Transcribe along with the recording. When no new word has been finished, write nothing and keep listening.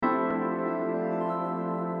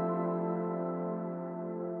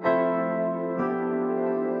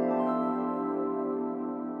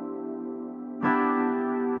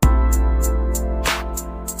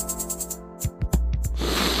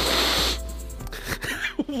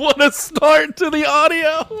What a start to the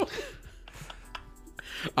audio.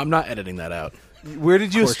 I'm not editing that out. Where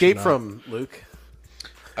did you escape from, Luke?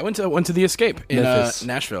 I went to the Escape in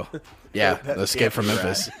Nashville. Yeah, the Escape from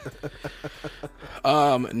Memphis.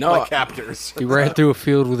 No, My captors. He ran through a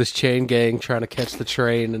field with his chain gang trying to catch the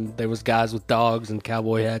train, and there was guys with dogs and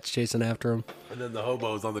cowboy hats chasing after him. And then the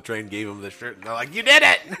hobos on the train gave him the shirt, and they're like, "You did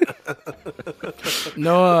it!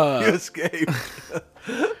 no. You escaped."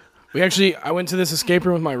 I went to this escape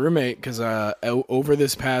room with my roommate because over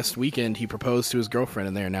this past weekend he proposed to his girlfriend,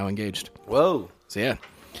 and they are now engaged. Whoa! So yeah,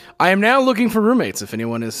 I am now looking for roommates if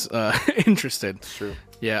anyone is interested. It's true.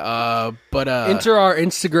 Yeah, but Enter our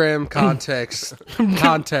Instagram contest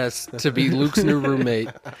to be Luke's new roommate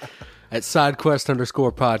at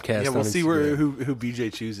SideQuest_podcast. Yeah, we'll see who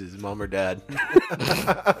BJ chooses, mom or dad.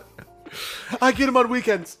 I get him on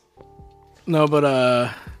weekends. No,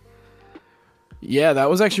 but yeah, that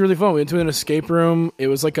was actually really fun. We went to an escape room. It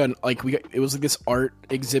was like it was like this art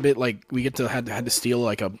exhibit. Like we had to steal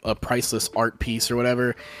like a priceless art piece or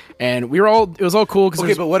whatever, and it was all cool.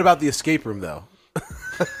 Okay, but what about the escape room though?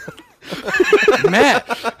 Matt,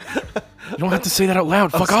 you don't have to say that out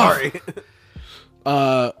loud. Fuck sorry.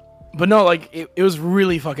 off. But no, like it was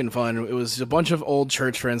really fucking fun. It was a bunch of old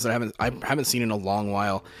church friends that I haven't seen in a long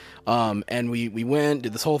while. And we went,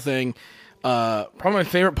 did this whole thing. Probably my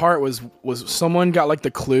favorite part was someone got like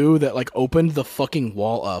the clue that like opened the fucking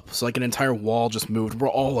wall up. So like an entire wall just moved. We're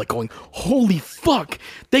all like going, holy fuck,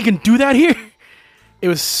 they can do that here. It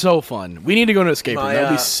was so fun. We need to go to an escape room. That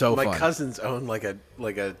would be so fun. My cousins own like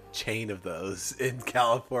a chain of those in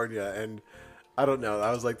California, and I don't know. I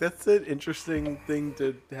was like, that's an interesting thing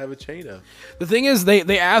to have a chain of. The thing is,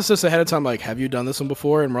 they asked us ahead of time, like, have you done this one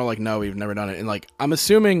before? And we're like, no, we've never done it. And like, I'm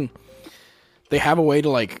assuming they have a way to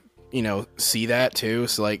like, see that too.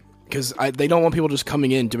 So like, because they don't want people just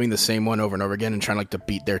coming in doing the same one over and over again and trying like to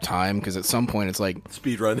beat their time. Because at some point, it's like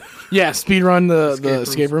speed run. Yeah, speed run the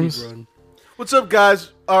escape rooms. What's up,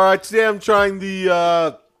 guys? All right, today I'm trying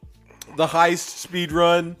the heist speed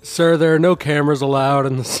run. Sir, there are no cameras allowed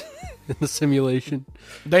in the simulation.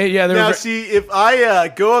 See, if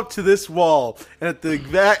I go up to this wall and at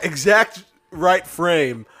the exact right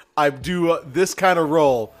frame, I do this kind of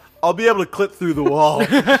roll, I'll be able to clip through the wall.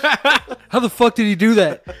 How the fuck did he do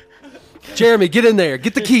that? Jeremy, get in there.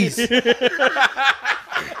 Get the keys.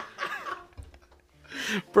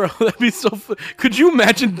 Bro, that'd be so fun. Could you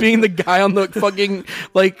imagine being the guy on the fucking,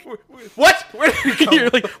 like... What? Where did he go? You're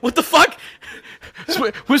like, what the fuck?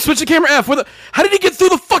 Switch the camera F. How did he get through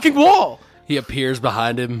the fucking wall? He appears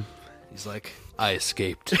behind him. He's like, I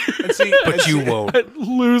escaped. But you won't. I'd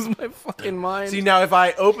lose my fucking mind. See, now if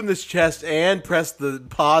I open this chest and press the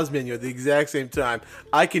pause menu at the exact same time,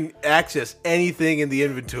 I can access anything in the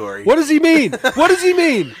inventory. What does he mean? What does he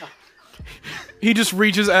mean? He just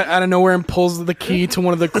reaches out of nowhere and pulls the key to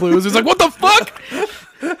one of the clues. He's like, what the fuck?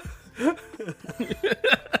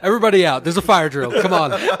 Everybody out. There's a fire drill. Come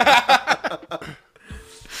on.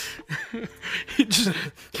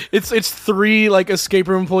 It's three like escape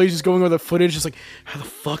room employees just going over the footage, just like, how the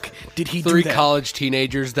fuck did he do that? 3 college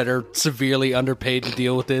teenagers that are severely underpaid to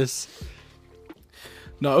deal with this.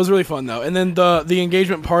 No, it was really fun though. And then the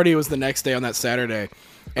engagement party was the next day on that Saturday.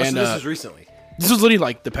 And so this was recently. This was literally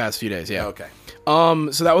like the past few days, yeah. Okay.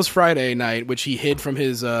 So that was Friday night, which he hid from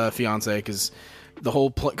his fiance because the whole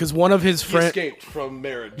because one of his friends escaped from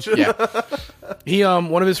marriage. Yeah. He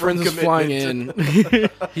one of his friends was flying in.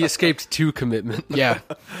 He escaped to commitment. Yeah.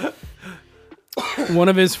 One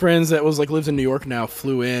of his friends that was like lives in New York now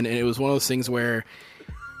flew in, and it was one of those things where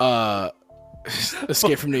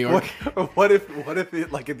Escape from New York. What if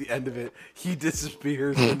it, like at the end of it he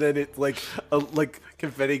disappears and then it like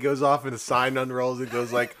confetti goes off and a sign unrolls and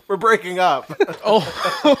goes like, we're breaking up.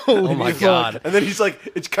 Oh my god. And then he's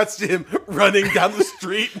like, it cuts to him running down the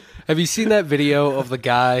street. Have you seen that video of the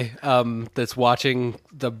guy that's watching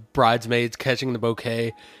the bridesmaids catching the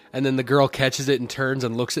bouquet, and then the girl catches it and turns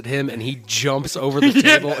and looks at him, and he jumps over the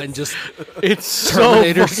table and just Terminator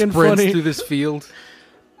so fucking sprints funny through this field?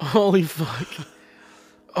 Holy fuck.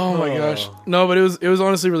 Oh my gosh. No, but it was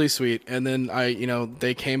honestly really sweet. And then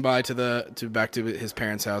they came by back to his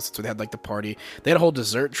parents' house. So they had like the party. They had a whole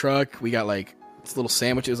dessert truck. We got like this little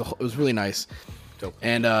sandwich. It was really nice. Dope.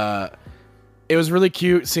 And it was really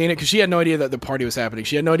cute seeing it because she had no idea that the party was happening.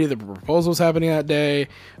 She had no idea the proposal was happening that day. It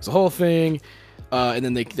was a whole thing. And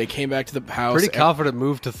then they came back to the house. Pretty confident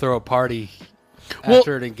move to throw a party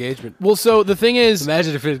after an engagement. Well, so the thing is,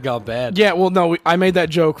 imagine if it had gone bad. Yeah, well, no, I made that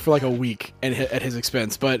joke for like a week at his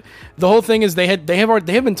expense. But the whole thing is they have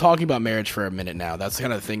been talking about marriage for a minute now. That's the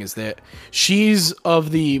kind of thing is that she's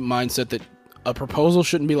of the mindset that a proposal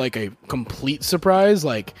shouldn't be like a complete surprise.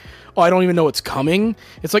 Like, oh, I don't even know it's coming.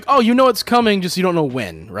 It's like, oh, you know it's coming, just you don't know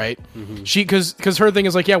when, right? She, because her thing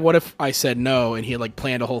is like, yeah, what if I said no and he had like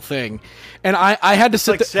planned a whole thing, and I had to It's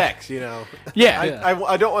sit like sex, you know. Yeah.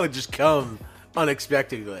 I don't want to just come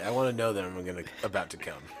unexpectedly. I want to know that I'm about to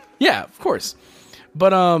come. Yeah, of course.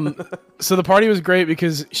 But so the party was great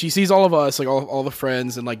because she sees all of us, like all the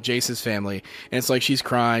friends and like Jace's family, and it's like she's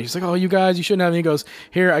crying. She's like, "Oh, you guys, you shouldn't have." And he goes,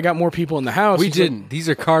 "Here, I got more people in the house." We She's didn't. These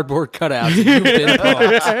are cardboard cutouts. You've been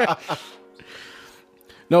punked.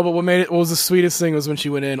 No, but what was the sweetest thing was when she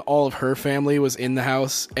went in, all of her family was in the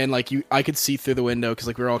house, and like I could see through the window because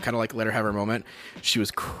like we were all kind of like let her have her moment. She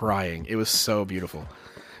was crying. It was so beautiful.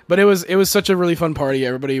 But it was such a really fun party.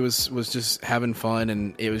 Everybody was just having fun,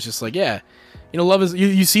 and it was just like, yeah. You know, love is.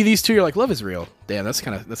 You see these two, you're like, love is real. Damn, that's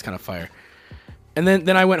kind of fire. And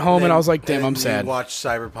then I went home and I was like, damn, I'm sad. You watch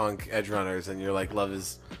Cyberpunk Edge Runners and you're like, love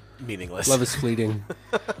is meaningless. Love is fleeting.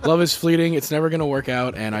 Love is fleeting. It's never gonna work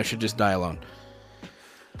out, and I should just die alone.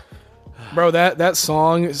 Bro, that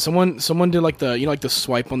song, someone did like the like the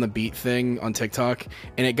swipe on the beat thing on TikTok,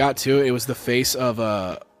 and it got to it. It was the face of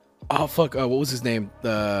what was his name?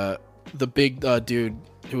 The big dude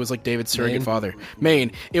who was like David's surrogate father.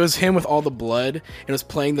 Maine. It was him with all the blood, and it was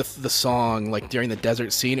playing the song like during the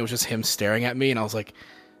desert scene. It was just him staring at me, and I was like,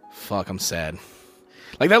 fuck, I'm sad.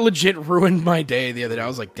 Like, that legit ruined my day the other day. I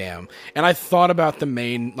was like, damn. And I thought about the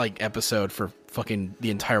main like episode for fucking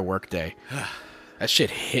the entire work day. That shit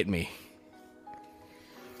hit me.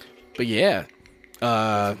 But yeah.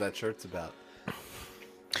 That's what that shirt's about.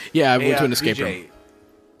 Yeah, I went to an escape BJ, room.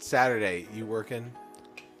 Saturday, you working?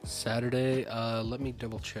 Saturday. Let me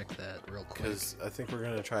double check that real quick. Because I think we're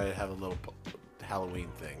going to try to have a little Halloween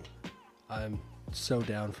thing. I'm so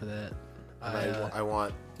down for that. I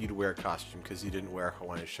want you to wear a costume because you didn't wear a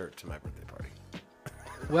Hawaiian shirt to my birthday party.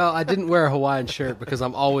 Well, I didn't wear a Hawaiian shirt because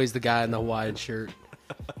I'm always the guy in the Hawaiian shirt.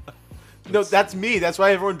 No, that's me. That's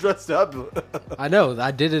why everyone dressed up. I know. I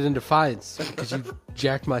did it in defiance because you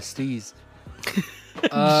jacked my steez.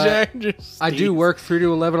 I do work 3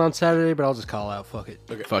 to 11 on Saturday, but I'll just call out. Fuck it.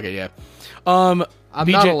 Okay. Fuck it, yeah. I'm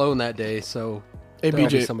BJ, not alone that day, so hey, there'll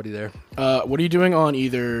be BJ, somebody there. What are you doing on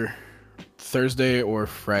either Thursday or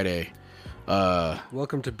Friday?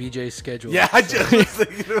 Welcome to BJ's schedule. Yeah, I just was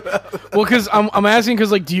thinking about. Well, because I'm asking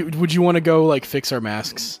because like, would you want to go like fix our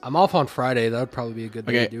masks? I'm off on Friday. That would probably be a good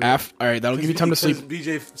day Okay, to do it. all right, that'll give you time to sleep.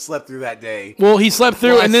 BJ slept through that day. Well, he slept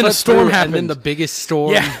through, Well, I and then a slept storm through, happened. and then the biggest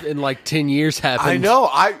storm in like 10 years happened. I know.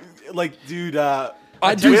 Dude. I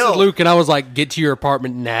texted Luke, and I was like, "Get to your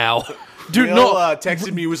apartment now." Dude, Will, no.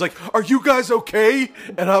 texted me. Was like, "Are you guys okay?"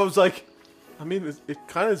 And I was like, I mean, it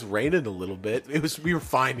kind of is raining a little bit. We were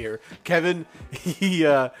fine here. Kevin, he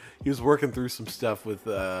was working through some stuff with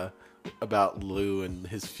about Lou and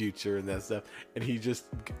his future and that stuff, and he just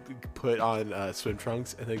put on swim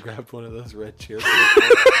trunks and then grabbed one of those red chairs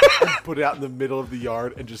and put it out in the middle of the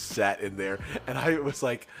yard and just sat in there. And I was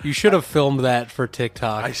like, You should have filmed that for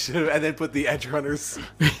TikTok. I should have, and then put the Edge Runners.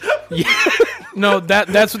 No,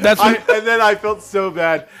 that's what And then I felt so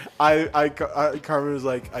bad. Carmen was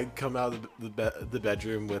like, I come out of the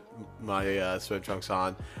bedroom with my swim trunks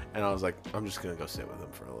on, and I was like, I'm just gonna go sit with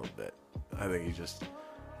him for a little bit. I think he just,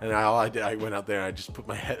 and I went out there and I just put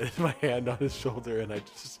my hand on his shoulder, and I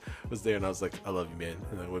just was there, and I was like, I love you, man.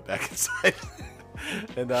 And then I went back inside,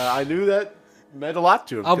 and I knew that meant a lot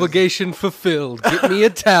to him. Obligation fulfilled. Get me a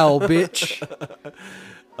towel, bitch.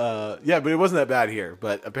 Yeah, but it wasn't that bad here.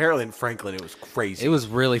 But apparently in Franklin, it was crazy. It was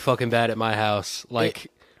really fucking bad at my house. Like,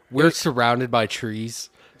 we're surrounded by trees,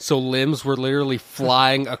 so limbs were literally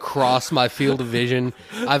flying across my field of vision.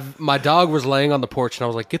 My dog was laying on the porch, and I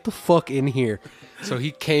was like, get the fuck in here. So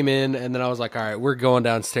he came in, and then I was like, all right, we're going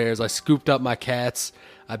downstairs. I scooped up my cats.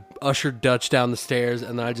 I ushered Dutch down the stairs,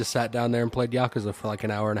 and then I just sat down there and played Yakuza for like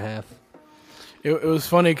an hour and a half. It was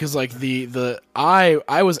funny because like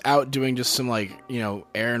I was out doing just some like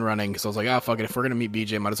errand running because I was like, fuck it, if we're gonna meet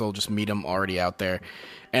BJ, might as well just meet him already out there.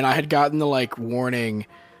 And I had gotten the like warning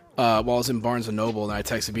while I was in Barnes and Noble, and I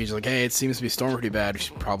texted BJ like, hey, it seems to be storming pretty bad. We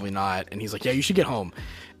should probably not. And he's like, yeah, you should get home.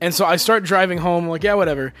 And so I start driving home, like, yeah,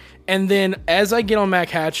 whatever. And then as I get on Mac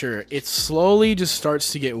Hatcher, it slowly just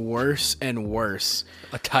starts to get worse and worse.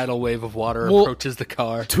 A tidal wave of water approaches the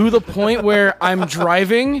car. To the point where I'm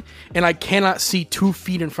driving and I cannot see 2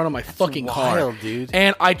 feet in front of my fucking car. Dude.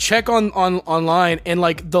 And I check online, and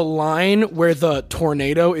like the line where the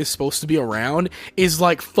tornado is supposed to be around is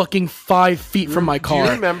like fucking 5 feet from my car. Do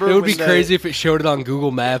you remember It would when be crazy if it showed it on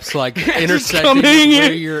Google Maps, like intersecting coming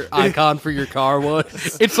where in. your icon for your car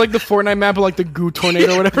was. It it's like the Fortnite map of like the goo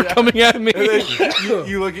tornado or whatever coming at me. And then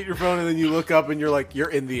you look at your phone and then you look up and you're like, you're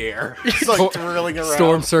in the air. It's like twirling around.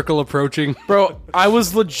 Storm circle approaching. Bro, I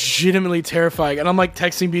was legitimately terrified, and I'm like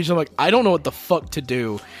texting Beach. I'm like, I don't know what the fuck to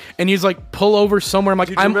do, and he's like, pull over somewhere. I'm like,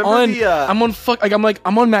 Dude, I'm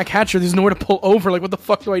on Mac Hatcher. There's nowhere to pull over. Like, what the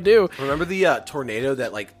fuck do I do? Remember the tornado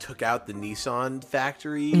that like took out the Nissan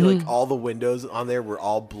factory? Like all the windows on there were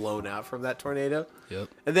all blown out from that tornado. Yep.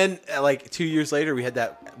 And then like 2 years later, we had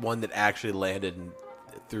that one that actually landed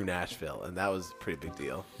through Nashville, and that was a pretty big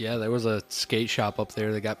deal. Yeah, there was a skate shop up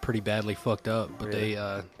there that got pretty badly fucked up, but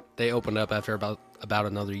they opened up after about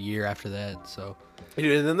another year after that. So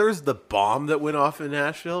Dude, and then there was the bomb that went off in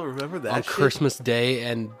Nashville. Remember that? on shit? Christmas Day,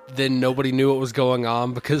 and then nobody knew what was going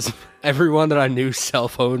on because everyone that I knew cell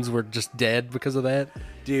phones were just dead because of that.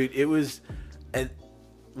 Dude, it was, and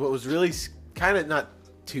what was really kind of not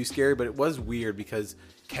too scary, but it was weird because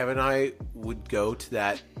Kevin and I would go to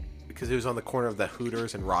that because it was on the corner of the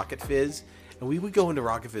Hooters and Rocket Fizz, and we would go into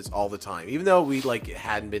Rocket Fizz all the time, even though we like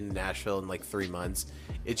hadn't been in Nashville in like 3 months.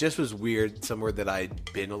 It just was weird somewhere that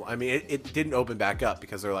I'd been. I mean, it didn't open back up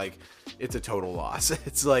because they're like, it's a total loss.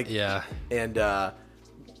 It's like, Yeah. and yeah,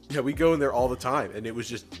 we go in there all the time, and it was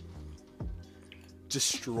just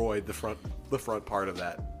destroyed the front part of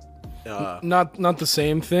that. Not the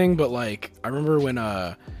same thing, but like I remember when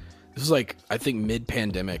this was like I think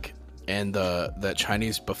mid-pandemic, and that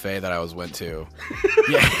Chinese buffet that I went to.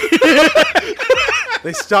 Yeah.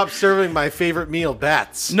 They stopped serving my favorite meal,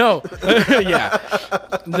 bats. No. Yeah.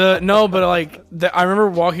 I remember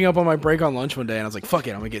walking up on my break on lunch one day, and I was like, fuck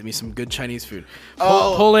it, I'm gonna get me some good Chinese food.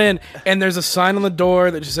 Pull in, and there's a sign on the door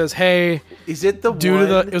that just says, hey, Is it the Due one?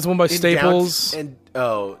 to it was one by in Staples.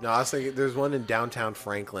 No, I was thinking there's one in downtown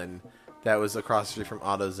Franklin that was across the street from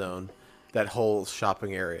AutoZone. That whole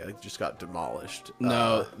shopping area just got demolished.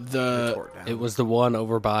 No, They tore it down. It was the one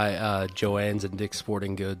over by Joann's and Dick's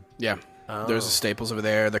Sporting Good. yeah. There's the Staples over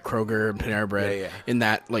there, the Kroger and Panera Bread Yeah. in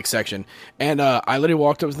that like section. And I literally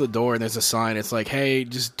walked up to the door, and there's a sign. It's like, hey,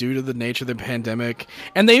 just due to the nature of the pandemic.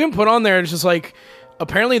 And they even put on there, it's just like,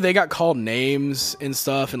 apparently they got called names and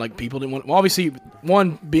stuff, and like people didn't want. Well, obviously,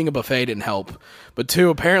 one, being a buffet didn't help, but two,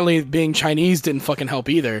 apparently being Chinese didn't fucking help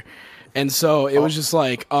either. And so it was just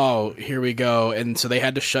like, oh, here we go. And so they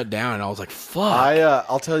had to shut down, and I was like, fuck.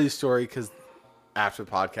 I'll tell you a story after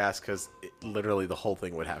the podcast because literally the whole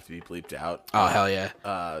thing would have to be bleeped out. Oh, hell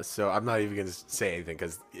yeah. So I'm not even going to say anything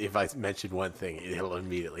because if I mention one thing, it'll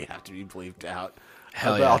immediately have to be bleeped out.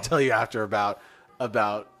 Hell But yeah. I'll tell you after about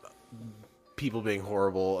people being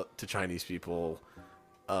horrible to Chinese people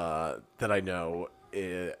that I know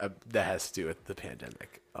that has to do with the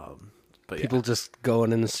pandemic. But yeah. People just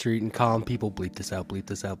going in the street and calling people, bleep this out, bleep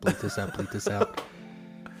this out, bleep this out, bleep this out.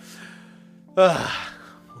 Oh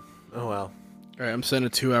well, All right, I'm setting a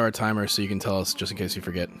 2-hour timer so you can tell us just in case you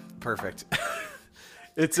forget. perfect.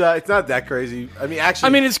 It's not that crazy. I mean, actually, I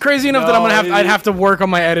mean, it's crazy enough that I'd have to work on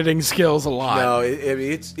my editing skills a lot. No, I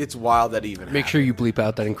mean it's wild that even Make sure you bleep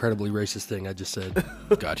out that incredibly racist thing I just said.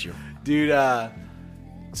 Got you. dude.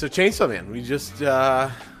 So Chainsaw Man, we just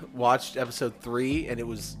watched episode 3, and it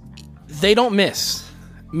was They don't miss.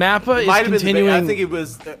 Mappa might is have been. continuing. I think it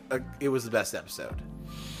was the best episode.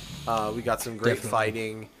 We got some great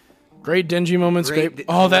fighting. Great dingy moments. Great Great.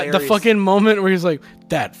 Oh, the hilarious- fucking moment where he's like,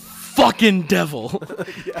 that fucking devil.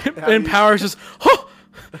 And Power's just,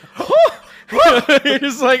 You're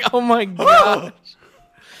just like, oh my god.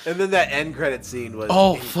 And then that end credit scene was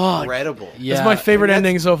fuck. incredible. Yeah. It's my favorite And that's-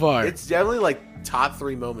 ending so far. It's definitely like top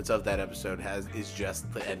 3 moments of that episode is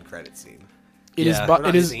just the end credit scene. It is. Yeah. But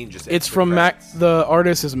Not it is. scene, just It's extra from credits. the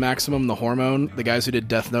artist is Maximum the Hormone, the guys who did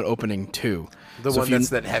Death Note opening 2. The So one if you- that's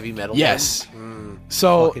that heavy metal. Yes. one.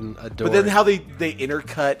 So Fucking adore But then it. how they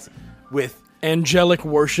intercut with angelic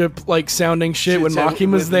worship like sounding shit when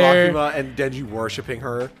Makima's with there, Makima and Denji worshiping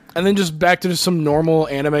her. and then just back to just some normal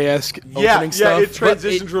anime-esque Yeah, opening stuff. it But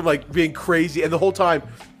transitions from like being crazy and the whole time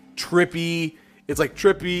trippy. It's like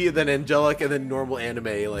trippy and then angelic and then normal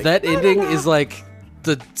anime. Like That ending is like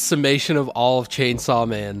the summation of all of Chainsaw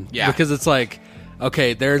Man. Yeah. Because it's like,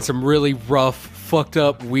 okay, they're in some really rough, fucked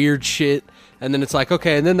up, weird shit. And then it's like,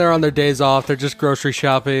 okay, and then they're on their days off. They're just grocery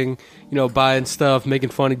shopping, buying stuff, making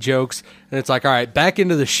funny jokes. And it's like, all right, back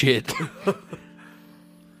into the shit.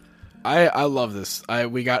 I love this.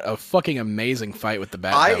 We got a fucking amazing fight with the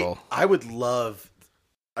Bat Devil. I would love.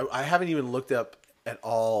 I haven't even looked up at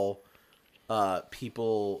all.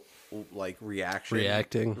 People like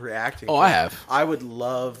reacting. Oh, I have. I would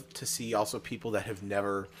love to see also people that have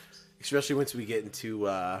never, especially once we get into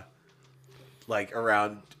like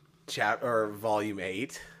around volume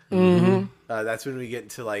 8. That's when we get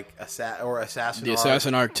into like Assassin The Arc,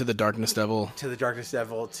 Assassin Arc to the Darkness Devil. to the Darkness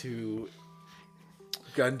Devil, to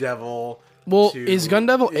Gun Devil. Well, to, is Gun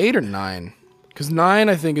Devil 8 or 9? Because 9,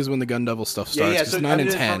 I think, is when the Gun Devil stuff starts. Yeah, Because so 9 and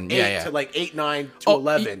 10. from Yeah, 8 yeah. to like 8, 9 to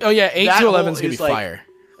 11. Oh, yeah, 8 That to whole 11 is going to be like- fire.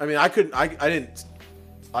 I mean,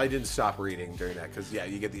 I didn't stop reading during that because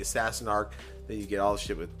you get the Assassin Arc, then you get all the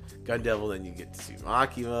shit with Gun Devil, then you get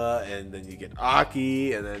Tsumakima, and then you get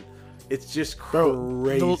Aki, and then it's just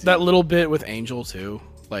crazy. That little bit with Angel, too.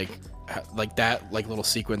 Like that little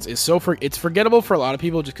sequence is it's forgettable for a lot of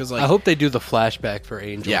people just because, like... I hope they do the flashback for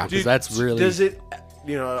Angel. Yeah. Because that's really... Does it?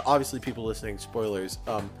 Obviously, people listening, spoilers.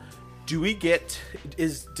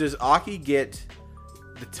 Does Aki get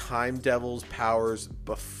the Time Devil's powers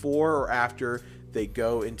before or after they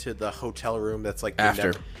go into the hotel room? That's like the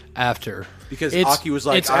After. After. because Aki was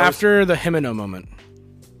like, It's after the Himeno moment.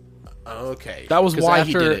 Okay, That was 'Cause why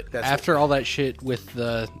after, he did it. After all that shit with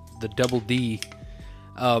the double D,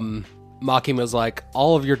 Makima's like,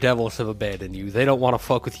 all of your devils have abandoned you. They don't want to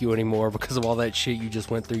fuck with you anymore because of all that shit you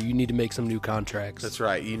just went through. You need to make some new contracts. that's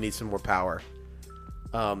right. You need some more power.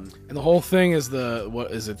 And the whole thing is the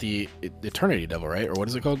Eternity Devil, right? Or what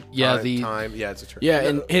is it called? Yeah, Time. Yeah, it's Eternity. Yeah,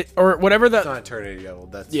 and or whatever that... It's not Eternity Devil.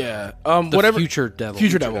 That's Yeah, the whatever... future devil.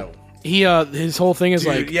 Future Devil. He his whole thing is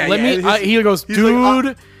like, yeah, let yeah, me. He goes, he's dude,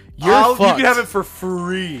 like, you're You fucked. can have it for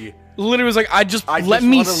free. Literally was like, I let just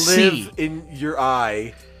me want to see. live in your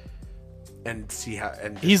eye and see how.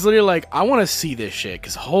 And He's literally like, I want to see this shit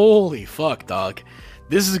because holy fuck, dog,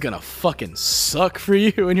 this is gonna fucking suck for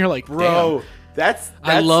you. And you're like, bro, damn. that's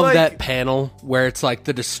I love like, that panel where it's like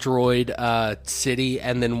the destroyed city,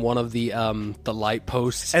 and then one of the light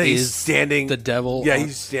posts And is he's standing. the devil. Yeah,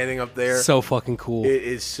 he's standing up there. so fucking cool. It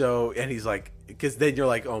is so, and he's like, because then you're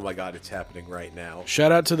like, oh my god, it's happening right now.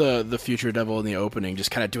 Shout out to the future devil in the opening, just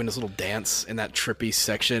kind of doing this little dance in that trippy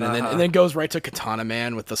section, and then goes right to Katana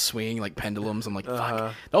Man with the swinging like pendulums. I'm like,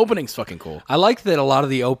 fuck, the opening's fucking cool. I like that a lot of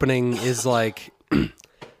the opening is like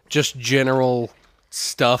just general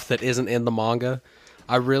stuff that isn't in the manga.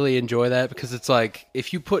 I really enjoy that because it's like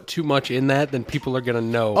if you put too much in that, then people are gonna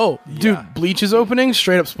know. Oh, dude, Bleach's opening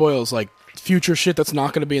straight up spoils like future shit that's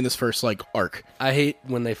not going to be in this first like arc. I hate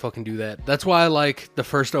when they fucking do that. That's why I like the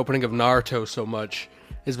first opening of Naruto so much,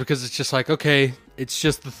 is because it's just like, okay, it's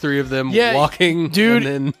just the three of them walking, dude.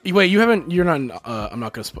 and then Wait, you're not. I'm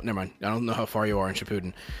not gonna. Never mind. I don't know how far you are in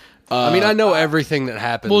Shippuden. I mean, I know everything that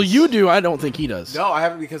happens. Well, you do. I don't think he does. No, I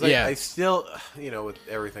haven't because Yeah. I still, with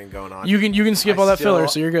everything going on, You can skip all that filler,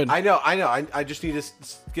 so you're good. I know. I just need to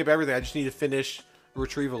skip everything. I just need to finish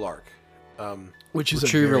Retrieval Arc. Which is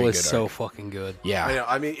Retrieval a very is good so arc. fucking good. Yeah. I know.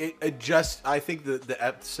 I mean, I think the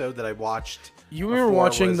episode that I watched. You were before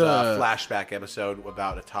watching was the- a flashback episode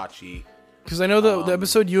about Itachi. Because I know the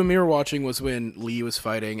episode you and me were watching was when Lee was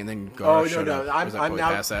fighting, and then Gaara Oh no, showed up. no, Or I'm was that probably now.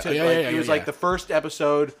 past that? To, Oh, yeah, like, yeah, it was yeah, like the first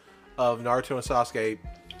episode of Naruto and Sasuke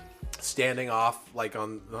standing off like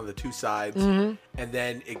on the two sides, Mm-hmm. and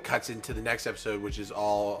then it cuts into the next episode, which is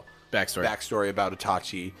all Backstory. about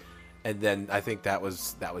Itachi. And then I think that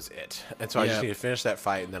was it. And so I just Yeah. need to finish that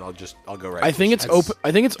fight, and then I'll go right. I to think the it's shit. open.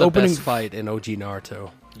 I think it's The opening. best fight in OG Naruto.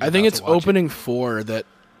 I think it's opening 4 that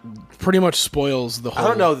pretty much spoils the whole. I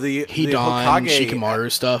don't know, the Hidan Hokage-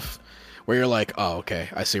 Shikamaru stuff, where you're like, oh, okay,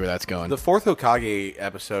 I see where that's going. The fourth Hokage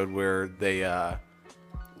episode where they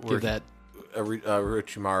Give that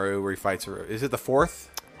Orochimaru where he fights. Is it the fourth?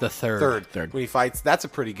 the third. Third. When he fights, that's a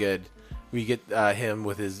pretty good. We get him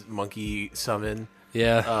with his monkey summon.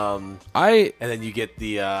 Yeah. I And then you get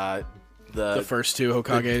the first 2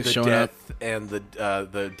 Hokages the showing up. death and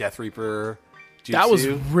the Death Reaper. Jutsu. That was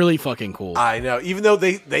really fucking cool. I know. Even though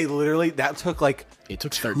they literally that took like It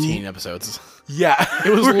took 13 episodes. yeah, It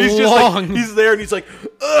was where he's just long. like, he's there and he's like,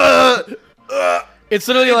 It's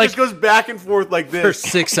literally it like just goes back and forth like For this.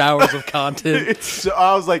 6 hours of content. It's so,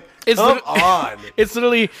 I was like, It's come lit- on. it's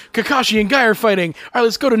literally Kakashi and Guy are fighting. All right,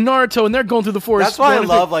 let's go to Naruto, and they're going through the forest. That's why I going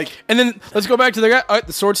love, through- like- And then let's go back to the guy. All right,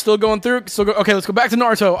 the sword's still going through. Okay, let's go back to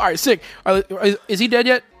Naruto. All right, sick. All right, is he dead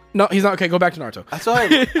yet? No, he's not. Okay, go back to Naruto. That's why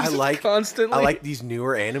I Just like constantly. I like these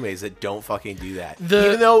newer animes that don't fucking do that. The-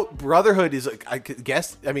 Even though Brotherhood is, like, I could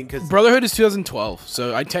guess. I mean, because Brotherhood is 2012,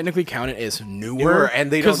 so I technically count it as newer.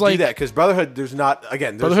 and they don't 'cause, like, do that because Brotherhood. There's not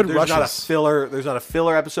again. There's, Brotherhood there's not a rushes. filler. There's not a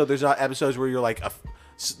filler episode. There's not episodes where you're like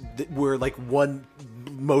where like one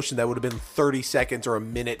motion that would have been 30 seconds or a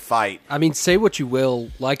minute fight. I mean, say what you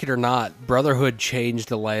will, like it or not, Brotherhood changed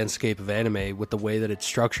the landscape of anime with the way that it's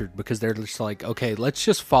structured because they're just like, okay, let's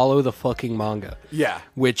just follow the fucking manga. Yeah.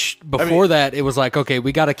 Which, before that, it was like, okay,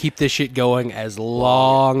 we got to keep this shit going as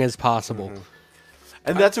long as possible.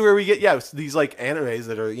 And that's where we get these like animes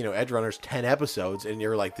that are Edge Runners 10 episodes, and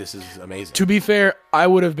you're like, this is amazing. To be fair, I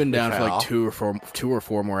would have been down for Hell. like two or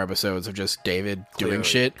four more episodes of just David doing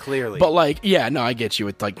shit. Clearly. But like, yeah, no, I get you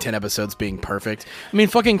with like 10 episodes being perfect. I mean,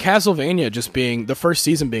 fucking Castlevania just being the first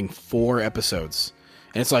season being 4 episodes.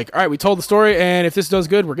 And it's like, all right, we told the story, and if this does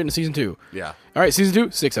good, we're getting to season 2. Yeah. All right, season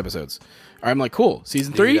 2, 6 episodes. All right, I'm like, cool.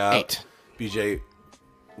 Season 3, 8. BJ,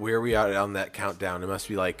 where are we at on that countdown? It must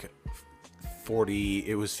be like 40.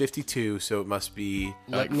 It was 52, so it must be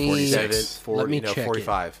Let like me- 47, let 40, me no, check it.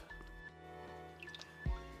 45.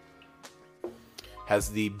 Has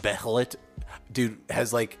the Behelit, dude,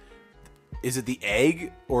 has like, is it the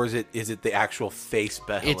egg or is it the actual face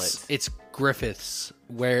Behelit? It's Griffiths,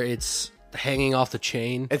 where it's hanging off the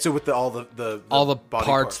chain. And so with all the body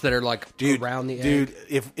parts that are like dude, around the egg. dude,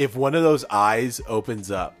 if one of those eyes opens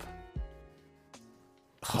up,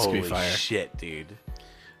 That's gonna be holy fire. shit, dude.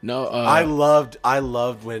 No, I loved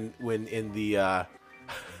when in the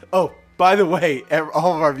oh, by the way,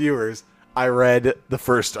 all of our viewers, I read the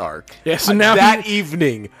first arc. Yeah, so now that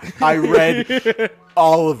evening I read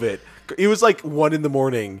all of it. It was like 1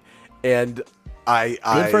 a.m, and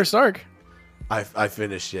good first arc. I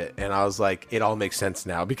finished it, and I was like, it all makes sense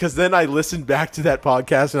now, because then I listened back to that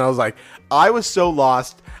podcast and I was like, I was so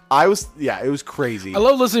lost. It was crazy. I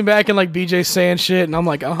love listening back and like BJ saying shit, and I'm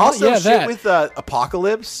like, Also, yeah, shit that. with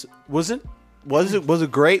Apocalypse was a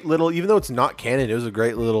great little, even though it's not canon, it was a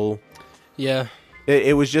great little. Yeah.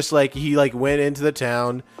 It was just like he like went into the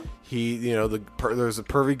town. He there was a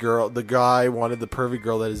pervy girl. The guy wanted the pervy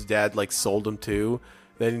girl that his dad like sold him to.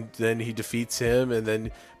 Then he defeats him,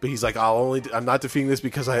 but he's like, I'm not defeating this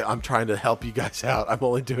because I'm trying to help you guys out. I'm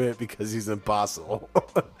only doing it because he's impossible.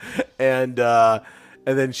 And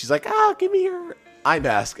then she's like, give me your eye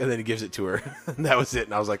mask, and then he gives it to her, and that was it.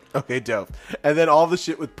 And I was like, okay, dope. And then all the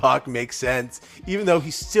shit with Puck makes sense, even though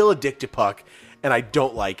he's still addicted to Puck, and I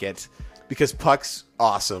don't like it because Puck's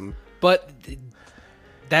awesome. But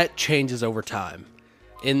that changes over time.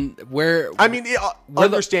 In where I mean,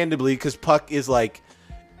 understandably, because Puck is like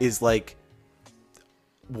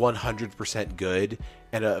 100% good,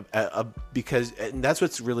 and because that's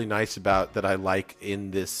what's really nice about that I like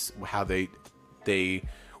in this, how they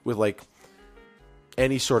with like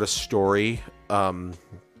any sort of story,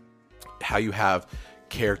 how you have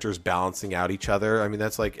characters balancing out each other. I mean,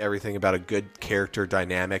 that's like everything about a good character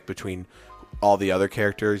dynamic between all the other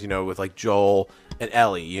characters, with like Joel and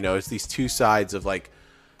Ellie, it's these two sides of like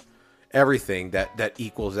everything that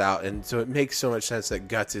equals out. And so it makes so much sense that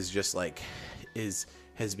Guts is just like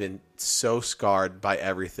has been so scarred by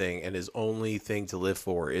everything, and his only thing to live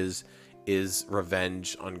for is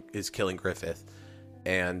revenge is killing Griffith.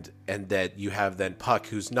 And that you have then Puck,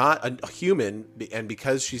 who's not a human, and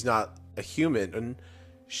because she's not a human,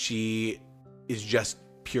 she is just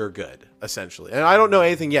pure good, essentially. And I don't know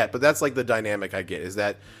anything yet, but that's like the dynamic I get, is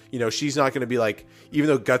that she's not going to be like, even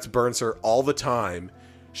though Guts burns her all the time,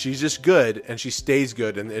 she's just good, and she stays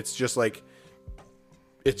good. And it's just like,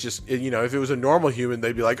 if it was a normal human,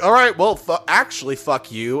 they'd be like, all right, well, actually,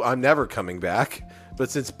 fuck you, I'm never coming back. But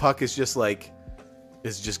since Puck is just like,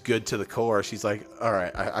 is just good to the core, she's like, all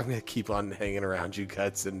right, I'm going to keep on hanging around you,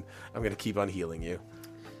 Guts, and I'm going to keep on healing you.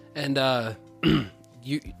 And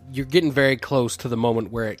you're getting very close to the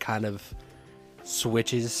moment where it kind of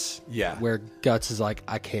switches. Yeah. Where Guts is like,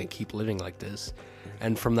 I can't keep living like this.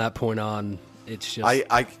 And from that point on, it's just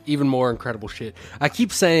I even more incredible shit. I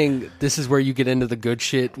keep saying this is where you get into the good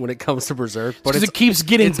shit when it comes to Berserk, but Because it keeps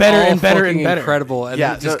getting better all and better fucking and better. incredible, and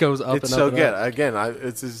it just goes up it's and up. so and good. up.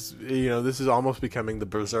 Again, this is almost becoming the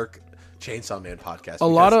Berserk Chainsaw Man podcast.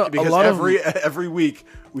 Because every week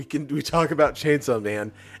we talk about Chainsaw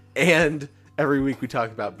Man, and every week we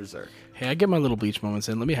talk about Berserk. Hey, I get my little Bleach moments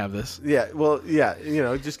in. Let me have this. Yeah, well, yeah,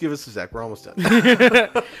 just give us a sec. We're almost done.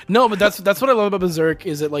 No, but that's what I love about Berserk,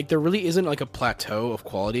 is that like there really isn't like a plateau of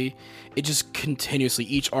quality. It just continuously,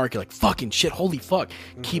 each arc, you're like, fucking shit, holy fuck,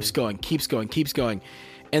 keeps going,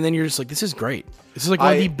 and then you're just like, this is great. This is like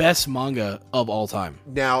one of the best manga of all time.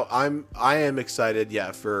 Now I am excited,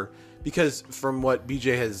 because from what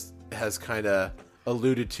BJ has kind of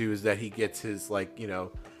alluded to, is that he gets his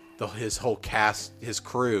his whole cast, his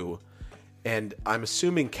crew. And I'm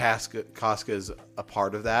assuming Casca is a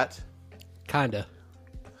part of that. Kinda.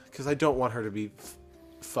 Because I don't want her to be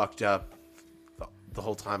fucked up the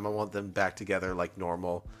whole time. I want them back together like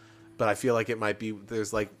normal. But I feel like it might be,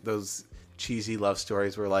 there's like those cheesy love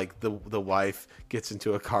stories where like the wife gets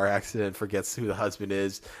into a car accident, forgets who the husband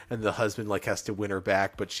is, and the husband like has to win her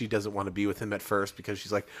back, but she doesn't want to be with him at first because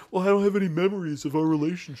she's like, well, I don't have any memories of our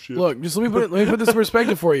relationship. Look, just let me put this in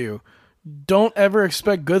perspective for you. don't ever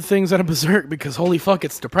expect good things out of Berserk because holy fuck,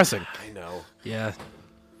 it's depressing. I know. Yeah.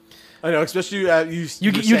 I know, especially you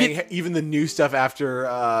saying even the new stuff after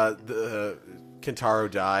the Kentaro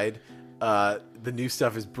died. The new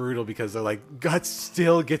stuff is brutal because they're like Guts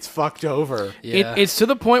still gets fucked over. Yeah. It's to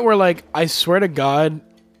the point where like I swear to God,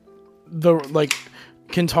 the like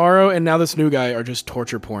Kentaro and now this new guy are just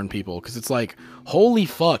torture porn people because it's like holy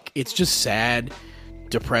fuck, it's just sad,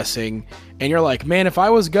 depressing, and you're like, man, if I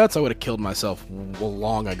was Guts, I would have killed myself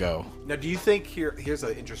long ago. Now, do you think here's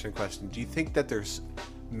an interesting question? Do you think that there's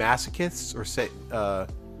masochists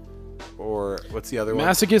or what's the other one?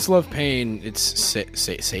 Masochists love pain. It's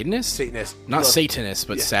Satanists? Satanists. Not Love- Satanists,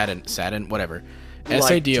 but Yeah. Sadin, whatever. Like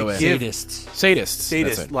SADON. to give- Sadists. Sadists. That's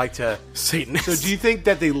Sadists it. like to. Satanists. So, do you think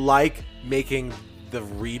that they like making the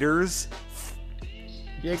readers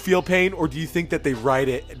feel pain, or do you think that they write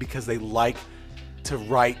it because they like to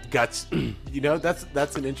write Guts? You know, that's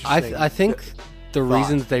an interesting. I think the thought.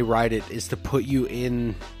 reason that they write it is to put you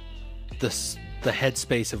in the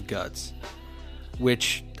headspace of Guts,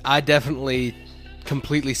 which I definitely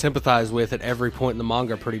completely sympathize with at every point in the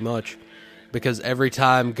manga, pretty much, because every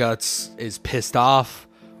time Guts is pissed off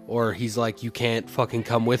or he's like, "You can't fucking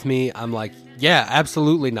come with me," I'm like, "Yeah,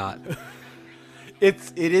 absolutely not." It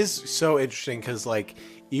is so interesting because like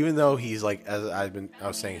even though he's like as I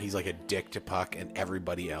was saying he's like a dick to Puck and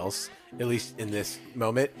everybody else, at least in this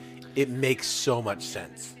moment, it makes so much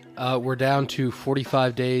sense. We're down to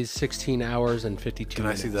 45 days, 16 hours, and 52 Can I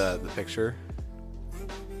minutes. see the picture?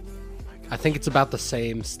 I think it's about the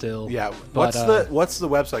same still. Yeah. But, What's the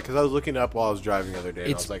website? Because I was looking up while I was driving the other day. And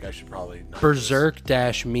I It's was like, I should probably not do this.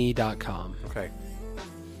 berserk-me.com. Okay.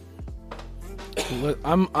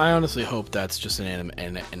 I honestly hope that's just an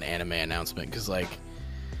anime announcement because like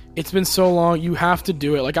it's been so long. You have to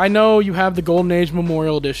do it. Like I know you have the Golden Age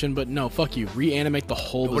Memorial Edition, but no, fuck you. Reanimate the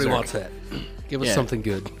whole Nobody Berserk. wants that. Give us Yeah. something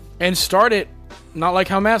good. And start it not like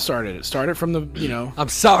how Matt started it. Start it from the I'm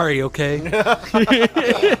sorry, okay?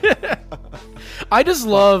 I just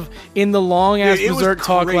love in the long ass Dude, it was Berserk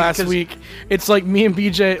talk great last 'cause- week. It's like me and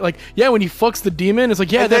BJ, like, yeah, when he fucks the demon, it's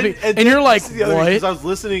like, yeah, then- and then you're like, this is the other thing, 'cause I what? was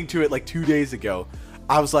listening to it like 2 days ago.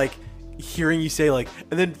 I was like hearing you say like,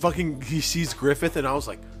 and then fucking he sees Griffith, and I was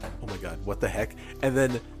like, oh my god, what the heck? And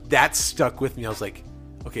then that stuck with me. I was like,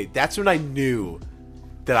 okay, that's when I knew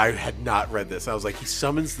that I had not read this. I was like, he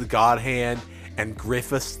summons the God Hand, and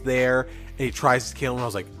Griffith's there, and he tries to kill him. I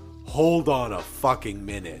was like, hold on a fucking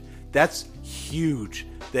minute. That's huge.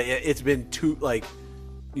 That it's been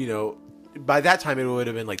by that time it would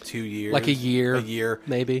have been like 2 years, Like a year,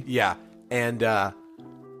 maybe. Yeah, and I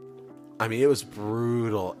mean it was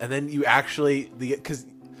brutal. And then you actually because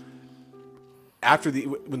after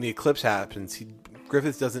when the eclipse happens,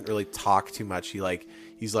 Griffith doesn't really talk too much. He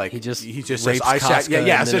just rapes says, Casca yeah, and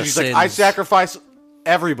yeah. then So he's like, I ascends. sacrifice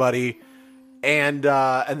everybody, and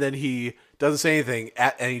then he doesn't say anything,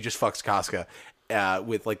 and he just fucks Casca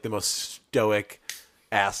with like the most stoic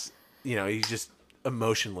ass. You know, he's just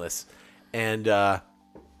emotionless, and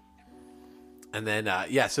then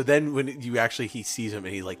so then when he sees him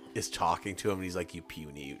and he like is talking to him and he's like, you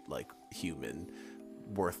puny like human,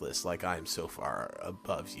 worthless, like I am so far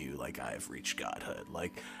above you, like I have reached godhood,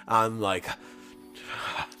 like I'm like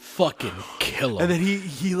Fucking kill him. and then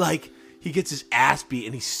he gets his ass beat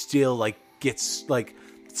and he still like gets like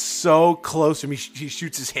so close to him. He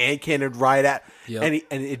shoots his hand cannon right at Yep.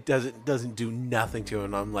 and it doesn't do nothing to him.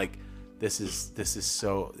 And I'm like, this is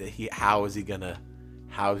so how is he gonna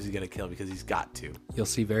kill him? Because he's got to. You'll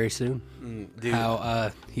see very soon Dude,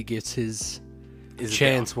 how he gets his is it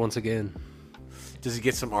chance once again. Does he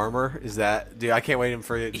get some armor? Is that dude? I can't wait him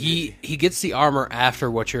for it. He gets the armor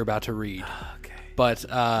after what you're about to read. Okay. But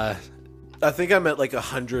I think I'm at like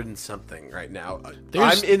 100 and something right now.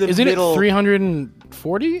 There's- I'm in the isn't middle. it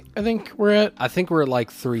 340? I think we're at. I think we're at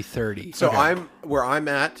like 330. So I'm where I'm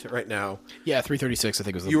at right now. Yeah, 336. I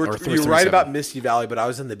think was the. You or were 337. right about Misty Valley, but I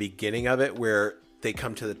was in the beginning of it where they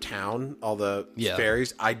come to the town, all the Yeah.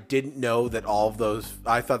 fairies. I didn't know that all of those.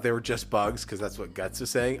 I thought they were just bugs because that's what Guts is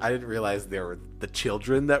saying. I didn't realize they were the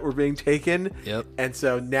children that were being taken. Yep. And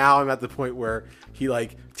so now I'm at the point where he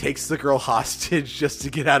like takes the girl hostage just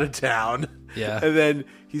to get out of town. Yeah. And then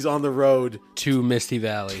he's on the road to Misty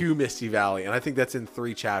Valley. to Misty Valley, and I think that's in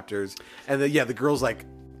 3 chapters. And then the girl's like,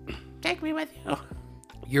 "Take me with you."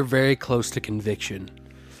 You're very close to conviction.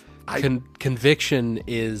 Conviction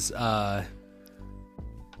is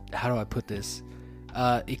how do I put this?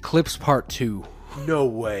 Eclipse Part 2. No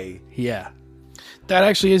way. Yeah. That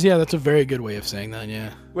actually is. Yeah, that's a very good way of saying that.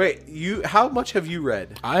 Yeah. Wait, how much have you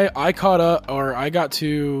read? I caught up, or I got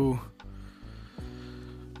to.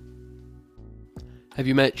 Have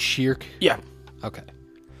you met Shirk? Yeah. Okay.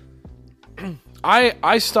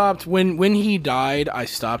 I stopped when he died. I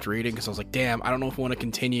stopped reading because I was like, damn, I don't know if I want to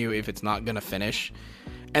continue if it's not gonna finish.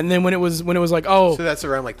 And then when it was like, oh, So that's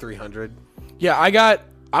around like 300. yeah,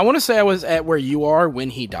 I want to say I was at where you are when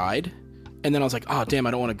he died, and then I was like, oh damn,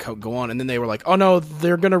 I don't want to go on. And then they were like, oh no,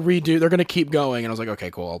 they're gonna keep going, and I was like, okay,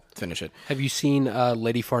 cool, I'll finish it. Have you seen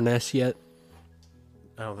Lady Farnese yet?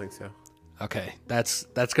 I don't think so. Okay, that's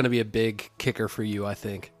going to be a big kicker for you, I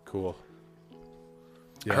think. Cool.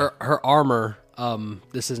 Yeah. Her armor.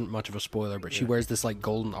 This isn't much of a spoiler, but she wears this like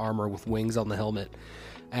golden armor with wings on the helmet,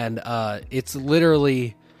 and it's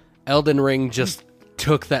literally Elden Ring just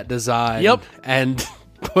took that design, Yep. and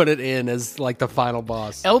put it in as like the final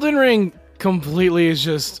boss. Elden Ring completely is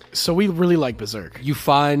just so we really like Berserk. You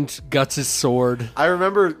find Guts' sword. I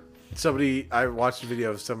remember I watched a video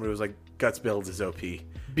of somebody who was like, Guts builds is OP.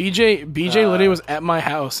 BJ literally was at my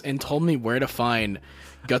house and told me where to find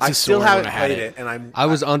Guts' I still sword haven't when I had played it. it, and I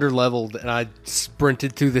was underleveled, and I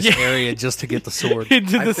sprinted through this area just to get the sword. He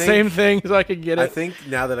did the think- same thing so I could get it. I think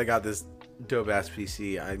now that I got this dope ass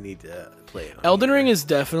PC, I need to play it. Elden Ring is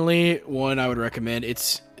definitely one I would recommend.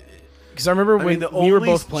 It's because I remember when the we were only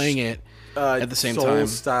both playing it at the same time.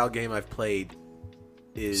 style game I've played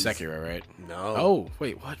is Sekiro, right? No. Oh,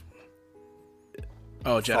 wait, what?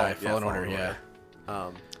 Oh, Jedi Fallen Order, yeah.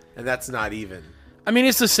 And that's not even. I mean,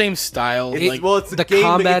 it's the same style. It's, like, it's the game,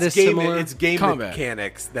 combat it's is game, similar. It's game Combat.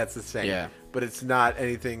 mechanics. That's the same. Yeah. But it's not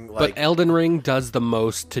anything like. But Elden Ring does the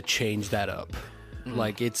most to change that up.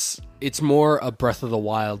 Like it's more a Breath of the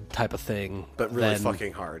Wild type of thing. but really than-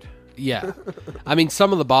 fucking hard. Yeah. I mean,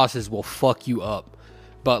 some of the bosses will fuck you up.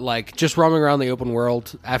 But like just roaming around the open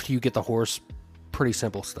world after you get the horse, pretty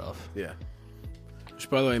simple stuff. Yeah. which,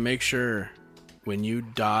 by the way, make sure when you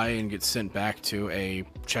die and get sent back to a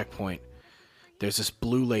checkpoint, there's this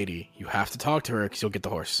blue lady. You have to talk to her because you'll get the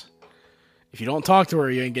horse. If you don't talk to her,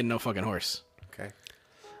 you ain't getting no fucking horse. Okay.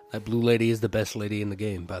 That blue lady is the best lady in the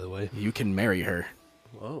game, by the way. You can marry her.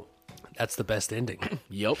 Whoa. That's the best ending.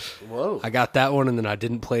 Yep. Whoa. I got that one and then I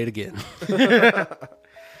didn't play it again.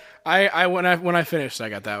 I when I finished, I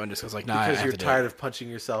got that one just because like, nah, I Because have you're to do tired it. of punching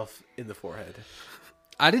yourself in the forehead.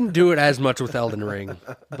 I didn't do it as much with Elden Ring.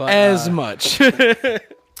 But As much.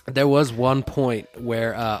 there was one point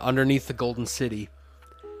where underneath the Golden City,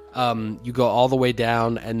 you go all the way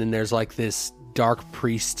down and then there's like this dark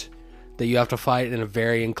priest that you have to fight in a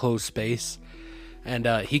very enclosed space. And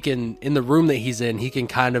he can, in the room that he's in, he can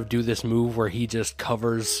kind of do this move where he just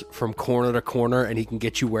covers from corner to corner and he can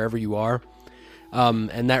get you wherever you are.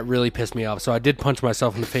 And that really pissed me off. So I did punch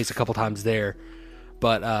myself in the face a couple times there.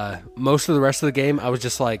 But most of the rest of the game, I was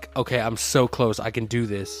just like, okay, I'm so close. I can do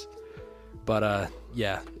this. But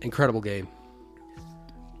yeah, incredible game.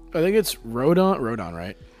 I think it's Rodon,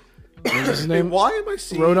 right? What is his name? Why am I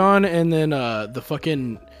seeing Rodon, and then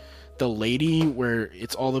the lady where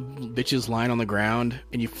it's all the bitches lying on the ground,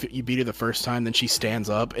 and you beat her the first time, then she stands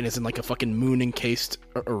up, and it's in like a fucking moon encased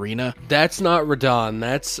arena. That's not Radon.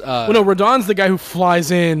 That's Well, no, Radon's the guy who flies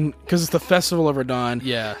in because it's the festival of Radon.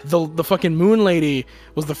 Yeah. The fucking moon lady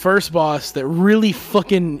was the first boss that really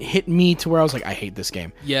fucking hit me to where I was like, I hate this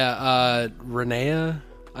game. Renea,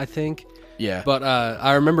 I think. Yeah, But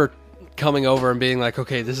I remember coming over and being like,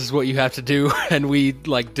 okay, this is what you have to do, and we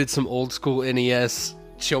like did some old school NES.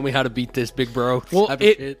 Show me how to beat this, big bro. well, type of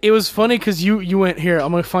shit. it was funny because you went here.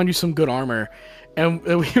 I'm gonna find you some good armor, and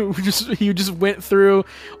you just went through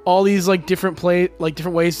all these like different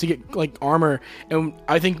ways to get like armor, and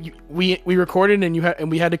I think we recorded and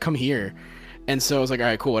we had to come here, and so I was like, all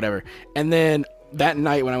right, cool, whatever. And then that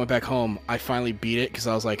night when I went back home, I finally beat it because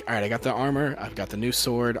I was like, all right, I got the armor, I've got the new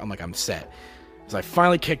sword. I'm like, I'm set. So I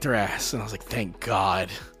finally kicked her ass, and I was like, thank God.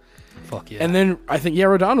 Fuck yeah. And then I think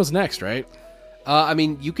Rodon was next, right? I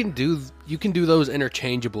mean, you can do those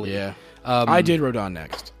interchangeably. Yeah. I did Rodon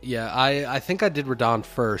next. Yeah, I think I did Radon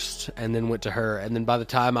first and then went to her. And then by the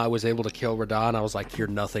time I was able to kill Radon, I was like, you're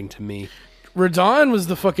nothing to me. Radon was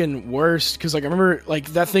the fucking worst because like I remember like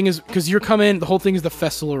that thing is because you're coming, the whole thing is the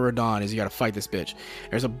festival of Radon is you got to fight this bitch.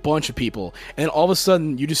 There's a bunch of people, and then all of a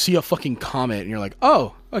sudden you just see a fucking comet, and you're like,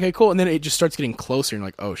 oh, okay, cool, and then it just starts getting closer, and you're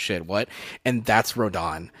like, oh shit, what? And that's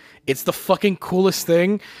Radon. It's the fucking coolest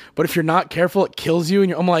thing, but if you're not careful, it kills you,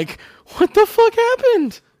 and I'm like, what the fuck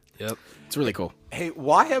happened? Yep. It's really cool Hey,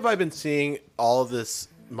 why have I been seeing all of this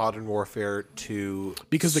Modern Warfare 2?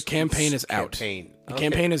 because the campaign is out. Campaign. The Okay.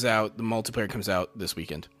 campaign is out. The multiplayer comes out this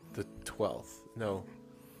weekend. The 12th. No.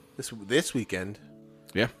 This weekend.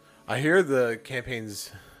 Yeah. I hear the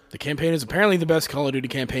campaign's The campaign is apparently the best Call of Duty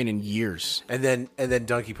campaign in years. and then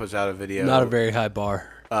Donkey puts out a video Not a very high bar.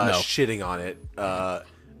 No. shitting on it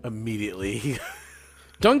immediately.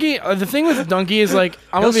 Donkey. The thing with Donkey is like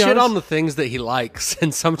I'm He'll gonna be shit honest. on the things that he likes,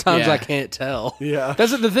 and sometimes Yeah. I can't tell. Yeah.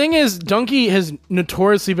 That's the thing is Donkey has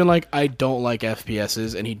notoriously been like I don't like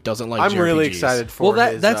FPSs and he doesn't like. I'm really JRPGs. excited for.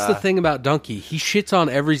 Well, his, that's the thing about Donkey. He shits on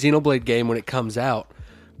every Xenoblade game when it comes out,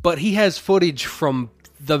 but he has footage from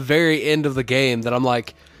the very end of the game that I'm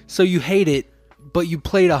like, so you hate it, but you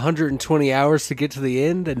played 120 hours to get to the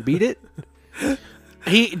end and beat it?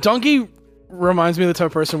 Donkey reminds me of the type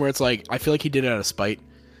of person where it's like I feel like he did it out of spite,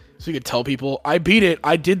 so he could tell people I beat it,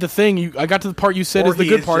 I did the thing, I got to the part you said Or is the he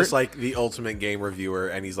good is part. just like the ultimate game reviewer,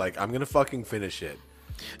 and he's like, I'm gonna fucking finish it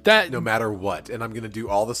That no matter what, and I'm gonna do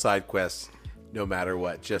all the side quests no matter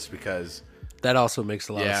what, just because. That also makes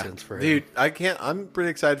a lot Yeah. of sense for him. Dude, I'm pretty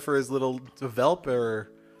excited for his little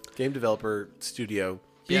game developer studio.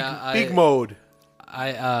 Big mode.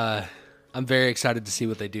 I'm very excited to see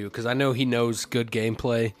what they do because I know he knows good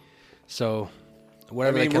gameplay. So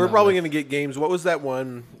whatever. I mean, we're probably going to get games. What was that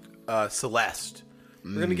one? Celeste.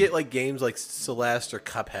 We're going to get like games like Celeste or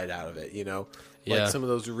Cuphead out of it. You know, Yeah. like some of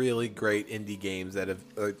those really great indie games that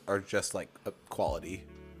are just like quality.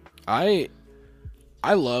 I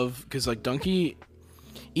love because like Donkey,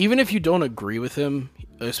 even if you don't agree with him,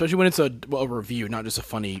 especially when it's a review, not just a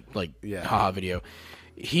funny like haha video,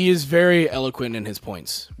 he is very eloquent in his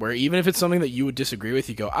points. Where even if it's something that you would disagree with,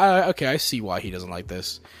 you go, okay, I see why he doesn't like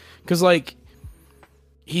this, because like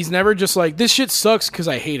he's never just like this shit sucks because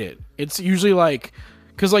I hate it. It's usually like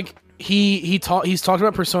because like he's talked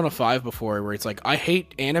about Persona 5 before, where it's like I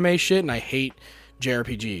hate anime shit and I hate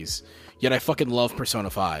JRPGs. Yet I fucking love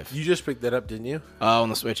Persona 5. You just picked that up, didn't you? On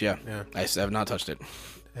the Switch, yeah. Yeah. I have not touched it.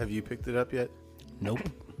 Have you picked it up yet? Nope.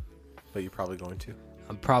 But you're probably going to,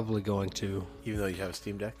 I'm probably going to. even though you have a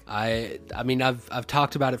Steam Deck. I mean, I've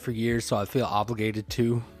talked about it for years, so I feel obligated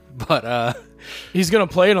to. But He's gonna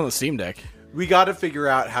play it on the Steam Deck. We got to figure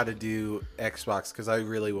out how to do Xbox because I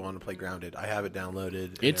really want to play Grounded. I have it downloaded.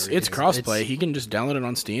 and It's everything. crossplay. He can just download it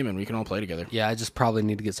on Steam and we can all play together. yeah, I just probably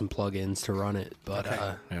need to get some plugins to run it. But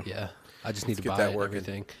Yeah. I just need to get buy that it and working.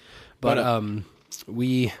 everything. But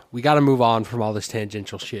we got to move on from all this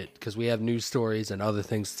tangential shit because we have news stories and other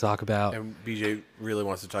things to talk about. And BJ really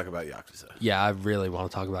wants to talk about Yakuza. Yeah, I really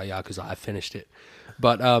want to talk about Yakuza. I finished it.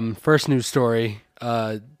 But first news story,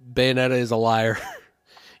 Bayonetta is a liar.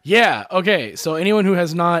 Yeah, okay. So anyone who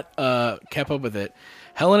has not kept up with it,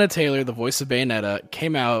 Helena Taylor, the voice of Bayonetta,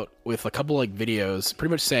 came out with a couple like videos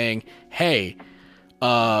pretty much saying, hey,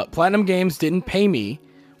 Platinum Games didn't pay me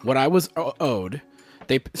what I was owed.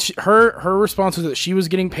 Her response was that she was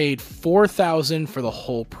getting paid $4,000 for the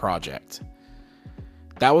whole project.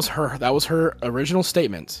 That was her original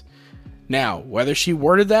statement. Now, whether she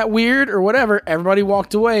worded that weird or whatever, everybody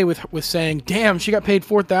walked away with saying, "Damn, she got paid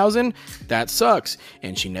 $4,000. That sucks,"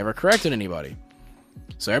 and she never corrected anybody.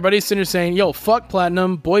 So everybody's sitting there saying, "Yo, fuck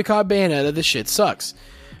Platinum, boycott Bayonetta. This shit sucks."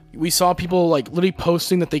 We saw people like literally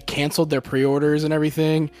posting that they canceled their pre-orders and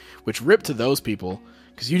everything, which ripped to those people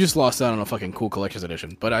because you just lost out on a fucking cool collector's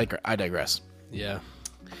edition. But I digress. Yeah.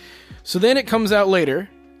 So then it comes out later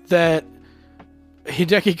that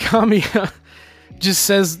Hideki Kamiya just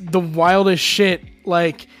says the wildest shit,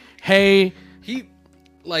 like, hey,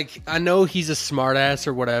 I know he's a smartass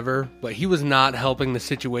or whatever, but he was not helping the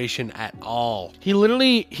situation at all.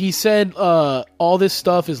 he said all this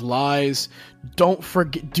stuff is lies.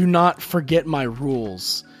 Do not forget my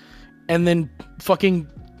rules. And then fucking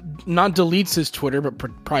not deletes his Twitter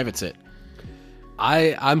but privates it.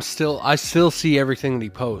 I still see everything that he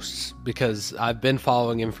posts because I've been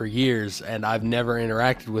following him for years and I've never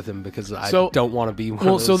interacted with him because I don't want to be one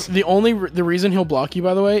of those. So the reason he'll block you,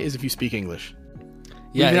 by the way, is if you speak English.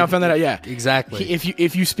 Yeah, You've now found that out. Yeah, exactly.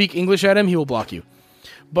 If you speak English at him, he will block you.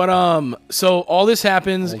 But so all this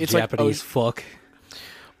happens. Old It's Japanese like fuck.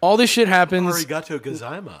 all this shit happens. Arigato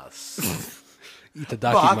gozaimasu.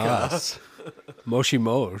 Itadakimasu. Moshi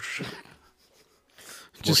mosh.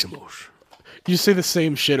 Just- Moshi mosh. You say the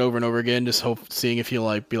same shit over and over again, just seeing if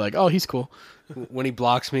he'll be like, oh, he's cool. When he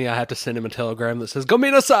blocks me, I have to send him a telegram that says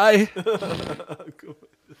 "Gominasai."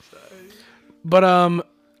 But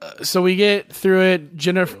so we get through it.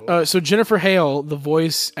 Jennifer Hale, the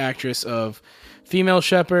voice actress of Female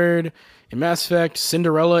Shepherd in Mass Effect,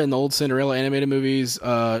 Cinderella in the old Cinderella animated movies,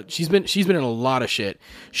 she's been in a lot of shit.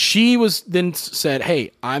 She was then said,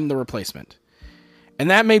 "Hey, I'm the replacement,"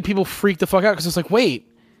 and that made people freak the fuck out because it's like, wait,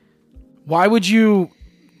 why would you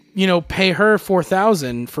pay her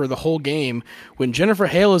 $4,000 for the whole game when Jennifer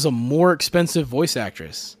Hale is a more expensive voice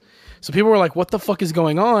actress? So people were like, what the fuck is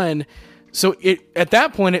going on? So at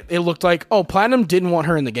that point, it looked like, oh, Platinum didn't want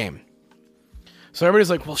her in the game. So everybody's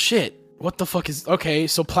like, well, shit, what the fuck is okay?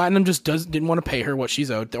 So Platinum just didn't want to pay her what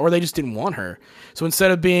she's owed, or they just didn't want her. So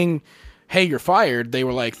instead of being, hey, you're fired, they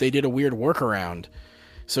were like, they did a weird workaround,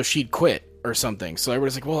 so she'd quit or something. So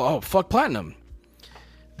everybody's like, well, oh fuck Platinum.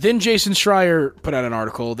 Then Jason Schreier put out an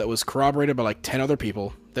article that was corroborated by like 10 other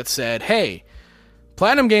people that said, hey,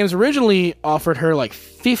 Platinum Games originally offered her like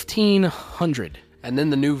 $1,500. And then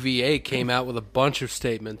the new VA came out with a bunch of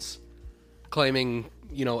statements claiming,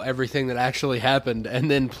 you know, everything that actually happened. And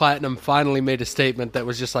then Platinum finally made a statement that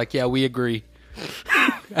was just like, yeah, we agree.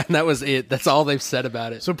 And that was it. That's all they've said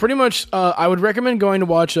about it. So pretty much, I would recommend going to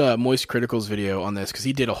watch Moist Critical's video on this, because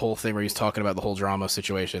he did a whole thing where he's talking about the whole drama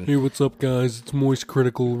situation. Hey, what's up, guys? It's Moist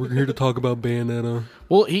Critical. We're here to talk about Bayonetta.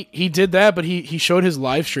 Well, he did that, but he showed his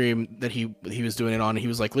live stream that he was doing it on. And he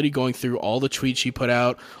was like literally going through all the tweets she put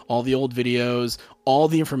out, all the old videos, all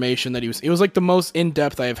the information that it was like the most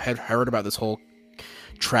in-depth I have heard about this whole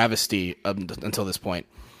travesty until this point.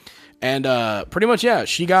 And pretty much, yeah,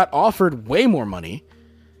 she got offered way more money.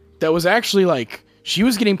 That was actually like, she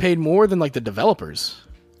was getting paid more than like the developers.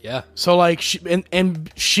 Yeah. So like,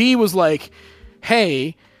 she was like,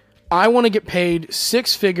 hey, I want to get paid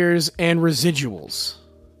 6 figures and residuals,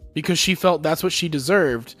 because she felt that's what she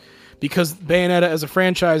deserved, because Bayonetta as a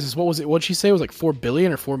franchise is, what was it? What'd she say? It was like 4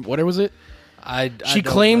 billion or 4, whatever was it? She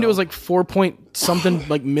claimed it was like 4 point something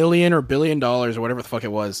like million or $1 billion or whatever the fuck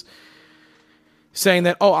it was. Saying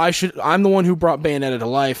that, oh, I'm the one who brought Bayonetta to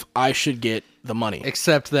life, I should get the money.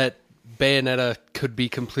 Except that Bayonetta could be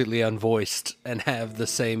completely unvoiced and have the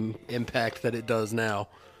same impact that it does now.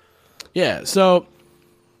 Yeah, so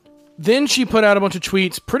then she put out a bunch of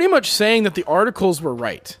tweets pretty much saying that the articles were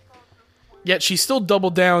right. Yet she still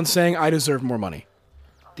doubled down saying, I deserve more money.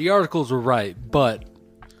 The articles were right, but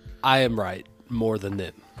I am right more than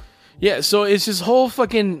them. Yeah, so it's this whole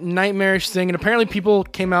fucking nightmarish thing, and apparently people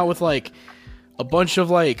came out with like a bunch of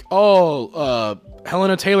like,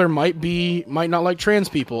 Helena Taylor might not like trans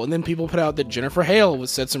people, and then people put out that Jennifer Hale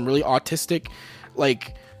said some really autistic,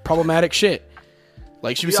 like problematic shit.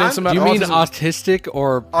 Like she was saying something about autism. Do you mean autistic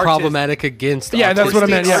or problematic against? Yeah, autistic? that's what I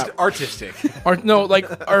meant. Yeah, artistic.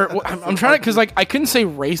 I'm trying to, because like I couldn't say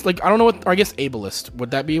race. Like I don't know what. Or I guess ableist. Would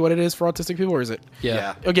that be what it is for autistic people, or is it?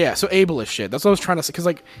 Yeah. Okay, yeah. So ableist shit. That's what I was trying to say. Because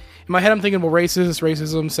like in my head, I'm thinking, well, racist,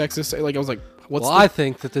 racism, sexist. Like I was like, what's? Well, I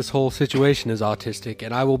think that this whole situation is autistic,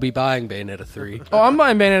 and I will be buying Bayonetta 3. Oh, I'm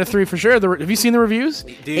buying Bayonetta 3 for sure. Have you seen the reviews?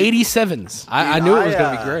 Dude, 87s. I knew it was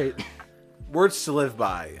going to be great. Words to live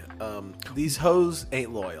by. These hoes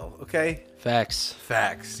ain't loyal, okay? Facts.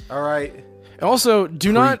 All right. Also,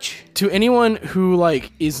 not to anyone who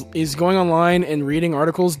like is going online and reading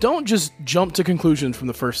articles, don't just jump to conclusions from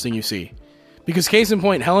the first thing you see. Because case in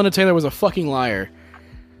point, Helena Taylor was a fucking liar.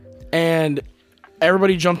 And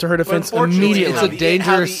everybody jumped to her defense immediately. It's a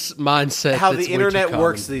dangerous mindset. How the internet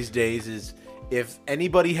works these days is, if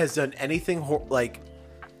anybody has done anything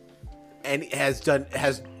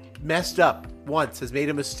has messed up once, has made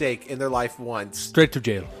a mistake in their life once, straight to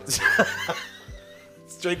jail.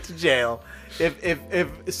 Straight to jail.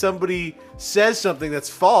 If somebody says something that's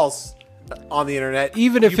false on the internet,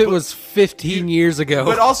 even if it was 15 years ago,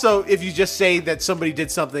 but also if you just say that somebody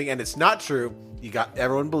did something and it's not true,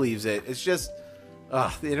 everyone believes it. It's just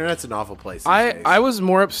the internet's an awful place these days. I was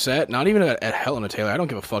more upset, not even at Helena Taylor, I don't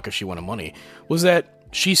give a fuck if she wanted money, was that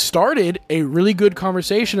she started a really good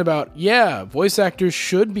conversation about, yeah, voice actors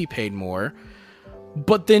should be paid more,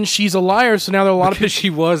 but then she's a liar, so now there are a lot of people. She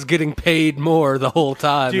was getting paid more the whole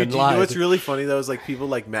time. Dude, and you lied. know what's really funny though is like people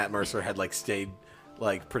like Matt Mercer had like stayed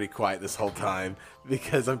like pretty quiet this whole time,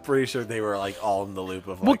 because I'm pretty sure they were like all in the loop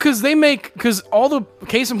of like, well, because all the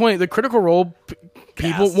case in point, the Critical Role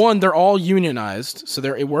people, one, they're all unionized, so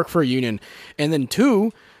they work for a union, and then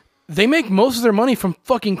two, they make most of their money from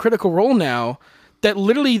fucking Critical Role now. That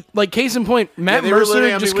literally, like, case in point, Matt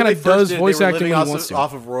Mercer just kind of does voice acting when he wants to.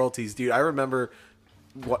 Off of royalties, dude. I remember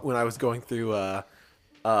when I was going through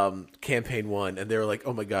campaign 1, and they were like,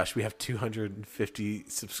 "Oh my gosh, we have 250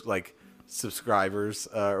 subscribers,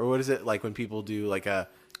 or what is it like when people do like a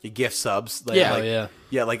gift subs? Like,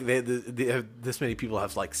 yeah. Like they this many people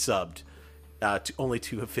have like subbed to only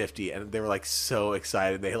 250, and they were like so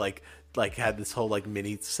excited. They like had this whole like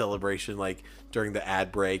mini celebration like during the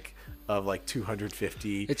ad break of like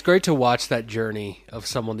 250. It's great to watch that journey of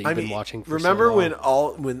someone that you've been watching for remember so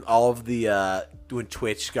long. when all of the when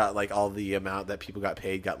Twitch got like all the amount that people got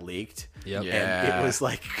paid got leaked? Yep. And it was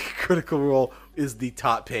like Critical Role is the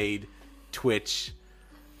top paid Twitch.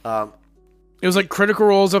 It was like Critical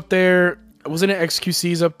Role's up there. Wasn't it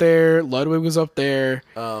XQC's up there? Ludwig was up there.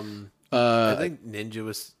 I think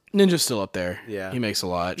Ninja's still up there. Yeah. He makes a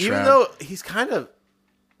lot. Even though he's kind of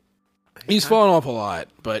He's fallen off a lot,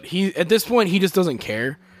 but he at this point he just doesn't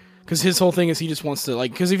care because his whole thing is he just wants to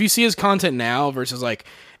like because if you see his content now versus like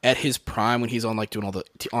at his prime when he's on like doing all the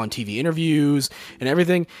on TV interviews and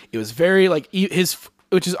everything, it was very like his,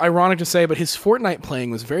 which is ironic to say, but his Fortnite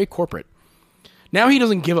playing was very corporate. Now he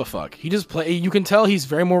doesn't give a fuck. He just play. You can tell he's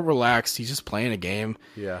very more relaxed. He's just playing a game,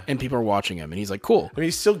 and people are watching him, and he's like, cool. I mean,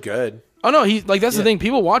 he's still good. Oh no, he's like that's the thing.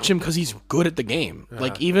 People watch him because he's good at the game.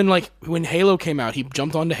 Like even like when Halo came out, he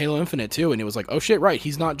jumped onto Halo Infinite too, and it was like, oh shit, right?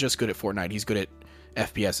 He's not just good at Fortnite. He's good at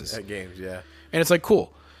FPSs. At games, yeah. And it's like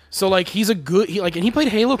cool. So like he's a good and he played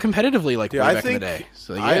Halo competitively like way back in the day.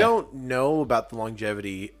 So yeah. I don't know about the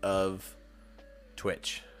longevity of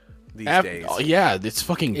Twitch these days. Oh, yeah, it's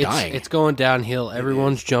fucking dying. It's going downhill.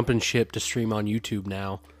 Everyone's jumping ship to stream on YouTube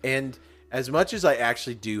now. And as much as I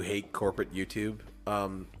actually do hate corporate YouTube,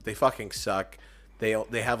 they fucking suck. They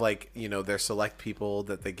have like, you know, their select people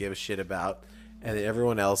that they give a shit about, and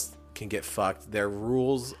everyone else can get fucked. Their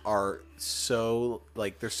rules are so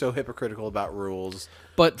like they're so hypocritical about rules.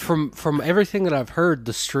 But from everything that I've heard,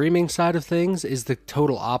 the streaming side of things is the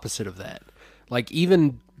total opposite of that. Like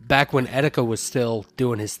even back when Etika was still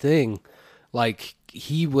doing his thing, like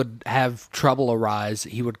he would have trouble arise.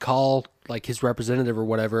 He would call like his representative or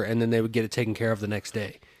whatever, and then they would get it taken care of the next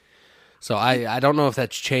day. So I don't know if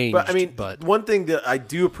that's changed. But I mean, but one thing that I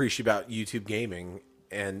do appreciate about YouTube gaming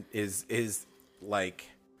and is like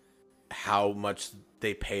how much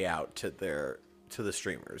they pay out to the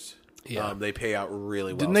streamers. Yeah. They pay out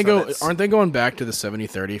really well. Didn't they go? Aren't they going back to the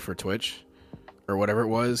 70-30 for Twitch or whatever it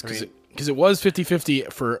was? Because it was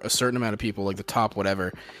 50-50 for a certain amount of people, like the top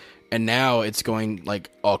whatever. And now it's going like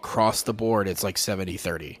across the board. It's like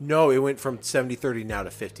 70-30. No, it went from 70-30 now to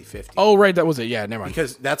 50-50. Oh, right. That was it. Yeah, never mind.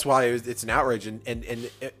 Because that's why it's an outrage, and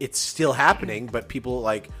it's still happening. But people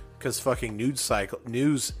because fucking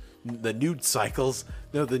the news cycles.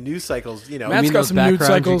 You know, Matt's got some nude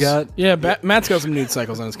cycles. Yeah, Yeah. Matt's got some nude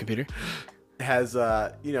cycles on his computer. Has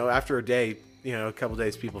you know, after a day, you know, a couple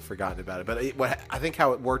days, people forgotten about it. But what I think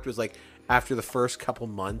how it worked was like after the first couple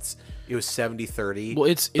months, it was 70-30. Well,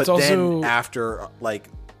 it's but also then after like,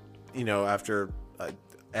 you know, after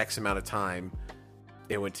X amount of time,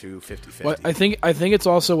 it went to 50-50. Well, I think it's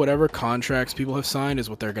also whatever contracts people have signed is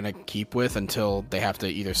what they're going to keep with until they have to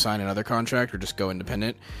either sign another contract or just go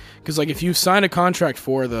independent. Because like if you sign a contract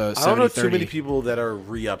for the 70-30, I don't know too many people that are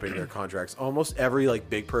re-upping their contracts. Almost every like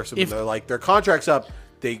big person, when they're like their contract's up,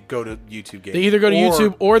 they go to YouTube Gaming. They either go to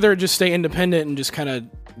YouTube or they're just stay independent and just kind of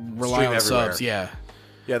rely on subs. Yeah,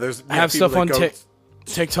 there's I have stuff on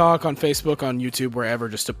TikTok, on Facebook, on YouTube, wherever,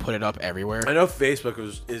 just to put it up everywhere. I know Facebook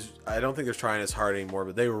is. I don't think they're trying as hard anymore,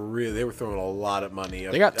 but they were throwing a lot of money.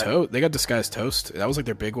 They got Disguised Toast. That was like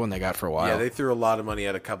their big one they got for a while. Yeah, they threw a lot of money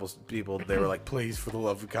at a couple people. They were like, "Please, for the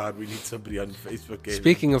love of God, we need somebody on Facebook." Gaming.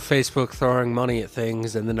 Speaking of Facebook throwing money at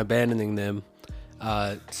things and then abandoning them,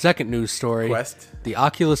 second news story: Quest. The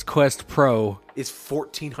Oculus Quest Pro is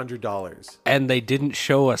 $1,400, and they didn't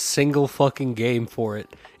show a single fucking game for it.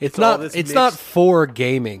 It's mixed- not for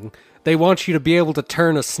gaming. They want you to be able to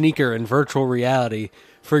turn a sneaker in virtual reality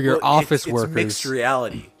for your office workers. It's mixed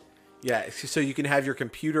reality. Yeah, so you can have your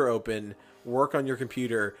computer open, work on your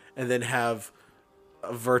computer, and then have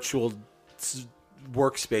a virtual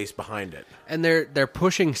workspace behind it. And they're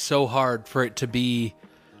pushing so hard for it to be,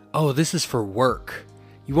 oh, this is for work.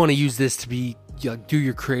 You want to use this to be do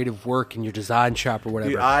your creative work in your design shop or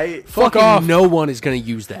whatever. Dude, fuck off. No one is going to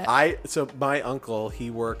use that. So my uncle, he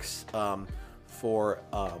works for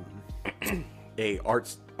a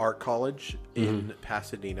art college in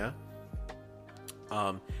Pasadena,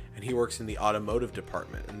 and he works in the automotive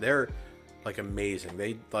department, and they're like amazing.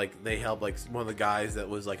 They help like one of the guys that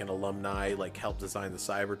was like an alumni like helped design the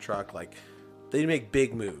Cybertruck. Like they make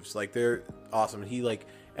big moves. Like they're awesome. He like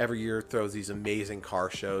every year throws these amazing car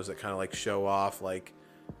shows that kind of like show off like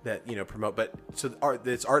that, you know, promote. But so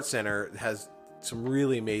this art center has some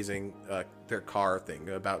really amazing their car thing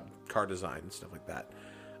about car design and stuff like that.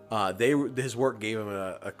 His work gave him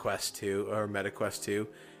a Quest 2 or Meta Quest 2,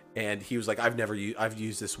 and he was like, I've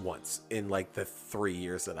used this once in like the 3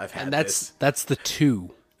 years that I've had. And that's the 2.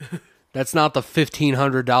 That's not the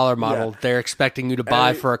 $1,500 model they're expecting you to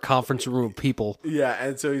buy for a conference room of people. Yeah,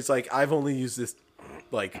 and so he's like, I've only used this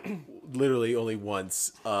like literally only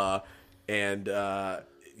once, and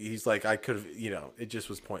he's like, I could have, you know, it just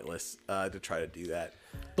was pointless to try to do that.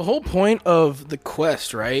 The whole point of the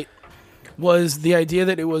Quest, right, was the idea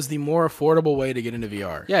that it was the more affordable way to get into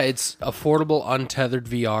VR. Yeah, it's affordable, untethered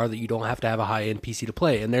VR that you don't have to have a high-end PC to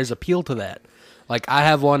play, and there's appeal to that. Like, I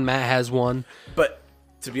have one, Matt has one. But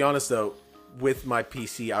to be honest, though, with my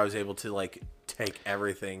PC, I was able to like take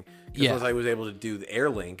everything. Yeah. Once I was able to do the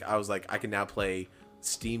Airlink, I was like, I can now play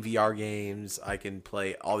Steam VR games. I can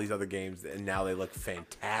play all these other games, and now they look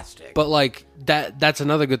fantastic. But like that's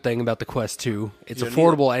another good thing about the Quest 2. It's You don't need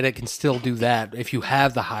affordable and it can still do that if you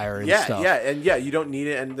have the higher end yeah, stuff. you don't need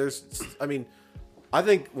it. And I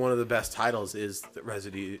think one of the best titles is the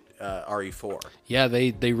Resident RE4. Yeah,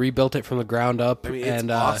 they rebuilt it from the ground up. I mean, it's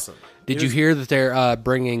and, awesome. Did you hear that they're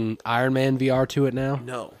bringing Iron Man VR to it now?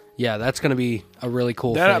 No. Yeah, that's going to be a really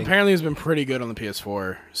cool That thing. apparently has been pretty good on the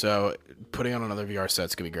PS4. So putting on another VR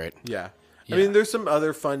set's gonna be great. Yeah. I mean, there's some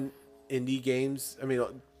other fun indie games. I mean,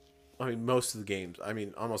 most of the games. I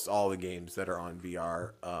mean, almost all the games that are on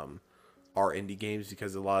VR are indie games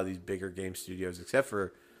because a lot of these bigger game studios, except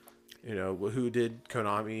for, who did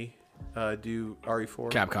Konami do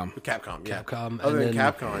RE4? Capcom, yeah. Capcom. Other and than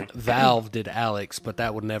then Capcom, Valve did Alex, but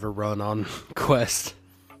that would never run on Quest.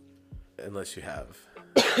 unless you have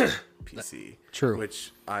PC, True.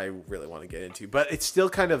 which I really want to get into, but it's still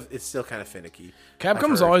kind of finicky. Capcom's I've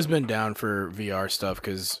heard. always been down for VR stuff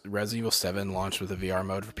because Resident Evil 7 launched with a VR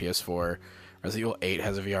mode for PS4. Resident Evil 8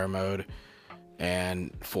 has a VR mode,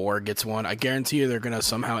 and 4 gets one. I guarantee you they're gonna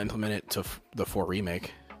somehow implement it to the 4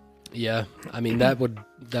 remake, Yeah, I mean that would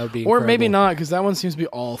be or maybe incredible. not because that one seems to be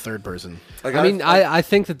all third person. Like, I mean, I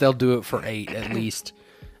think that they'll do it for 8 at least.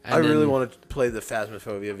 And I really then- want to play the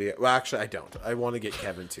Phasmophobia VR. Well, actually, I don't. I want to get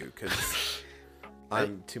Kevin too because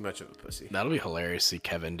I'm too much of a pussy. That'll be hilarious to see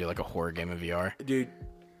Kevin do like a horror game in VR. Dude,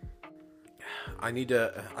 I need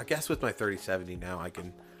to. I guess with my 3070 now, I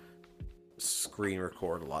can screen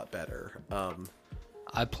record a lot better.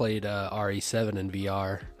 I played RE7 in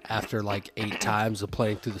VR after like 8 times of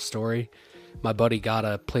playing through the story. My buddy got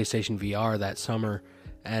a PlayStation VR that summer,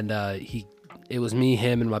 and it was me,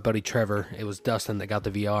 him, and my buddy Trevor. It was Dustin that got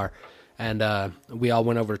the VR, and we all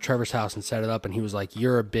went over to Trevor's house and set it up. And he was like,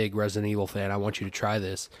 "You're a big Resident Evil fan. I want you to try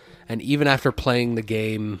this." And even after playing the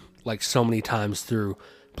game like so many times through,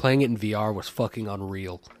 playing it in VR was fucking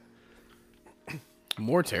unreal.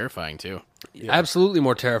 More terrifying too. Absolutely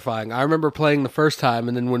more terrifying. I remember playing the first time,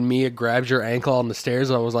 and then when Mia grabbed your ankle on the stairs,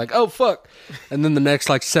 I was like, "Oh fuck!" And then the next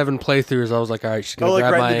like 7 playthroughs, I was like, "All right, she's gonna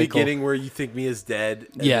grab right my in the ankle." beginning where you think Mia's dead,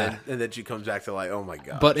 and Yeah. and then she comes back to like, oh my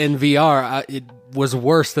god. But in VR, it was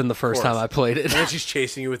worse than the first course. time I played it. and then she's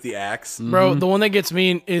chasing you with the axe. Bro, the one that gets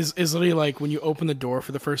me is literally like when you open the door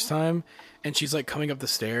for the first time and she's like coming up the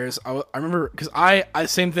stairs. I remember because I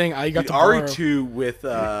same thing. I got The to borrow- RE2 with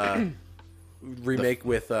remake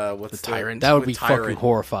with what's the Tyrant. That would with be Tyrant fucking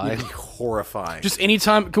horrifying. would be horrifying. Just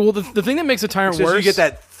anytime. Well, the thing that makes a tyrant Because worse. you get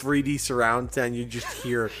that 3D surround sound, you just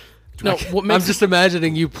hear. No, what I'm makes just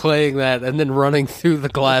imagining you playing that and then running through the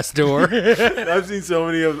glass door. I've seen so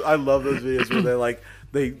many of. I love those videos where they're like,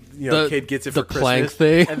 The- kid gets it the for Christmas,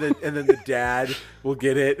 plank thing. and then the dad will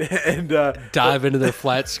get it and Dive into their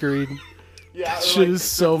flat screen. yeah, shit is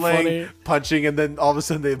so they're playing, funny. punching, and then all of a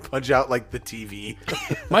sudden they punch out like the TV.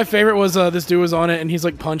 My favorite was this dude was on it and he's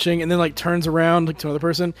like punching and then like turns around like to another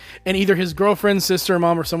person and either his girlfriend, sister,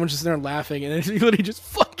 mom, or someone's just there laughing and he literally just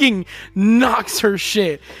fucking knocks her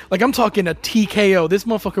shit. Like I'm talking a TKO. This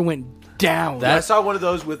motherfucker went down. I saw one of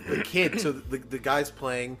those with the kid. So the guy's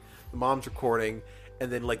playing, the mom's recording,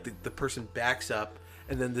 and then like the person backs up,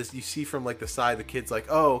 and then this you see from like the side, the kid's like,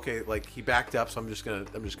 oh okay, like he backed up, so I'm just gonna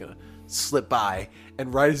slip by,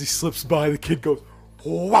 and right as he slips by, the kid goes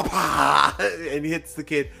whapa, and he hits the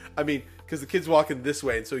kid. I mean, because the kid's walking this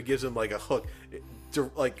way, and so he gives him like a hook,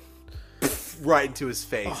 like right into his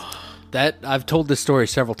face. That I've told this story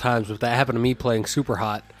several times, but that happened to me playing Super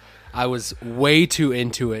Hot. I was way too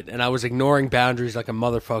into it, and I was ignoring boundaries like a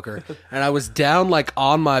motherfucker. And I was down like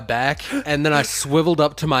on my back, and then I swiveled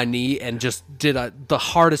up to my knee and just did the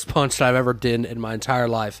hardest punch that I've ever done in my entire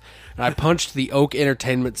life. And I punched the Oak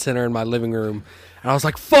Entertainment Center in my living room, and I was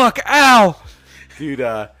like, "Fuck! Ow!"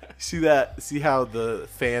 Dude, see that? See how the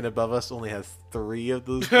fan above us only has 3 of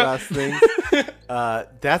those glass things?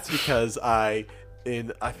 That's because I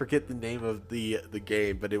forget the name of the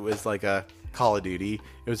game, but it was like a Call of Duty.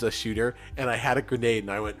 It was a shooter, and I had a grenade,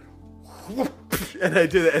 and I went, whoop, and I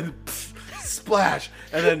did it, and splash,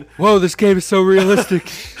 and then Whoa, this game is so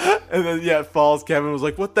realistic. and then yeah, it falls. Kevin was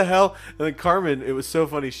like, "What the hell?" And then Carmen, it was so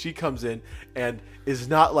funny. She comes in and is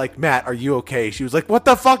not like, "Matt, are you okay?" She was like, "What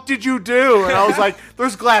the fuck did you do?" And I was like,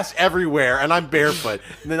 "There's glass everywhere, and I'm barefoot."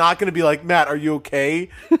 And they're not going to be like, "Matt, are you okay?"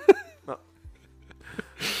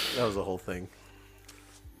 That was the whole thing.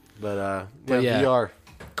 But yeah. VR.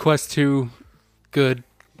 Quest 2, good.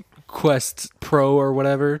 Quest Pro or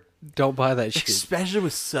whatever, don't buy that shit. Especially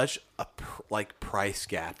with such a price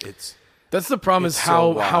gap. That's the problem It's is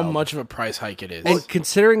so how wild. much of a price hike it is. And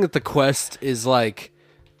considering that the Quest is like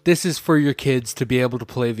this is for your kids to be able to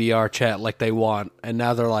play VR chat like they want. And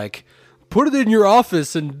now they're like, put it in your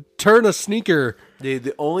office and turn a sneaker.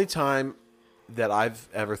 The only time that I've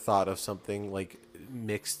ever thought of something like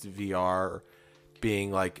mixed VR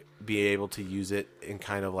being like be able to use it in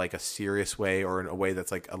kind of like a serious way or in a way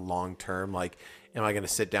that's like a long term, like am I going to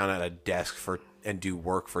sit down at a desk and do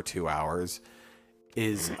work for 2 hours,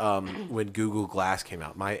 is when Google Glass came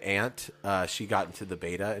out. My aunt, she got into the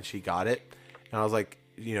beta and she got it, and I was like,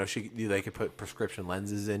 you know, they could put prescription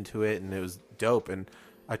lenses into it, and it was dope. And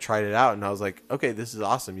I tried it out, and I was like, okay, this is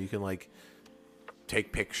awesome. You can like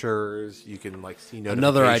take pictures, you can like see notifications.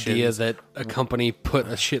 Another idea that a company put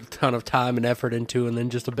a shit ton of time and effort into and then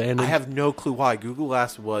just abandoned. I have no clue why. Google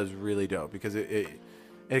Glass was really dope because it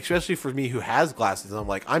and especially for me who has glasses, I'm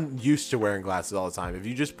like, I'm used to wearing glasses all the time. If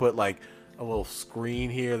you just put like a little screen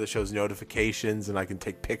here that shows notifications and I can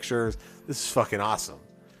take pictures, this is fucking awesome.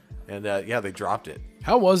 And yeah, they dropped it.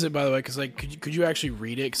 How was it, by the way? Because like, could you actually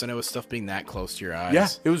read it? Because I know with stuff being that close to your eyes. Yeah,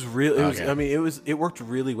 it was real. Okay. It worked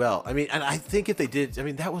really well. I mean, and I think if they did, I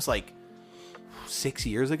mean, that was like 6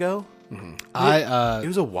 years ago. Mm-hmm. It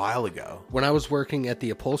was a while ago. When I was working at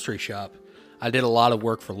the upholstery shop, I did a lot of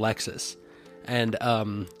work for Lexus. And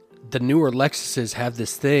the newer Lexuses have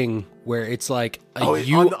this thing where it's like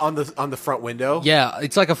on the front window. Yeah,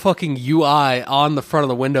 it's like a fucking UI on the front of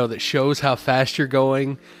the window that shows how fast you're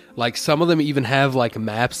going. Like some of them even have like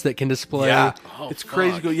maps that can display. Yeah, Oh, it's fuck.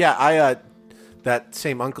 crazy. Yeah, that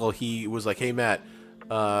same uncle, he was like, "Hey Matt,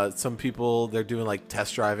 some people they're doing like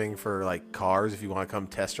test driving for like cars. If you want to come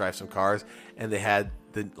test drive some cars," and they had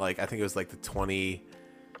the like I think it was like the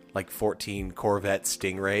 2014 Corvette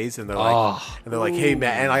Stingrays, and they're like, "Hey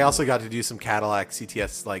Matt," and I also got to do some Cadillac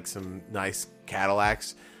CTS, like some nice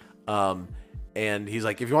Cadillacs, and he's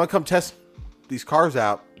like, "If you want to come test these cars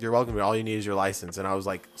out, you're welcome. All you need is your license." And I was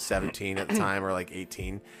like 17 at the time, or like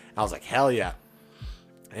 18. I was like, "Hell yeah!"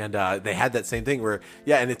 And they had that same thing where,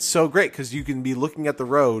 yeah, and it's so great because you can be looking at the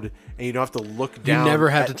road and you don't have to look down. You never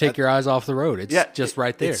have to take your eyes off the road. It's just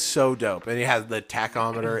right there. It's so dope, and it has the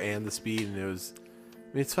tachometer and the speed, and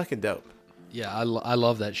it's fucking dope. Yeah, I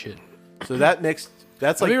love that shit. So that mixed.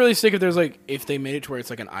 That's It'd like be really sick if they made it to where it's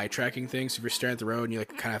like an eye tracking thing. So if you're staring at the road and you like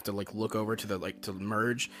kind of have to like look over to to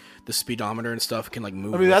merge the speedometer and stuff can like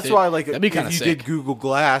move. I mean, that's why like that'd be kind of if you sick. did Google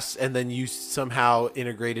Glass and then you somehow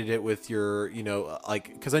integrated it with your, you know,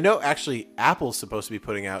 like because I know actually Apple's supposed to be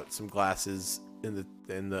putting out some glasses in the.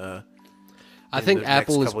 I think the next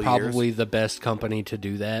Apple is couple probably the best company to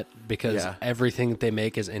do that because Yeah. everything that they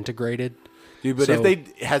make is integrated. Dude, but So- if they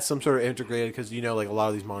had some sort of integrated, because you know, like a lot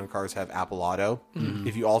of these modern cars have Apple Auto. Mm-hmm.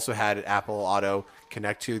 If you also had Apple Auto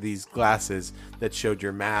connect to these glasses that showed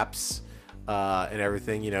your maps and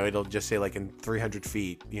everything, you know, it'll just say like in 300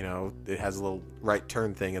 feet, you know, it has a little right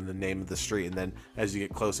turn thing and the name of the street, and then as you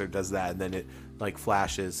get closer, it does that, and then it like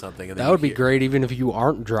flashes something. And then That would be hear- great even if you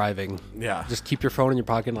aren't driving. Yeah, Just keep your phone in your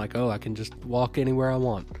pocket and like, oh, I can just walk anywhere I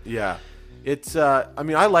want. yeah. It's I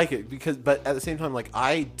mean, I like it but at the same time, like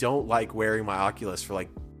I don't like wearing my Oculus for like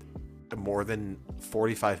more than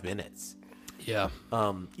 45 minutes. Yeah.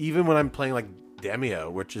 Even when I'm playing like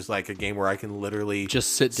Demio, which is like a game where I can literally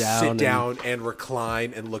Just sit down and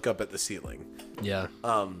recline and look up at the ceiling. Yeah.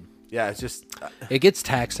 Yeah, it's just It gets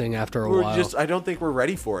taxing after a while. I don't think we're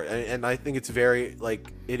ready for it, and I think it's very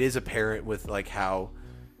like it is apparent with like how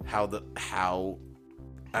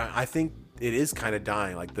I think it is kind of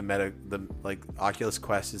dying. Like the Oculus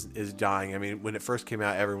Quest is dying. I mean, when it first came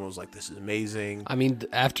out, everyone was like, "This is amazing." I mean,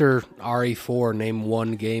 after RE4, name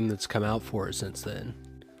one game that's come out for it since then.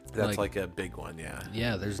 That's like a big one, yeah.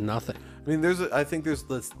 Yeah, there's nothing. I mean, I think there's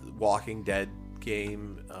this Walking Dead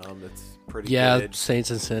game that's pretty Yeah, good. Saints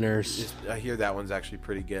and Sinners. I hear that one's actually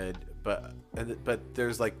pretty good, but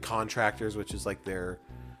there's like Contractors, which is like their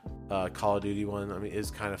Call of Duty one. I mean, is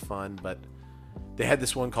kind of fun, but they had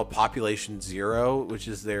this one called Population Zero, which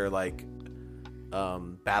is their like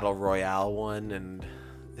battle royale one, and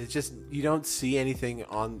it's just you don't see anything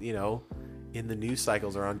on in the news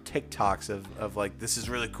cycles or on TikToks of like this is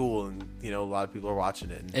really cool, and a lot of people are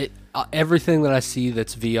watching it. And Everything that I see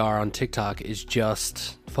that's VR on TikTok is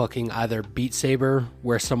just fucking either Beat Saber,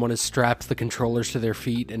 where someone has strapped the controllers to their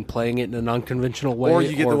feet and playing it in an unconventional way, or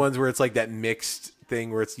you get the ones where it's like that mixed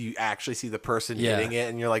thing where it's you actually see the person hitting it,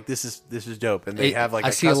 and you're like, this is dope. And they have like I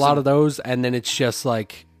see a lot of those, and then it's just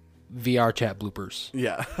like VR chat bloopers.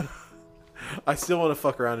 Yeah. I still want to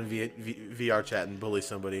fuck around in VR chat and bully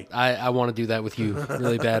somebody. I want to do that with you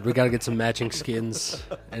really bad. We got to get some matching skins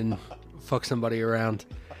and fuck somebody around.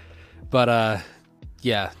 But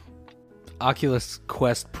yeah, Oculus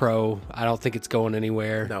Quest Pro, I don't think it's going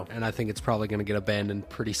anywhere. No. And I think it's probably going to get abandoned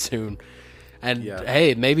pretty soon. And Yeah.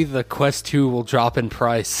 hey, maybe the Quest 2 will drop in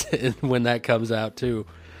price when that comes out too.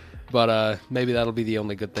 But maybe that'll be the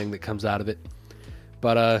only good thing that comes out of it.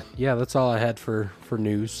 But yeah, that's all I had for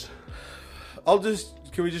news.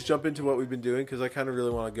 Can we just jump into what we've been doing? Because I kind of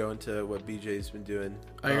really want to go into what BJ's been doing.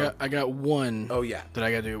 I got one. Oh, yeah. That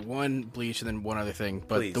I got to do one Bleach and then one other thing.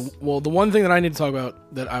 But Please. the one thing that I need to talk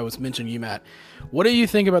about that I was mentioning you, Matt. What do you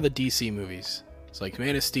think about the DC movies? It's like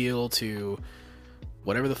Man of Steel to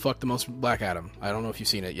whatever the fuck the most Black Adam. I don't know if you've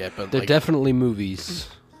seen it yet, but They're like, definitely movies.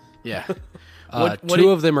 yeah. Two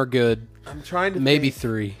of them are good. I'm trying to Maybe think.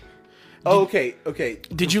 3. Oh, okay.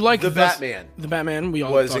 Did you like the best- Batman? The Batman we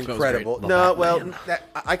all Was talked about incredible. great. No, well,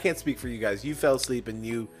 I can't speak for you guys. You fell asleep and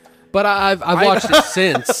you. But I've watched it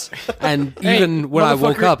since, and Hey, even when I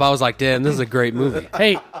woke motherfucker. up, I was like, "Damn, this is a great movie."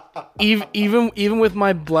 Hey, even with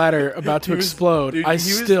my bladder about to explode, Dude, I he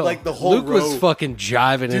was still like the whole Luke was row- fucking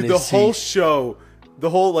jiving in Dude, his the whole seat. show, the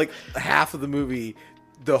whole like half of the movie,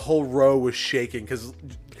 the whole row was shaking because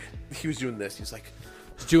he was doing this. He was like,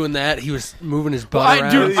 Doing that, he was moving his butt I,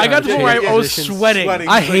 around. dude, I got to the point where I was Positions. sweating.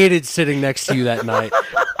 I hated sitting next to you that night.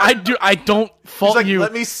 I don't he's fault like, you.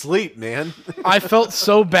 let me sleep, man. I felt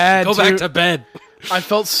so bad. Go too. back to bed. I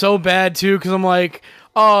felt so bad too because I'm like,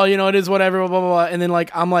 oh, it is whatever, blah blah blah. And then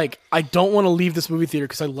like I'm like, I don't want to leave this movie theater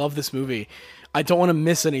because I love this movie. I don't want to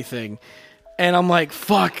miss anything. And I'm like,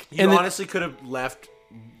 fuck. You and then honestly could have left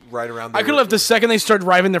right around. I could have left the second they started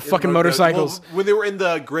driving their fucking motorcycles. Well, when they were in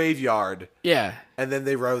the graveyard, Yeah. and then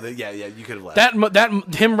they rode the. Yeah, you could have left.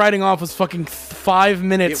 That him riding off was fucking 5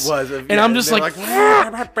 minutes. it was, and I'm just like,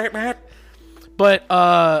 but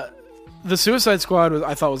the Suicide Squad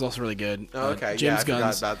I thought was also really good. okay, James yeah, I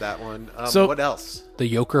Gunn's forgot about that one. So- What else? The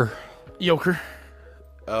Joker. Joker.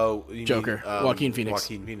 Oh, you Joker. mean, Joaquin Phoenix.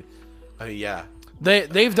 Joaquin Phoenix. Oh yeah.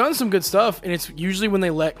 They've done some good stuff, and it's usually when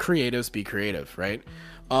they let creatives be creative, right?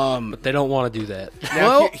 But they don't want to do that.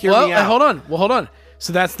 Now, hear me out. hold on. Well, hold on.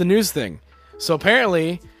 So that's the news thing. So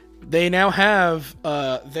apparently, they now have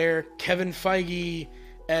their Kevin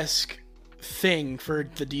Feige-esque thing for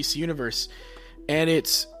the DC universe, and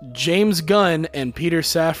it's James Gunn and Peter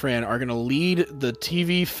Safran are going to lead the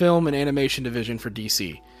TV, film, and animation division for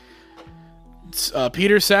DC.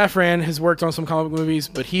 Peter Safran has worked on some comic book movies,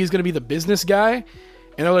 but he's going to be the business guy, and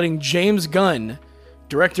they're letting James Gunn,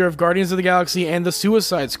 director of Guardians of the Galaxy and the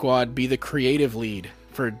Suicide Squad, be the creative lead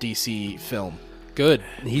for DC film. Good.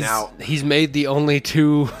 He's made the only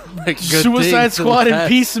two like, good Suicide things in Squad the and past.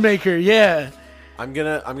 Peacemaker, yeah. I'm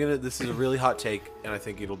gonna. This is a really hot take, and I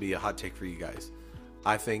think it'll be a hot take for you guys.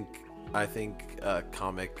 I think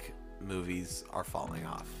comic movies are falling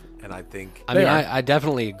off, and I think. I mean, They are. I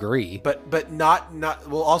definitely agree. But not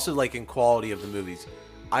well. Also, like in quality of the movies,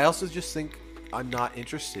 I also just think I'm not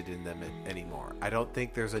interested in them anymore. I don't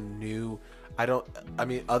think there's a new. I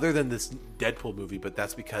mean, other than this Deadpool movie, but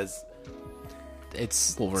that's because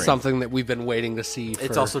It's Wolverine. something that we've been waiting to see.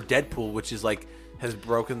 it's also Deadpool, which is like has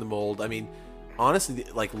broken the mold. I mean, honestly,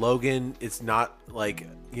 like Logan, it's not like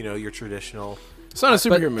your traditional. It's not a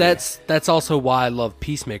superhero but movie. that's also why I love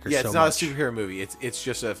Peacemaker Yeah, so it's not much. a superhero movie. It's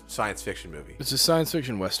just a science fiction movie. It's a science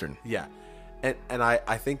fiction western. Yeah, and I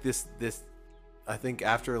think this I think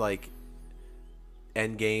after like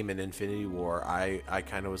Endgame and Infinity War, I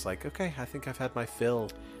kind of was like, okay, I think I've had my fill.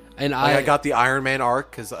 And Like, I got the Iron Man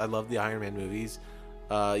arc because I love the Iron Man movies.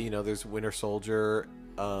 There's Winter Soldier.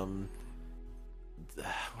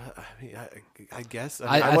 I guess.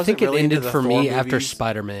 I I wasn't think it really into ended the for me Thor after movies.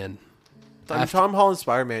 Spider-Man. I mean, Tom Holland's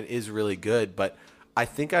Spider-Man is really good, but I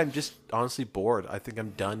think I'm just honestly bored. I think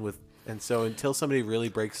I'm done with, and so until somebody really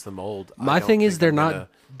breaks the mold, I My don't thing is think they're I'm not gonna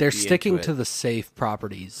they're be sticking into to it. the safe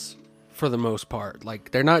properties for the most part.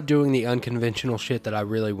 Like they're not doing the unconventional shit that I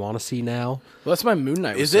really want to see now. Well, that's why Moon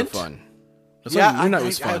Knight was Isn't? so fun. That's Yeah, why Moon Knight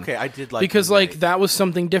was fun. okay, I did like because Moon like Knight. that was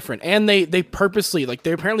something different, and they purposely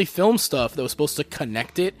they apparently filmed stuff that was supposed to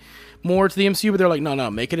connect it more to the MCU, but they're like, no,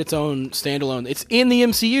 make it its own standalone. It's in the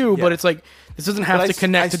MCU, Yeah. but it's like this doesn't have But to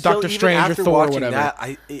connect to still, Doctor even Strange or after Thor or watching whatever.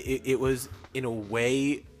 That, it was in a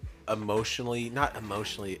way not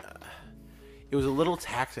emotionally. It was a little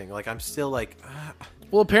taxing. Like I'm still like,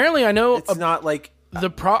 Well, apparently, I know it's not like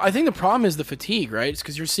I think the problem is the fatigue, right? It's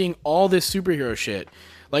because you're seeing all this superhero shit.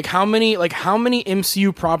 Like how many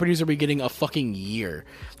MCU properties are we getting a fucking year?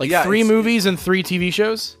 Like Yeah, 3 it's- movies and 3 TV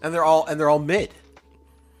shows. and they're all mid.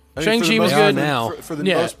 I mean, Shang-Chi for the was most- good. now. for the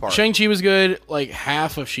Yeah, most part. Shang-Chi was good. Like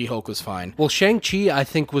half of She-Hulk was fine. Well, Shang-Chi I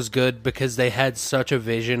think was good because they had such a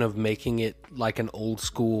vision of making it like an old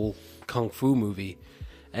school kung fu movie.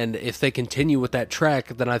 And if they continue with that track,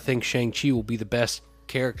 then I think Shang-Chi will be the best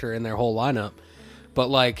character in their whole lineup. But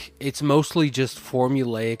like it's mostly just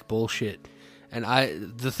formulaic bullshit.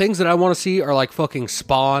 And the things that I want to see are like fucking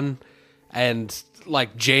Spawn and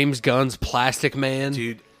like James Gunn's Plastic Man.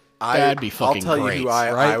 Dude, That'd be fucking I'll tell great, you who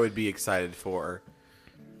I right? would be excited for.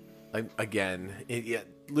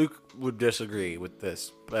 Luke would disagree with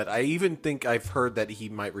this, but I even think I've heard that he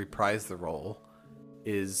might reprise the role.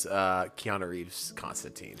 Is Keanu Reeves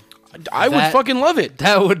Constantine? I would That- fucking love it.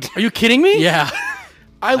 That would, Are you kidding me? yeah.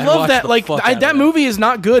 I I'd love watch that. the Like fuck out of that that. movie is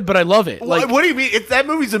not good, but I love it. Like What do you mean? That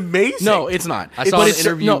movie's amazing. no, it's not. I saw But an it's-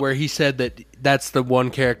 interview no. where he said that that's the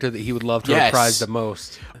one character that he would love to Yes. reprise the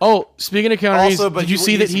most. Oh, speaking of Keanu Reeves, Also, but did you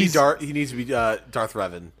see that he he's? needs to be Darth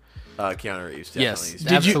Revan? Keanu Reeves. Definitely. Yes,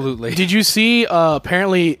 He's- absolutely. Did you see?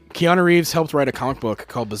 Apparently, Keanu Reeves helped write a comic book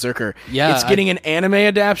called Berserker. Yeah, it's getting an anime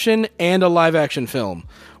adaptation and a live action film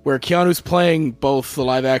where Keanu's playing both the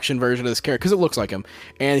live action version of this character because it looks like him,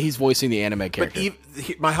 and he's voicing the anime But character.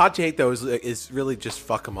 my hot take though is really just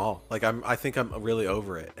fuck them all. Like I think I'm really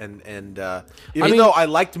over it. And even though I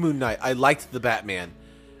liked Moon Knight, I liked the Batman.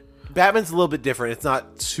 Batman's a little bit different. It's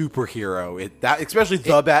not superhero. Especially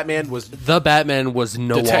the Batman was. The Batman was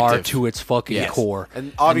noir Detective. to its fucking Yes. core,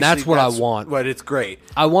 And obviously that's what I want. But it's great.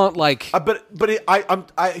 I want like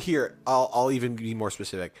I'll even be more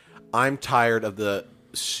specific. I'm tired of the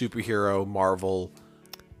superhero Marvel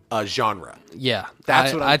genre. yeah.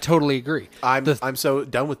 That's what I totally agree. I'm so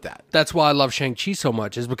done with that. That's why I love Shang-Chi so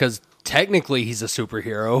much, is because technically he's a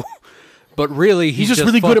superhero, but really He's just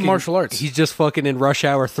really good at fucking- martial arts. He's just fucking in Rush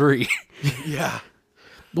Hour 3. Yeah.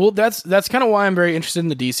 Well, that's kind of why I'm very interested in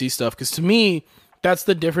the DC stuff because to me, that's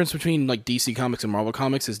the difference between like DC Comics and Marvel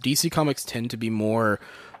Comics. Is DC Comics tend to be more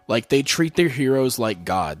like they treat their heroes like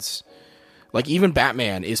gods. Like even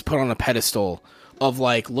Batman is put on a pedestal of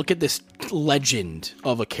like, look at this legend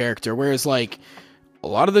of a character, whereas like a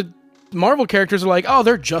lot of the Marvel characters are like, oh,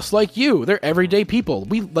 they're just like you. They're everyday people.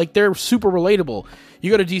 They're super relatable.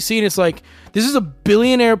 You go to DC and it's like, this is a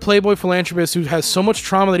billionaire playboy philanthropist who has so much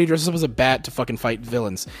trauma that he dresses up as a bat to fucking fight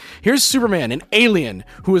villains. Here's Superman, an alien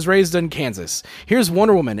who was raised in Kansas. Here's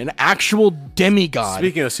Wonder Woman, an actual demigod.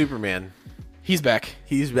 Speaking of Superman, He's back.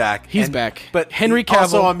 he's back. He's back. But Henry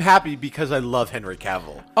Also, Cavill- I'm happy because I love Henry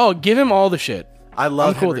Cavill. Oh, give him all the shit. I love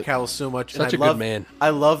I'm cool Henry with it. Cavill so much. Such and a I good love, man. I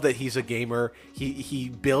love that he's a gamer. He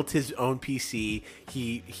built his own PC.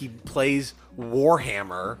 He plays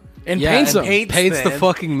Warhammer And Yeah, paints and them. paints the them,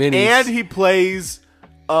 fucking minis. and he plays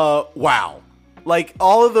WoW. Like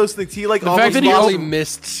all of those things. He like fact almost that he lost- really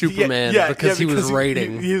missed Superman because he was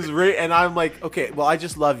raiding. He was and I'm like, okay, well, I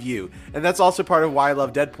just love you, and that's also part of why I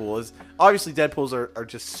love Deadpool. Is obviously Deadpools are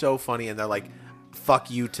just so funny, and they're like, fuck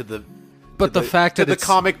you to the. But the fact to that the it's-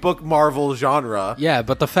 comic book Marvel genre. Yeah,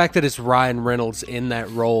 but the fact that it's Ryan Reynolds in that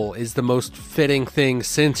role is the most fitting thing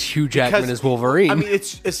since Hugh Jackman Because, is Wolverine. I mean,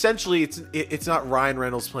 it's essentially it's not Ryan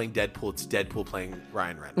Reynolds playing Deadpool; it's Deadpool playing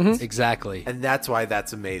Ryan Reynolds, exactly. and that's why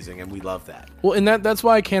that's amazing, and we love that. Well, and that's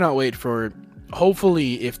why I cannot wait for.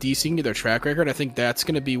 Hopefully, if DC can get their track record, I think that's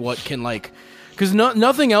going to be what can like, because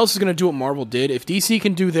nothing else is going to do what Marvel did. If DC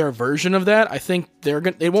can do their version of that, I think they're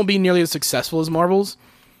going. It won't be nearly as successful as Marvel's,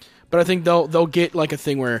 but I think they'll get like a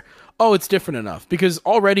thing where it's different enough because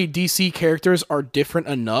already DC characters are different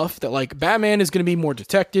enough that like Batman is going to be more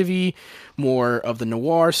detective-y, more of the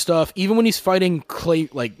noir stuff. Even when he's fighting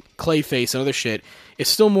Clayface and other shit, it's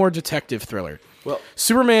still more detective thriller. Well,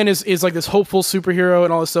 Superman is like this hopeful superhero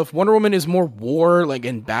and all this stuff. Wonder Woman is more war, like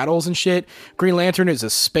in battles and shit. Green Lantern is a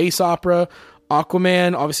space opera.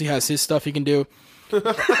 Aquaman obviously has his stuff he can do.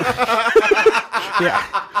 Yeah.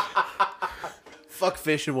 fuck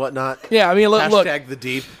fish and whatnot. Yeah, I mean, look. Hashtag the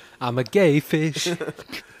deep. I'm a gay fish.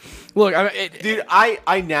 Look, I mean, Dude,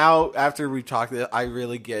 I now, after we talked, I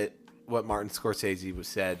really get what Martin Scorsese was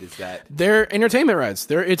said is that they're entertainment rides.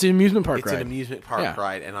 It's an amusement park it's ride. an amusement park Yeah.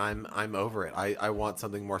 ride, and I'm over it. I want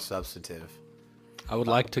something more substantive. I would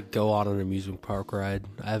like to go on an amusement park ride.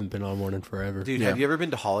 I haven't been on one in forever. Dude, Yeah. have you ever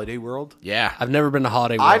been to Holiday World? Yeah. I've never been to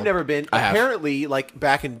Holiday World. I've never been. I have. Apparently, like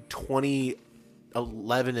back in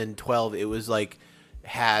 2011 and 12, it was like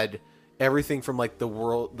had everything from like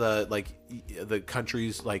the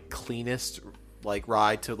country's like cleanest like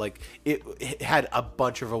ride to like it had a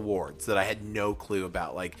bunch of awards that I had no clue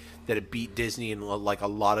about, like that it beat Disney and like a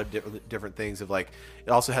lot of different things. Of like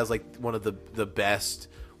it also has like one of the best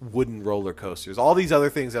wooden roller coasters, all these other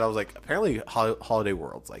things that I was like, apparently Holiday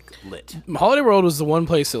World's like lit. Holiday World was the one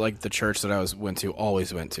place that like the church that I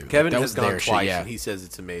always went to. Kevin that has was gone their twice, shit, yeah. and he says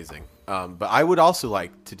it's amazing. But I would also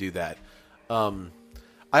like to do that.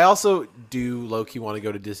 I also do low-key want to go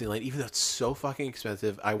to Disneyland, even though it's so fucking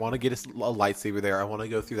expensive. I want to get a lightsaber there. I want to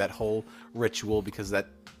go through that whole ritual because the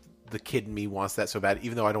kid in me wants that so bad,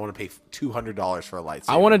 even though I don't want to pay $200 for a lightsaber.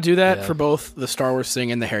 I want to do that Yeah. for both the Star Wars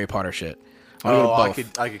thing and the Harry Potter shit. I'll go to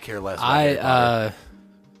both. I could care less. About Harry Potter.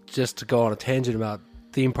 Just to go on a tangent about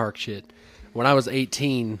theme park shit. When I was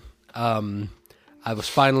 18, I was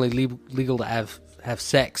finally legal to have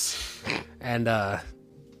sex, and I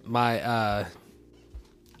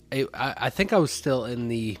think I was still in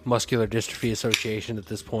the Muscular Dystrophy Association at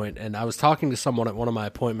this point, and I was talking to someone at one of my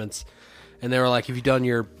appointments, and they were like, "Have you done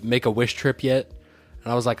your Make-A-Wish trip yet?"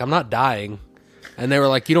 And I was like, "I'm not dying." And they were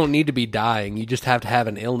like, "You don't need to be dying. You just have to have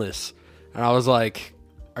an illness." And I was like,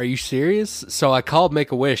 "Are you serious?" So I called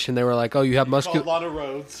Make-A-Wish, and they were like, "Oh, you have muscular..." A lot of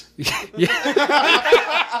roads.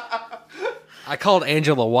 I called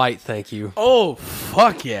Angela White, thank you. Oh,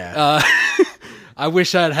 fuck yeah. I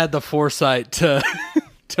wish I had the foresight to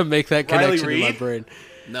make that Riley connection in my Reid? brain.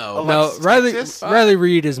 No. No, Alexis, Texas? Riley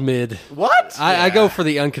Reid is mid. What? I go for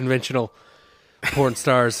the unconventional porn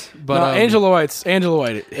stars, but No, Angela White.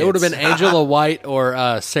 it would have been Angela White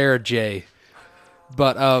or Sarah J.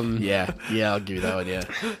 But Yeah, I'll give you that one. Yeah.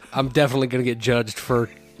 I'm definitely gonna get judged for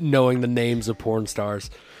knowing the names of porn stars.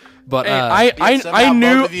 But Hey, I Somehow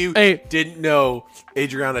knew. both of you Hey, didn't know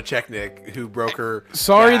Adriana Chechnik, who broke her.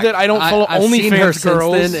 sorry back. that I don't follow I've seen her OnlyFans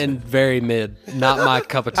girls. since then, and very mid. Not my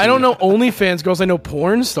cup of tea. I don't know OnlyFans girls. I know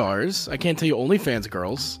porn stars. I can't tell you OnlyFans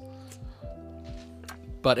girls.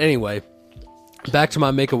 But anyway, back to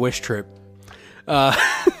my Make-A-Wish trip.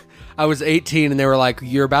 I was 18, and they were like,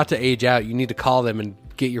 "You're about to age out. You need to call them and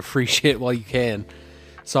get your free shit while you can."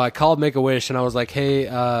 So I called Make-A-Wish, and I was like, "Hey,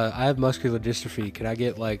 I have muscular dystrophy. Can I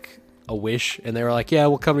get, like, a wish?" And they were like, "Yeah,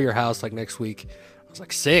 we'll come to your house, like, next week." I was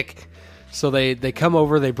like, "Sick." So they come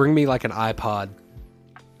over. They bring me, like, an iPod.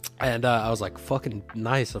 And I was like, fucking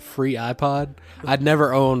nice, a free iPod. I'd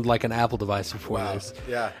never owned, like, an Apple device before this.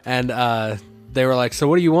 Yeah. And they were like, "So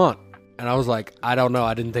what do you want?" And I was like, "I don't know.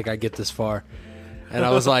 I didn't think I'd get this far." And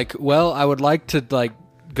I was like, "Well, I would like to, like,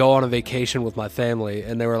 go on a vacation with my family."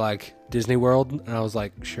 And they were like, "Disney World?" And I was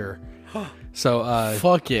like, "Sure." So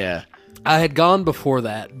Fuck yeah. I had gone before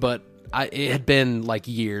that, but it had been, like,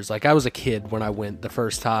 years. Like, I was a kid when I went the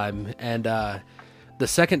first time. And the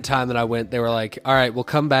second time that I went, they were like, "All right, we'll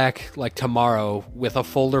come back, like, tomorrow with a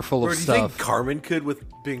folder full Or of do you think stuff." Carmen could with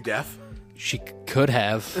being deaf? She could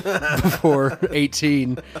have before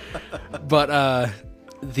 18, but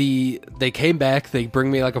they came back. They bring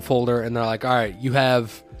me, like, a folder, and they're like, "All right, you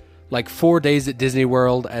have, like, 4 days at Disney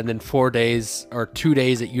World, and then 4 days or 2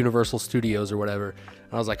 days at Universal Studios or whatever."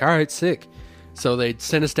 And I was like, "All right, sick." So they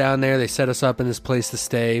sent us down there. They set us up in this place to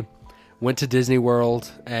stay. Went to Disney World,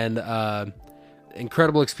 and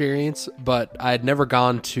incredible experience. But I had never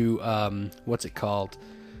gone to what's it called,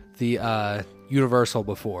 the Universal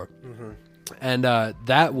before. And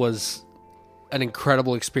that was an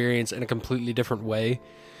incredible experience in a completely different way.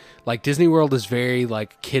 Like, Disney World is very,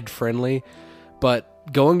 like, kid friendly,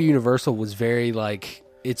 but going to Universal was very, like,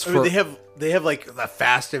 it's I for mean, they have like the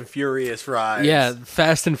Fast and Furious rides. yeah,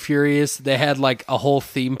 Fast and Furious. They had, like, a whole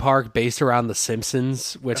theme park based around The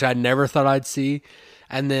Simpsons, which I never thought I'd see.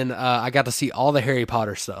 And then I got to see all the Harry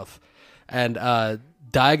Potter stuff. And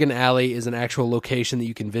Diagon Alley is an actual location that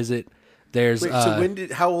you can visit. There's Wait, so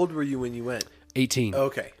how old were you when you went? 18.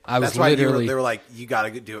 Okay, I was that's why literally they were like, "You got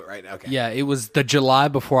to do it right now." Okay, Yeah, it was the July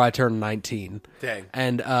before I turned 19. Dang.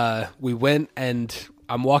 And we went, and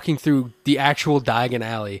I'm walking through the actual Diagon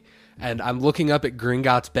Alley, and I'm looking up at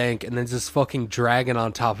Gringotts Bank, and there's this fucking dragon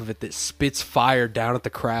on top of it that spits fire down at the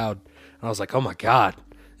crowd. And I was like, "Oh my god,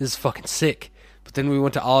 this is fucking sick." But then we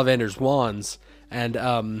went to Ollivander's Wands, and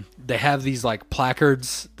they have these, like,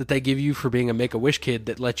 placards that they give you for being a Make-A-Wish kid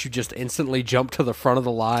that let you just instantly jump to the front of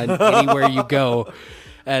the line anywhere you go.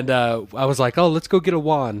 And I was like, "Oh, let's go get a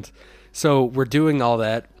wand." So we're doing all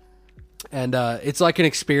that, and it's like an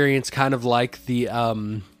experience kind of like the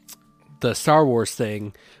Star Wars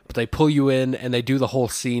thing, but they pull you in and they do the whole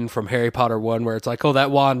scene from Harry Potter 1 where it's like, "Oh,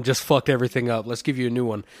 that wand just fucked everything up. Let's give you a new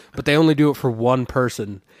one." But they only do it for one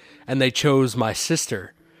person, and they chose my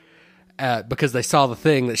sister. Because they saw the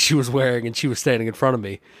thing that she was wearing and she was standing in front of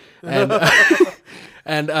me. And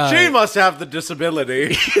She must have the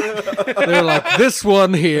disability. they're like, "This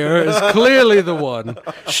one here is clearly the one."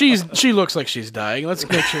 She looks like she's dying. Let's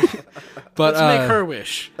make sure. But Let's make her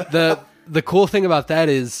wish. the cool thing about that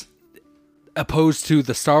is, opposed to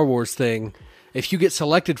the Star Wars thing, if you get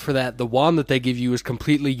selected for that, the wand that they give you is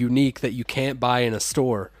completely unique that you can't buy in a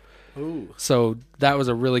store. Ooh. So that was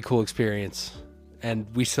a really cool experience. And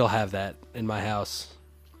we still have that in my house.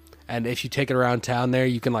 And if you take it around town there,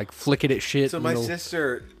 you can, like, flick it at shit. So and my it'll-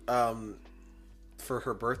 sister, for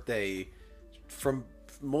her birthday,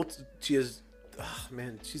 she has,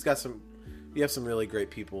 man, she's got some. We have some really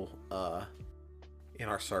great people in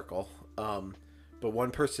our circle. but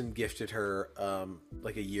one person gifted her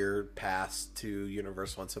like a year pass to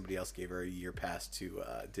Universal, and somebody else gave her a year pass to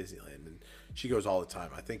Disneyland, and she goes all the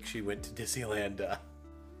time. I think she went to Disneyland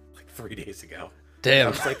like 3 days ago. Damn. I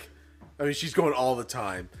was like, I mean, she's going all the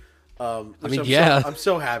time. mean, I'm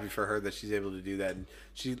so happy for her that she's able to do that, and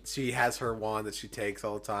she has her wand that she takes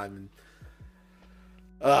all the time.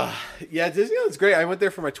 And yeah, Disneyland's great. I went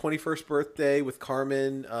there for my 21st birthday with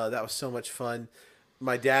Carmen. That was so much fun.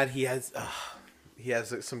 My dad, he has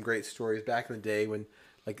some great stories back in the day when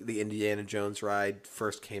like the Indiana Jones ride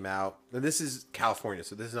first came out. And this is California,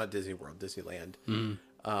 so this is not Disney World, Disneyland.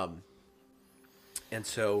 And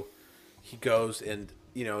so he goes, and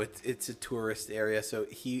you know it's a tourist area, so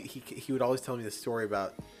he would always tell me the story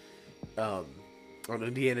about on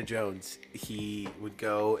Indiana Jones. He would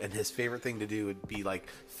go, and his favorite thing to do would be like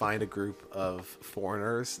find a group of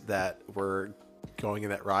foreigners that were going in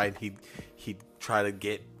that ride. He'd try to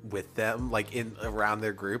get with them, like in around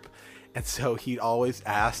their group, and so he'd always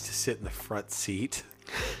ask to sit in the front seat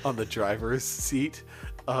on the driver's seat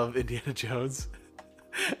of Indiana Jones.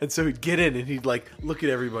 And so he'd get in and he'd like look at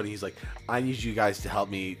everybody. He's like, I need you guys to help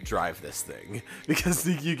me drive this thing, because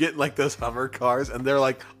you get like those Hummer cars and they're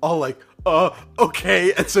like all like,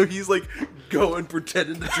 okay. And so he's like going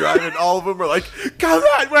pretending to drive, and all of them are like, go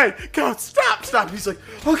that way, go, stop. He's like,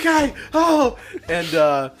 okay,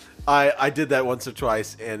 and I did that once or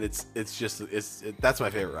twice, and it's that's my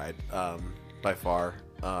favorite ride by far.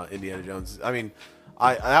 Indiana Jones. I mean,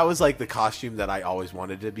 that was like the costume that I always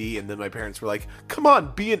wanted to be, and then my parents were like, come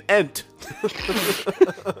on, be an Ent.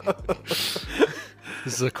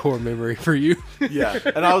 This is a core memory for you. Yeah,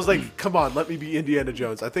 and I was like, come on, let me be Indiana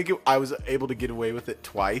Jones. I think I was able to get away with it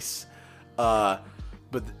twice,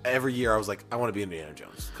 but every year I was like, I want to be Indiana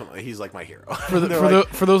Jones. Come on, he's like my hero. For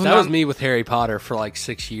those That was me with Harry Potter for like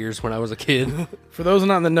 6 years when I was a kid. For those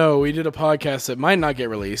not in the know, we did a podcast that might not get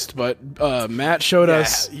released, but Matt showed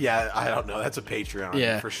us. Yeah, I don't know. That's a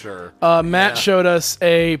Patreon for sure. Matt showed us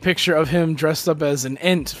a picture of him dressed up as an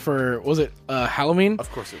Ent for, was it Halloween?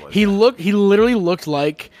 Of course it was. He literally looked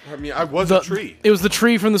like. I mean, I was a tree. It was the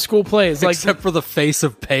tree from the school plays, like Except for the face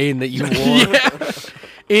of pain that you wore. yeah.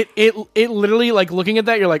 It literally, like, looking at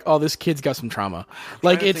that, you're like, oh, this kid's got some trauma.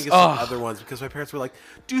 Like, it's some other ones, because my parents were like,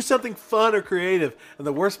 do something fun or creative. And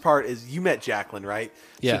the worst part is, you met Jacqueline, right?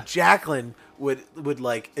 Yeah. So Jacqueline would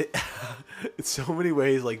like in so many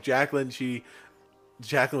ways. Like Jacqueline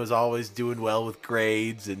was always doing well with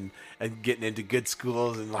grades and getting into good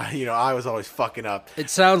schools, and you know, I was always fucking up. It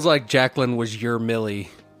sounds like Jacqueline was your Millie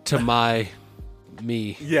to my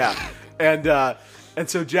me. Yeah, and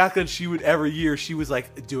so Jacqueline, every year she was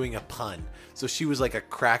like doing a pun. So she was like a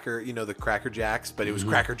cracker, you know, the Cracker Jacks, but it was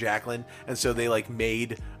Cracker Jacqueline. And so they like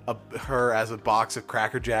made her as a box of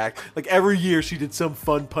Cracker Jack. Like every year she did some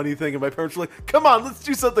fun punny thing, and my parents were like, come on, let's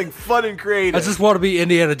do something fun and creative. I just want to be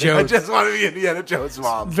Indiana Jones. I just want to be Indiana Jones'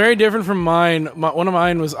 mom. very different from mine. One of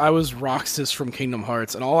mine was, I was Roxas from Kingdom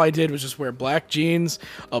Hearts, and all I did was just wear black jeans,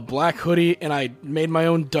 a black hoodie, and I made my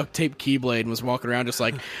own duct tape keyblade and was walking around just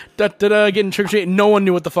like, da-da-da, getting trick-or-treat. No one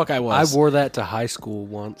knew what the fuck I was. I wore that to high school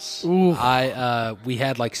once. Ooh. We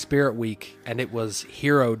had like Spirit Week, and it was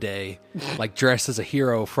Hero Day, like dressed as a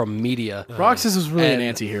hero from media. Roxas is really an And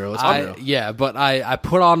anti-hero. Let's be real. Yeah, but I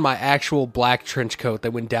put on my actual black trench coat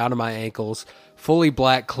that went down to my ankles, fully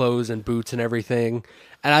black clothes and boots and everything.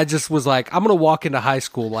 And I just was like, I'm going to walk into high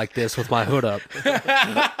school like this with my hood up.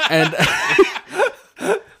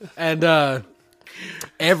 and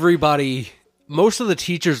everybody, most of the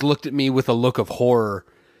teachers looked at me with a look of horror,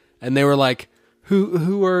 and they were like,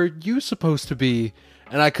 who are you supposed to be?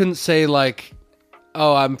 And I couldn't say like,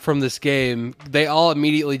 oh, I'm from this game. They all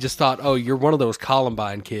immediately just thought, oh, you're one of those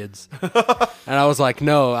Columbine kids. And I was like,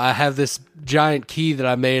 no, I have this giant key that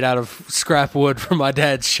I made out of scrap wood from my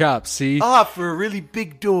dad's shop, see? For a really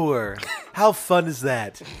big door. How fun is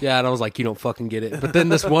that? Yeah, and I was like, you don't fucking get it. But then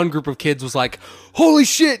this one group of kids was like, holy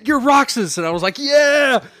shit, you're Roxas. And I was like,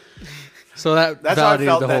 yeah. So that's how I validated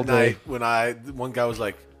felt the whole that day. night when one guy was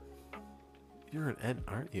like, you're an Ent,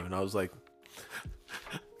 aren't you? And I was like,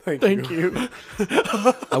 Thank you.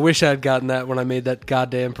 I wish I had gotten that when I made that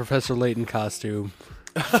goddamn Professor Layton costume.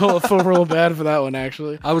 feel real bad for that one,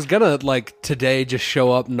 actually. I was gonna, like, today just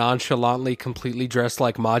show up nonchalantly, completely dressed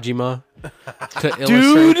like Majima to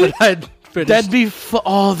illustrate that I'd finished. That'd be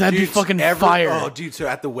fucking fire. Oh, dude, so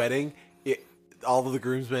at the wedding, all of the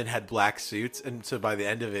groomsmen had black suits, and so by the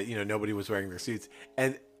end of it, you know, nobody was wearing their suits,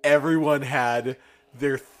 and everyone had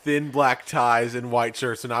their thin black ties and white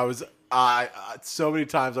shirts, and I so many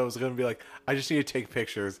times I was going to be like, I just need to take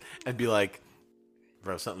pictures and be like,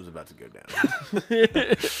 bro, something's about to go down.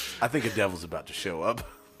 I think a devil's about to show up.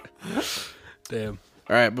 Damn.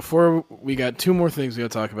 All right, before we got two more things we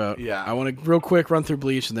got to talk about. Yeah. I want to real quick run through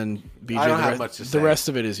Bleach, and then BJ. I don't the have rest, much to the say. rest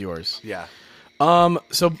of it is yours. Yeah.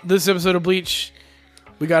 So this episode of Bleach,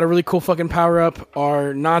 we got a really cool fucking power up.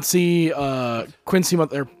 Our Nazi Quincy,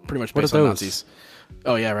 they're pretty much based are on those? Nazis.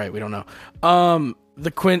 Oh yeah, right. We don't know.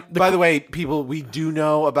 By the way, people, we do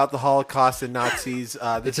know about the Holocaust and Nazis.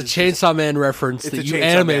 It's a Chainsaw Man reference that you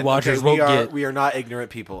anime watchers okay, won't get. We are not ignorant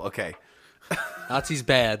people. Okay. Nazis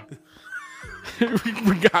bad.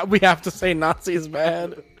 we have to say Nazi is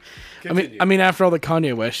bad. I mean, after all the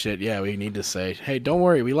Kanye West shit, yeah, we need to say, hey, don't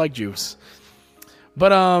worry, we like Juice.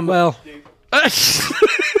 But Well,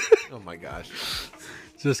 Oh my gosh.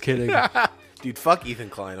 just kidding. Dude, fuck Ethan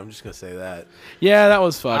Klein. I'm just going to say that. yeah, that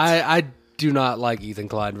was fucked. I do not like Ethan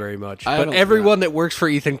Klein very much, I but don't- everyone that works for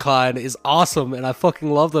Ethan Klein is awesome, and I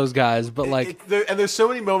fucking love those guys. But like, And there's so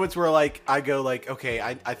many moments where, like, I go, like, okay,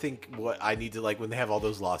 I think what I need to, like, when they have all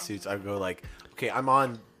those lawsuits, I go, like, okay, I'm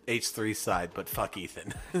on H3's side, but fuck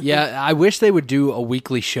Ethan. yeah, I wish they would do a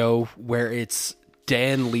weekly show where it's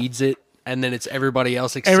Dan leads it, and then it's everybody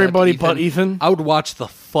else except Everybody but Ethan? I would watch the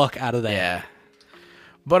fuck out of that. Yeah.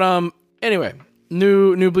 But anyway,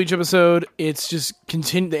 new Bleach episode. It's just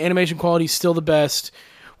the animation quality is still the best.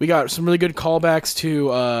 We got some really good callbacks to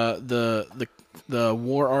the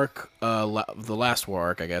war arc, the last war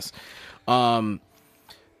arc, I guess.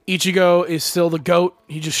 Ichigo is still the GOAT.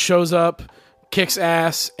 He just shows up, kicks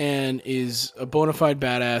ass, and is a bona fide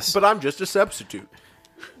badass. But I'm just a substitute.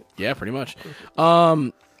 Yeah, pretty much.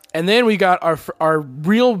 And then we got our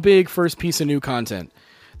real big first piece of new content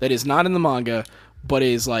that is not in the manga, but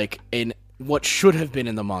is like in what should have been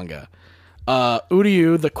in the manga.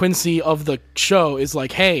 Uryu, the Quincy of the show, is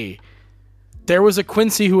like, hey, there was a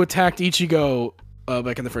Quincy who attacked Ichigo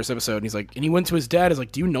back in the first episode, and he's like, and he went to his dad, is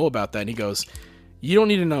like, do you know about that? And he goes, you don't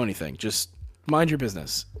need to know anything, just mind your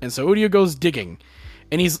business. And so Uryu goes digging,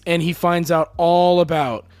 and he finds out all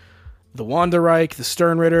about the Wanderreich, the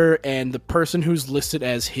Sternritter, and the person who's listed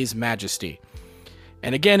as His Majesty.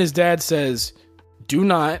 And again, his dad says, do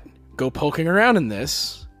not go poking around in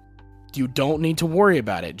this. You don't need to worry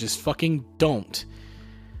about it. Just fucking don't.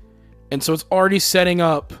 And so it's already setting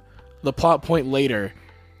up the plot point later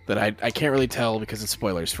that I can't really tell because it's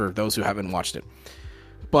spoilers for those who haven't watched it.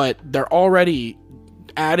 But they're already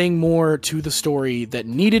adding more to the story that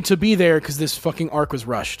needed to be there because this fucking arc was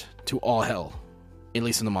rushed to all hell. At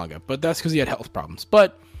least in the manga. But that's because he had health problems.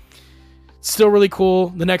 But still really cool.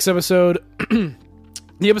 The next episode...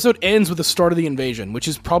 the episode ends with the start of the invasion, which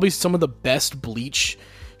is probably some of the best Bleach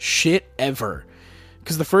shit ever.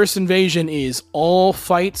 Because the first invasion is all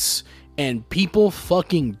fights and people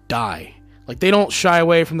fucking die. Like, they don't shy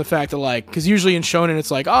away from the fact that, like... Because usually in Shonen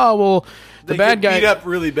it's like, oh, well, the They bad get guy... beat up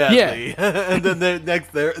really badly. Yeah. And then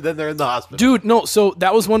they're in the hospital. Dude, no, so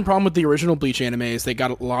that was one problem with the original Bleach animes. They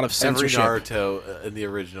got a lot of Every censorship. Naruto in the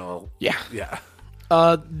original. Yeah. Yeah.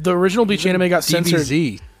 The original Bleach anime got censored.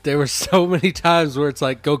 DBZ. There were so many times where it's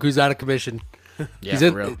like Goku's out of commission. Yeah, He's for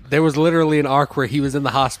in- real. There was literally an arc where he was in the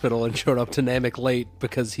hospital and showed up to Namek late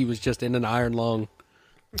because he was just in an iron lung.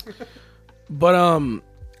 But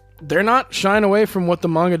they're not shying away from what the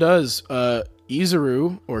manga does.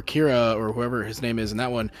 Izuru or Kira or whoever his name is in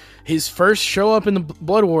that one, his first show up in the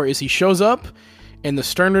Blood War is he shows up and the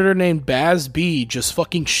Sternritter named Baz B just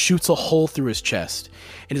fucking shoots a hole through his chest.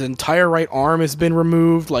 And his entire right arm has been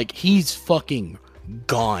removed. Like, he's fucking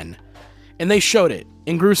gone. And they showed it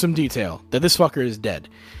in gruesome detail that this fucker is dead.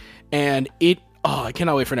 And I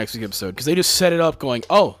cannot wait for next week's episode because they just set it up going,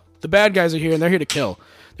 oh, the bad guys are here and they're here to kill.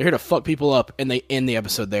 They're here to fuck people up, and they end the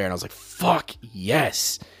episode there. And I was like, fuck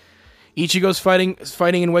yes. Ichigo's fighting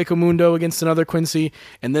in Hueco Mundo against another Quincy,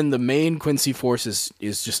 and then the main Quincy force is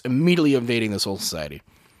just immediately invading this whole society.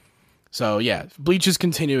 So yeah, Bleach is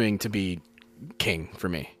continuing to be king for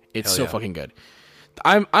me. It's Hell so yeah. fucking good.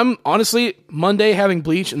 I'm honestly Monday having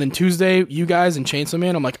Bleach, and then Tuesday you guys and Chainsaw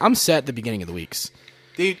Man. I'm like, I'm set at the beginning of the weeks.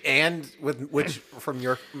 Dude, and with which from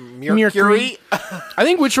your Mercury? I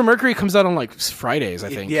think Witch from Mercury comes out on like Fridays. I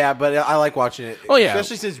think. Yeah, but I like watching it. Oh, yeah.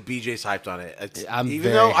 Especially since BJ's hyped on it. I'm even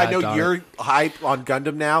very though I hyped know on you're hype on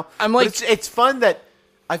Gundam now. I'm but like- it's fun that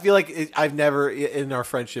I feel like I've never in our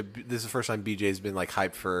friendship. This is the first time BJ's been like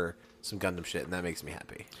hyped for some Gundam shit, and that makes me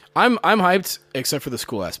happy. I'm hyped except for the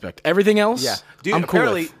school aspect. Everything else, dude. I'm cool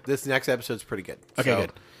apparently, with. this next episode's pretty good. Okay, So,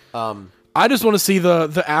 good. I just want to see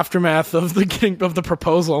the aftermath of the getting of the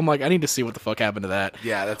proposal. I'm like, I need to see what the fuck happened to that.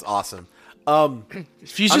 Yeah, that's awesome.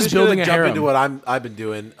 She's I'm just building gonna a jump harem. into what I've been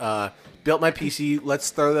doing. Built my PC.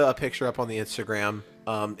 Let's throw a picture up on the Instagram.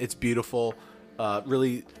 It's beautiful.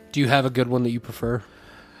 Really Do you have a good one that you prefer?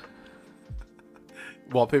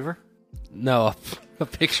 wallpaper. No, a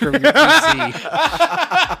picture of your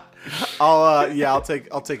PC. I'll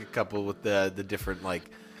take a couple with the different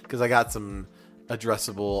because I got some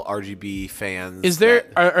addressable RGB fans. Is there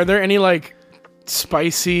are there any like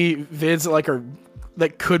spicy vids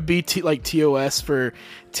that could be like TOS for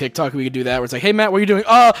TikTok? We could do that where it's like, hey Matt, what are you doing?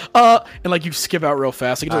 And like you skip out real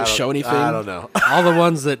fast. Like you don't show anything. I don't know. All the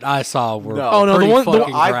ones that I saw were no, pretty the one-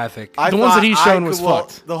 fucking graphic. The ones that he's shown was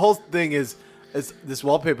fucked. The whole thing is this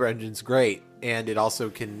wallpaper engine's great, and it also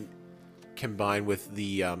can combine with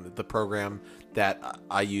the program that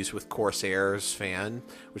I use with Corsair's fan,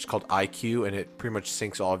 which is called iQ, and it pretty much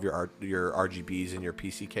syncs all of your RGBs in your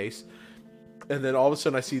PC case. And then all of a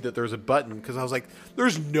sudden I see that there's a button, because I was like,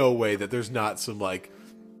 there's no way that there's not some like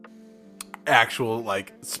actual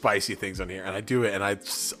like spicy things on here. And I do it, and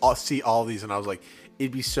I'll see all these, and I was like,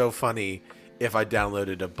 it'd be so funny if I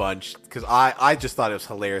downloaded a bunch, because I just thought it was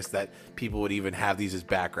hilarious that people would even have these as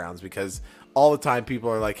backgrounds, because all the time people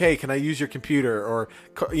are like, hey, can I use your computer? Or,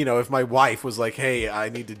 if my wife was like, hey, I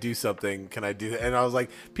need to do something, can I do that? And I was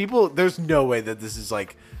like, there's no way that this is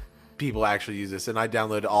like people actually use this. And I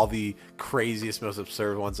downloaded all the craziest, most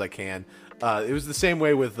absurd ones I can. It was the same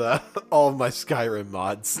way with all of my Skyrim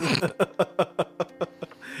mods.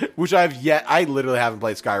 Which I literally haven't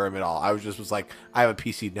played Skyrim at all. I was like, I have a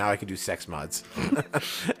PC, now I can do sex mods.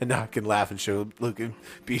 And now I can laugh and show Luke and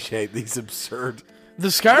BJ these absurd. The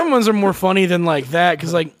Skyrim ones are more funny than like that,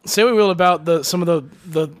 because like say what we will about some of the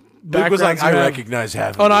Luke backgrounds. was like, you I have. recognize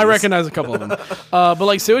half of Oh no, I these. recognize a couple of them. But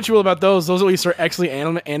like say what you will about those at least are actually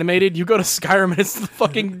animated. You go to Skyrim and it's the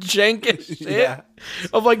fucking jankest shit Yeah.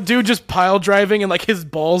 of like dude just pile driving and like his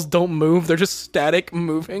balls don't move; they're just static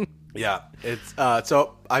moving. Yeah, it's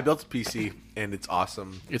so I built a PC and it's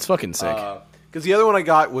awesome. It's fucking sick. Because the other one I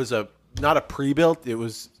got was not a pre-built. It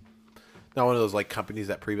was not one of those like companies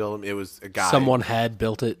that pre-built them. It was a guy. Someone had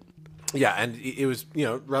built it. Yeah, and it was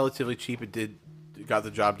relatively cheap. It got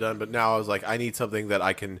the job done. But now I was like, I need something that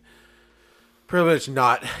I can pretty much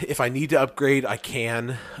not. If I need to upgrade, I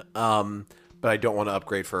can. But I don't want to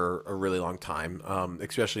upgrade for a really long time.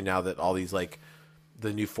 Especially now that all these like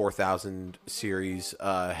the new 4000 series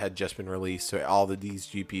had just been released, so all these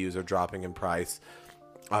GPUs are dropping in price.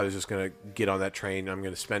 I was just gonna get on that train. I'm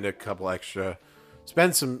gonna spend a couple extra,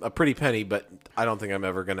 a pretty penny, but I don't think I'm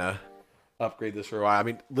ever gonna upgrade this for a while. I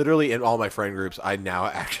mean, literally in all my friend groups, I now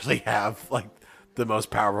actually have like the most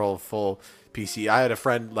powerful full PC. I had a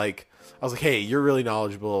friend I was like, hey, you're really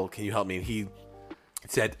knowledgeable. Can you help me? And he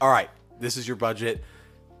said, all right, this is your budget.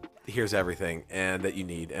 Here's everything and that you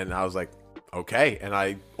need. And I was like, okay, and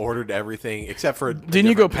I ordered everything except for. Didn't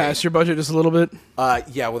you go past your budget just a little bit?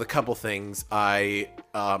 Yeah, with a couple things. I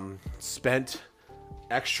spent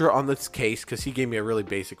extra on this case because he gave me a really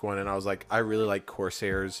basic one, and I was like, I really like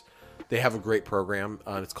Corsair's. They have a great program.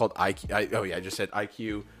 It's called iQ. I just said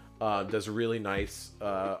iQ. Does a really nice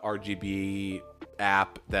RGB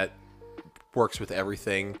app that works with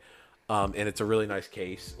everything, and it's a really nice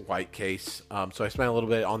case, white case. So I spent a little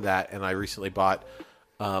bit on that, and I recently bought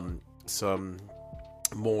some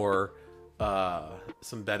more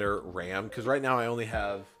some better RAM, because right now I only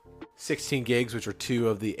have 16 gigs, which are 2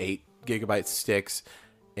 of the 8 gigabyte sticks,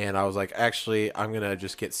 and I was like, actually I'm gonna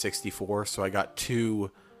just get 64. So I got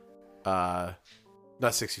two not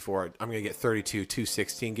 64, I'm gonna get two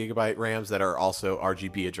 16 gigabyte RAMs that are also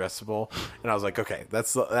RGB addressable. And I was like, okay,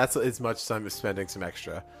 that's as much as I'm spending some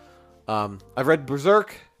extra. I've read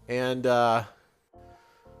Berserk and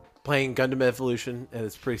playing Gundam Evolution, and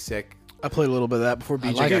it's pretty sick. I played a little bit of that before BJ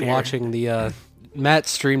I got liked here. watching the Matt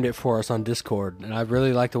streamed it for us on Discord, and I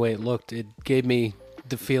really liked the way it looked. It gave me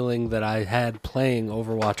the feeling that I had playing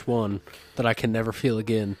Overwatch 1 that I can never feel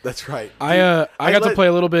again. That's right. I got to play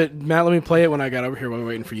a little bit. Matt let me play it when I got over here while we were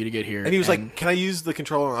waiting for you to get here. And he was like, can I use the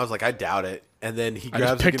controller? And I was like, I doubt it. And then he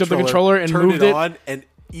grabs picked up the controller and turned moved it it. on, and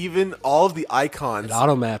even all of the icons, It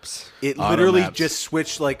auto maps. it Auto literally maps. just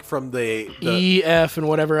switched like from the E, F, and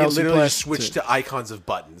whatever it else. you literally pressed switched to icons of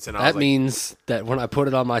buttons. And I That was like, means that when I put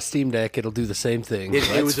it on my Steam Deck, it'll do the same thing.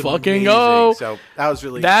 it was fucking amazing. go. So that was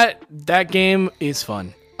really that game is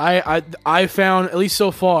fun. I found, at least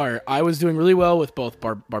so far, I was doing really well with both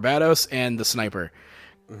Barbados and the sniper.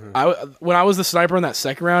 When I was the sniper in that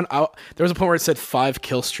second round, there was a point where it said 5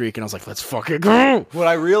 kill streak, and I was like, let's fucking go. What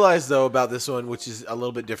I realized though about this one, which is a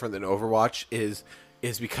little bit different than Overwatch, is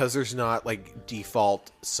because there's not like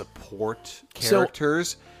default support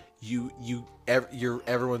characters.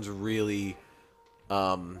 Everyone's really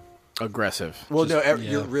Aggressive. well.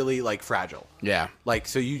 You're really like fragile. Yeah. Like,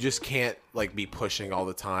 so you just can't like be pushing all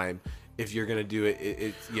the time. if you're gonna do it,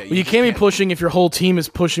 it's yeah. You can't be pushing if your whole team is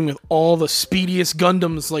pushing with all the speediest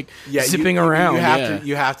Gundams like zipping around.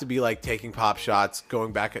 You have to be like taking pop shots,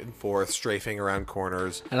 going back and forth, strafing around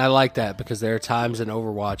corners. And I like that because there are times in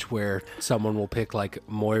Overwatch where someone will pick like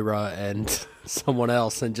Moira and someone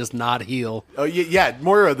else and just not heal. Oh yeah,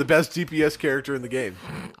 Moira, the best DPS character in the game.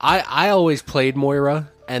 I always played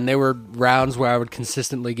Moira, and there were rounds where I would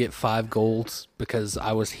consistently get 5 golds because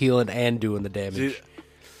I was healing and doing the damage.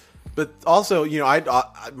 But also,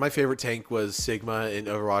 my favorite tank was Sigma in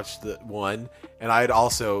Overwatch 1, and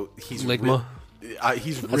he's Ligma.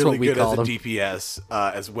 He's That's really what we good as a called him. DPS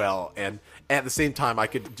as well, and at the same time, I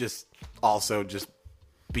could just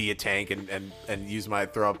be a tank and use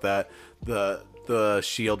throw up the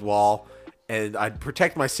shield wall, and I'd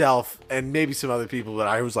protect myself and maybe some other people. But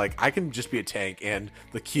I was like, I can just be a tank, and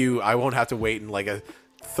the queue, I won't have to wait in like a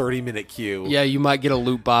 30-minute queue. Yeah, you might get a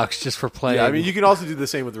loot box just for playing. Yeah, I mean, you can also do the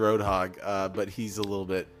same with Roadhog, but he's a little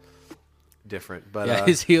bit different. But yeah,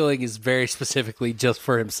 his healing is very specifically just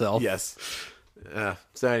for himself. Yes.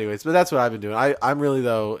 So, anyways, but that's what I've been doing. I'm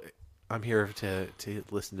here to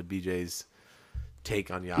listen to BJ's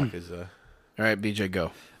take on Yakuza. All right, BJ,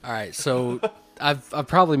 go. All right, so I've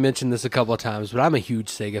probably mentioned this a couple of times, but I'm a huge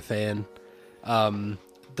Sega fan.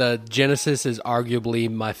 The Genesis is arguably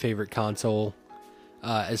my favorite console.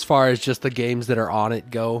 As far as just the games that are on it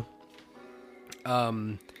go.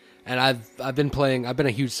 And I've been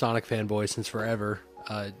a huge Sonic fanboy since forever.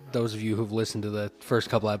 Those of you who've listened to the first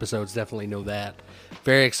couple episodes definitely know that.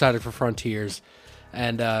 Very excited for Frontiers.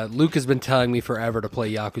 And Luke has been telling me forever to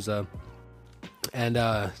play Yakuza. And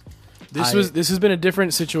this has been a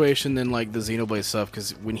different situation than like the Xenoblade stuff,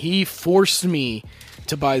 because when he forced me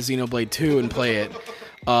to buy Xenoblade 2 and play it,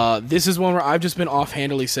 this is one where I've just been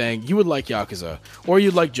offhandedly saying, you would like Yakuza, or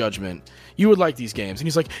you'd like Judgment, you would like these games. And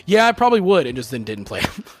he's like, yeah, I probably would, and just then didn't play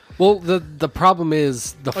them. Well, the problem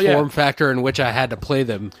is the form factor in which I had to play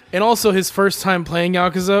them. And also, his first time playing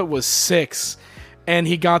Yakuza was 6, and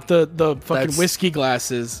he got the fucking whiskey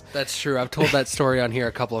glasses. That's true. I've told that story on here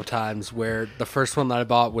a couple of times, where the first one that I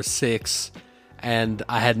bought was 6, and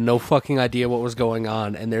I had no fucking idea what was going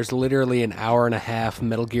on, and there's literally an hour and a half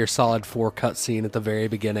Metal Gear Solid 4 cutscene at the very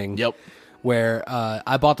beginning. Yep. Where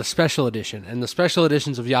I bought the special edition, and the special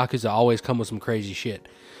editions of Yakuza always come with some crazy shit.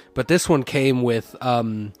 But this one came with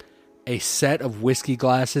a set of whiskey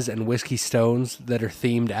glasses and whiskey stones that are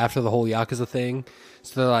themed after the whole Yakuza thing.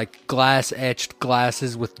 So they're like glass-etched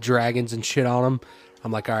glasses with dragons and shit on them.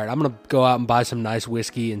 I'm like, all right, I'm going to go out and buy some nice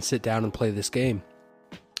whiskey and sit down and play this game.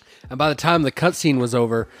 And by the time the cutscene was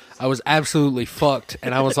over, I was absolutely fucked,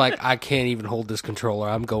 and I was like, I can't even hold this controller.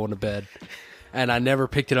 I'm going to bed. And I never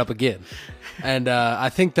picked it up again. And I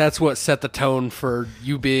think that's what set the tone for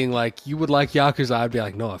you being like, you would like Yakuza. I'd be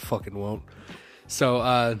like, no, I fucking won't.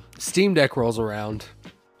 So Steam Deck rolls around.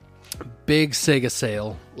 Big Sega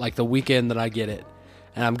sale, like the weekend that I get it.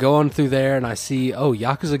 And I'm going through there, and I see,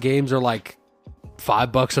 Yakuza games are like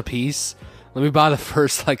 $5 a piece. Let me buy the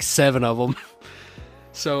first like 7 of them.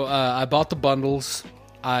 So I bought the bundles.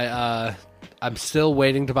 I'm still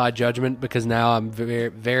waiting to buy Judgment because now I'm very,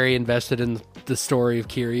 very invested in the story of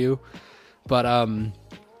Kiryu. But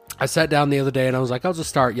I sat down the other day and I was like, I'll just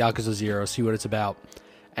start Yakuza 0, see what it's about.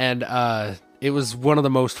 And it was one of the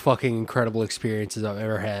most fucking incredible experiences I've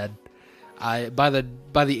ever had. By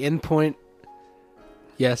the end point,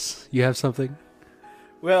 yes, you have something?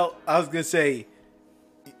 Well, I was going to say,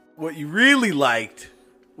 what you really liked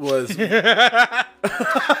was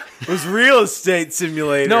Real Estate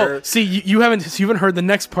Simulator. No, see, you haven't heard the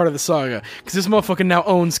next part of the saga, because this motherfucker now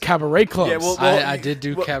owns cabaret clubs. Yeah, well, I did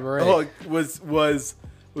do Cabaret. Oh, was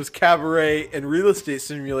Cabaret and Real Estate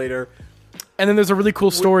Simulator. And then there's a really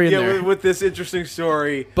cool story in there. With this interesting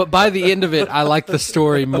story. But by the end of it, I liked the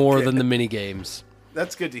story more than the mini games.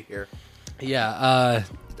 That's good to hear. Yeah,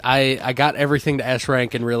 I got everything to S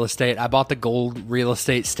rank in Real Estate. I bought the gold Real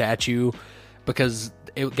Estate statue because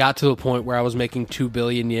it got to a point where I was making 2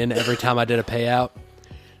 billion yen every time I did a payout.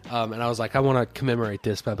 And I was like, I want to commemorate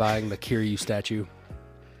this by buying the Kiryu statue.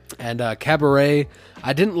 And Cabaret,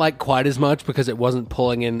 I didn't like quite as much because it wasn't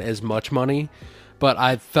pulling in as much money. But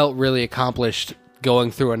I felt really accomplished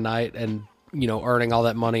going through a night and, earning all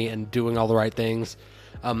that money and doing all the right things.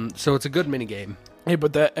 So it's a good mini game.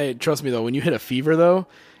 Hey, trust me though, when you hit a fever though,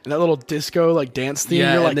 and that little disco like dance theme,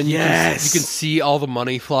 you're like, and then yes! You can see all the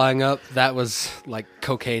money flying up. That was like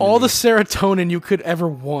cocaine. All the serotonin you could ever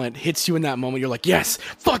want hits you in that moment. You're like, yes,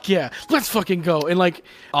 fuck yeah, let's fucking go. And like,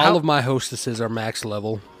 all of my hostesses are max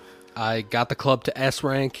level. I got the club to S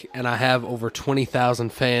rank, and I have over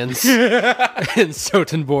 20,000 fans in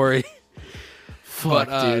Sotenbori. Fuck,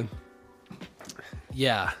 dude.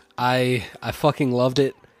 Yeah, I fucking loved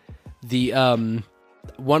it.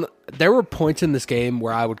 There were points in this game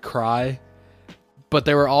where I would cry, but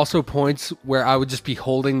there were also points where I would just be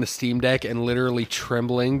holding the Steam Deck and literally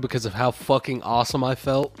trembling because of how fucking awesome I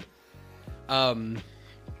felt. I'm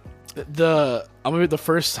gonna be the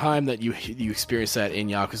first time that you experience that in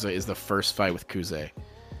Yakuza is the first fight with Kuze,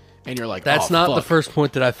 and you're like, That's oh, not fuck. the first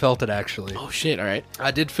point that I felt it, actually. Oh shit! All right,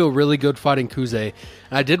 I did feel really good fighting Kuze, and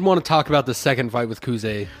I did want to talk about the second fight with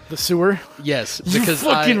Kuze. the sewer. Yes, You because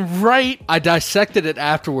fucking right. I dissected it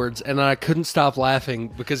afterwards, and I couldn't stop laughing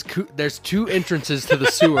because there's two entrances to the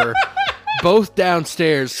sewer, both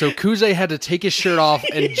downstairs. So Kuze had to take his shirt off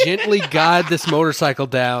and gently guide this motorcycle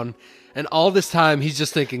down. And all this time, he's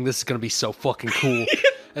just thinking, this is going to be so fucking cool.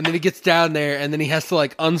 And then he gets down there, and then he has to,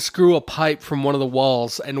 like, unscrew a pipe from one of the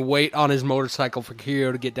walls and wait on his motorcycle for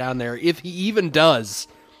Kiryu to get down there, if he even does.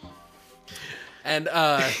 And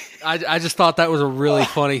I just thought that was a really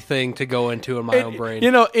funny thing to go into in my own brain.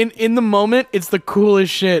 You know, in the moment, it's the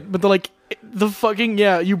coolest shit. But the fucking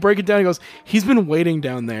you break it down. He goes, he's been waiting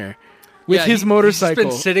down there with his motorcycle.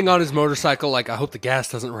 He's been sitting on his motorcycle like, I hope the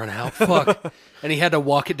gas doesn't run out. Fuck. And he had to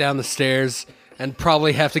walk it down the stairs and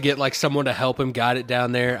probably have to get like someone to help him guide it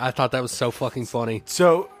down there. I thought that was so fucking funny.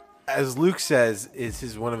 So, as Luke says,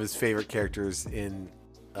 is one of his favorite characters in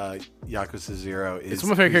Yakuza 0. It's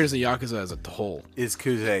one of my favorite characters in Yakuza as a whole. Is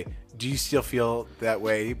Kuze. Do you still feel that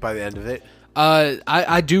way by the end of it?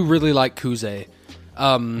 I do really like Kuze.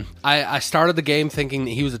 I started the game thinking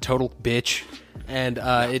that he was a total bitch, and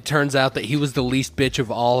it turns out that he was the least bitch of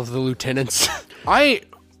all of the lieutenants. Would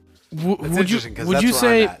you interesting, 'cause that's where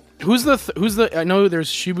say I'm at. who's the? I know there's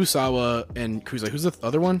Shibusawa and Kuze. Who's the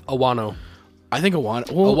other one? Awano. I think Awano.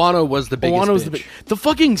 Well, Awano was the biggest Awano was bitch. the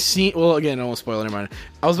fucking scene. Well, again, I won't spoil it. Never mind.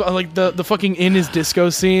 I was like the fucking in his disco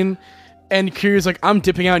scene, and Kiryu's like, I'm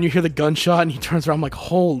dipping out, and you hear the gunshot, and he turns around. I'm like,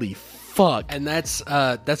 holy fuck. And that's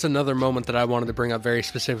another moment that I wanted to bring up very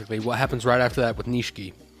specifically. What happens right after that with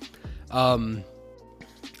Nishiki?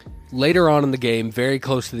 Later on in the game, very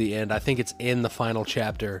close to the end, I think it's in the final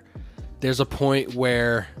chapter, there's a point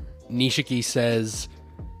where Nishiki says,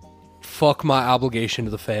 fuck my obligation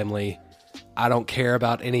to the family. I don't care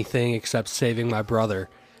about anything except saving my brother.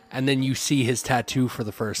 And then you see his tattoo for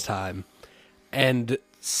the first time. And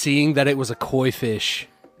seeing that it was a koi fish,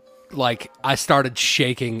 like, I started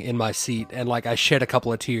shaking in my seat, and like I shed a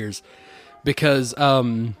couple of tears because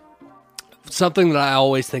something that I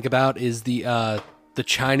always think about is the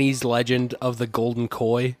Chinese legend of the golden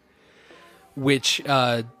koi, which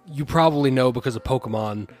you probably know because of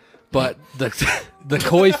Pokemon, but the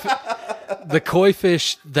koi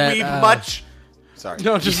fish that Sorry.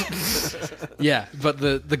 No, just yeah, but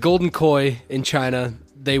the golden koi in China,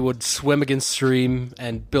 they would swim against stream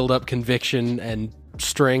and build up conviction and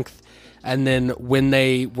strength, and then when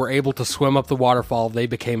they were able to swim up the waterfall, they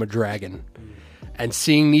became a dragon. And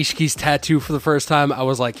seeing Nishiki's tattoo for the first time, I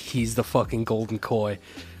was like, he's the fucking golden koi.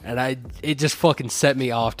 And it just fucking set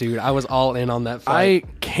me off, dude. I was all in on that fight. I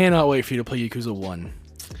cannot wait for you to play Yakuza 1.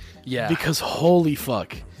 Yeah. Because holy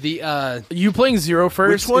fuck. The You playing 0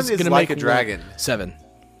 first Which one is gonna Like make a Dragon? 7.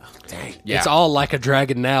 Dang. Yeah. It's all Like a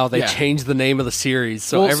Dragon now. They Yeah. changed the name of the series.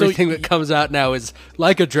 So Well, so everything that comes out now is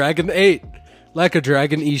Like a Dragon 8. Like a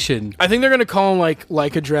Dragon Ishin. I think they're gonna call him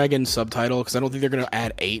like a Dragon subtitle because I don't think they're gonna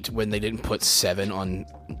add 8 when they didn't put 7 on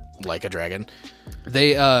Like a Dragon.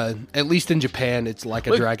 They at least in Japan it's Like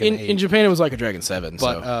a Dragon 8. In Japan, it was Like a Dragon 7.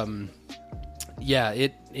 But so. yeah,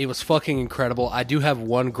 it was fucking incredible. I do have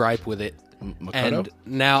one gripe with it. Makoto? And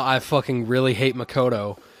now I fucking really hate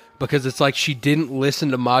Makoto because it's like she didn't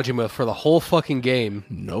listen to Majima for the whole fucking game.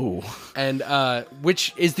 No. And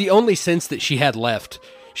which is the only sense that she had left.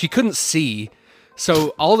 She couldn't see. So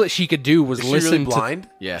all that she could do was Is she listen really to blind?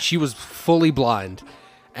 Yeah. She was fully blind.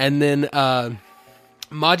 And then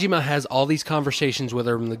Majima has all these conversations with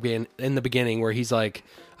her in the beginning where he's like,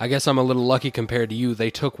 I guess I'm a little lucky compared to you. They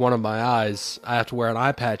took one of my eyes. I have to wear an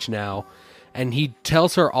eye patch now. And he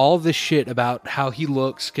tells her all this shit about how he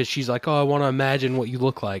looks because she's like, oh, I want to imagine what you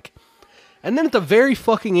look like. And then at the very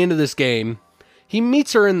fucking end of this game, he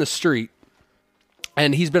meets her in the street.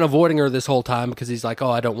 And he's been avoiding her this whole time because he's like,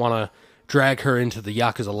 oh, I don't want to drag her into the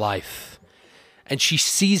Yakuza life. And she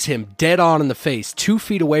sees him dead on in the face, 2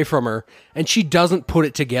 feet away from her, and she doesn't put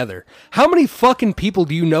it together. How many fucking people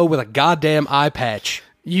do you know with a goddamn eye patch?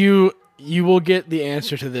 You will get the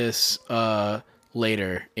answer to this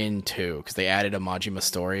later in 2 because they added a Majima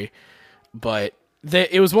story, but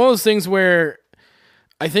it was one of those things where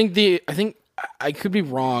I think I could be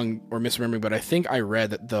wrong or misremembering, but I think I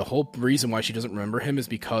read that the whole reason why she doesn't remember him is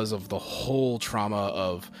because of the whole trauma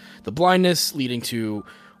of the blindness leading to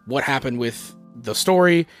what happened with the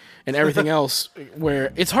story and everything else,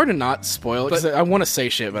 where it's hard to not spoil it, 'cause I want to say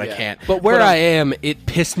shit, but I can't. But where I am, it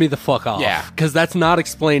pissed me the fuck off. Yeah. Because that's not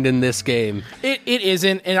explained in this game. It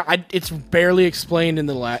isn't, and it's barely explained in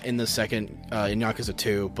the second in Yakuza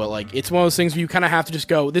 2. But like, it's one of those things where you kind of have to just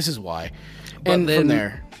go, "This is why," and then, from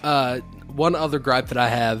there. One other gripe that I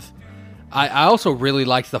have, I also really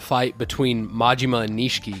liked the fight between Majima and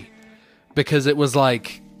Nishiki, because it was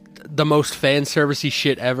like the most fan servicey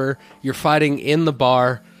shit ever. You're fighting in the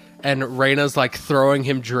bar, and Reina's like throwing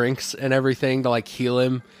him drinks and everything to like heal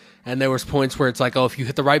him. And there was points where it's like, oh, if you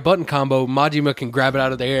hit the right button combo, Majima can grab it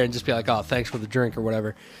out of the air and just be like, oh, thanks for the drink or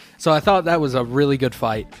whatever. So I thought that was a really good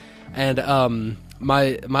fight. And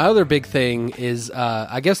my other big thing is,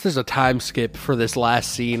 I guess there's a time skip for this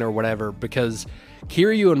last scene or whatever, because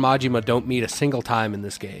Kiryu and Majima don't meet a single time in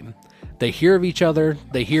this game. They hear of each other.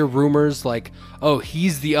 They hear rumors like, oh,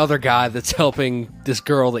 he's the other guy that's helping this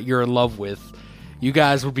girl that you're in love with. You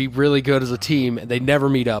guys would be really good as a team. And they never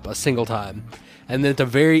meet up a single time. And then at the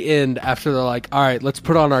very end, after they're like, all right, let's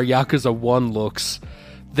put on our Yakuza 1 looks,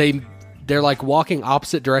 they're like walking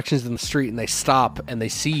opposite directions in the street, and they stop and they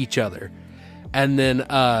see each other. And then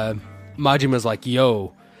Majima's like,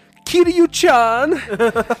 yo, Kiryu-chan!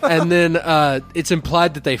 And then it's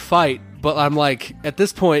implied that they fight, but I'm like, at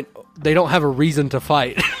this point, they don't have a reason to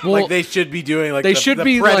fight. Well, like they should be doing like they the, should the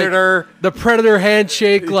be Predator. like the Predator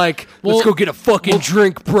handshake, like, let's go get a fucking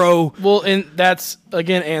drink, bro. Well, and that's,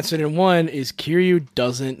 again, answered in one, is Kiryu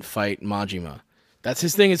doesn't fight Majima. That's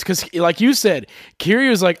his thing. It's because, like you said, Kiryu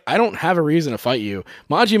is like, I don't have a reason to fight you.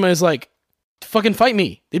 Majima is like, fucking fight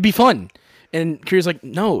me. It'd be fun. And Kiryu's like,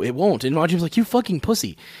 no, it won't. And Majima's like, you fucking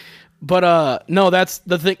pussy. But no, that's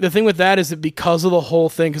the thing. The thing with that is that because of the whole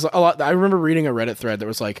thing, because I remember reading a Reddit thread that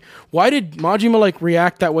was like, why did Majima like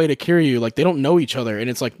react that way to Kiryu? Like they don't know each other, and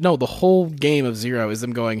it's like, no, the whole game of Zero is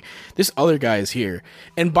them going, this other guy is here,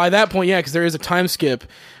 and by that point, yeah, because there is a time skip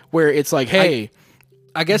where it's like, hey,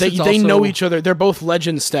 I guess they know each other. They're both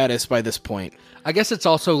legend status by this point. I guess it's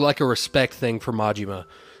also like a respect thing for Majima.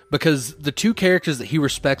 Because the two characters that he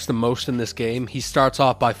respects the most in this game, he starts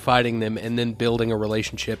off by fighting them and then building a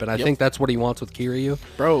relationship. And I think that's what he wants with Kiryu.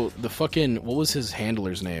 Bro, the fucking... What was his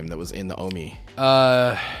handler's name that was in the Omi?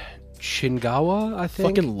 Shingawa, I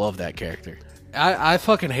think? Fucking love that character. I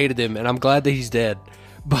fucking hated him, and I'm glad that he's dead.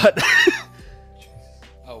 But...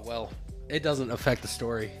 oh, well. It doesn't affect the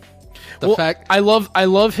story. The fact... I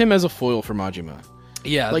love him as a foil for Majima.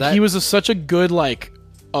 Yeah, like, he was such a good, like...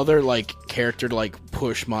 other like character to like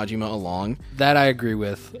push Majima along. That I agree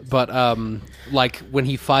with. But like when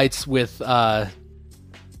he fights with the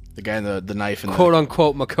guy in the knife and quote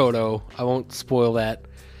unquote Makoto, I won't spoil that.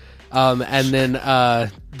 And then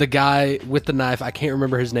the guy with the knife, I can't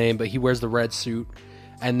remember his name, but he wears the red suit,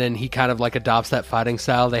 and then he kind of like adopts that fighting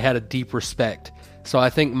style. They had a deep respect. So I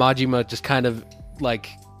think Majima just kind of like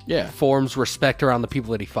forms respect around the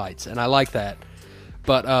people that he fights, and I like that.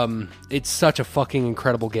 But it's such a fucking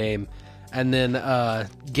incredible game. And then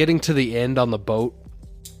getting to the end on the boat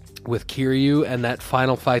with Kiryu and that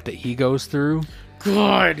final fight that he goes through.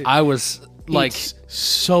 God, I was like... It's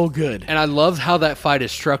so good. And I love how that fight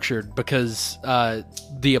is structured because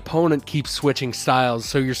the opponent keeps switching styles.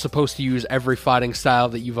 So you're supposed to use every fighting style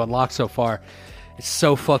that you've unlocked so far. It's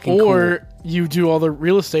so fucking cool. Or you do all the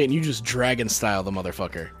real estate and you just dragon style the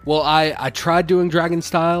motherfucker. Well, I tried doing dragon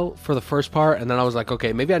style for the first part, and then I was like,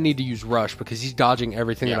 okay, maybe I need to use rush because he's dodging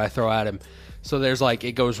everything that I throw at him. So there's like,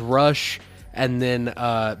 it goes rush, and then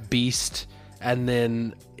beast, and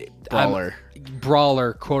then...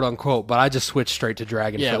 Brawler, quote unquote, but I just switched straight to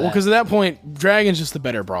dragon. Yeah, well, because at that point, dragon's just the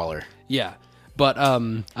better brawler. Yeah, but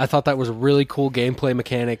I thought that was a really cool gameplay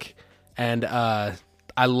mechanic, and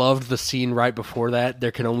I loved the scene right before that.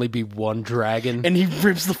 There can only be one dragon. And he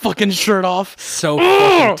rips the fucking shirt off. So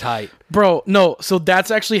fucking tight. Bro, no, so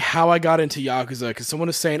that's actually how I got into Yakuza, because someone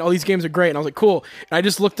was saying, oh, these games are great, and I was like, cool. And I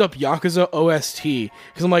just looked up Yakuza OST,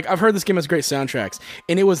 because I'm like, I've heard this game has great soundtracks,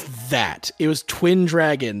 and it was that. It was Twin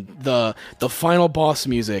Dragon, the final boss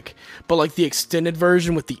music, but like the extended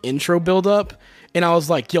version with the intro build-up, and I was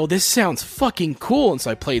like, yo, this sounds fucking cool, and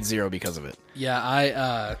so I played Zero because of it.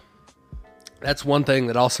 Yeah, that's one thing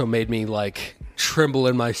that also made me like tremble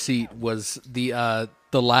in my seat was the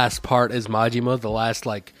last part as Majima, the last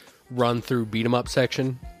like run through beat 'em up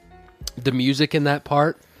section. The music in that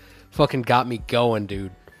part fucking got me going,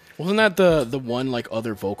 dude. Wasn't that the one like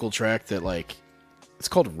other vocal track that like it's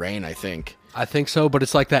called Rain, I think. I think so, but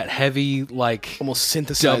it's like that heavy like almost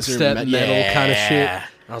synthesizer dubstep metal kind of shit. And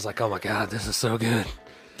I was like, oh my god, this is so good.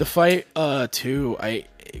 The fight too,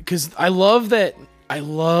 because I love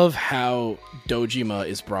how Dojima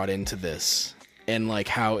is brought into this, and like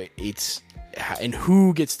how it's and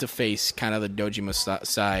who gets to face kind of the Dojima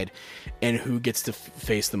side, and who gets to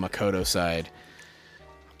face the Makoto side.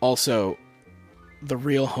 Also, the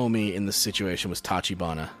real homie in this situation was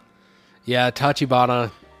Tachibana. Yeah,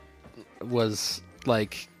 Tachibana was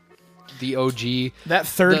like the OG. That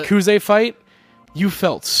third Kuze fight, you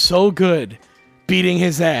felt so good beating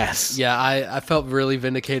his ass. Yeah, I felt really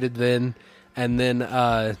vindicated then. And then,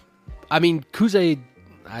 I mean, Kuze,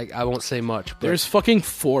 I won't say much. But There's fucking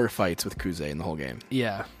 4 fights with Kuze in the whole game.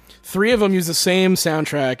 yeah. 3 of them use the same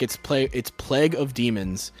soundtrack. It's Plague of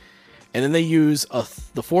Demons. And then they use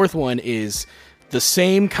the 4th one is the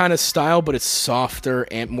same kind of style, but it's softer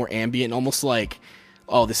and more ambient, almost like,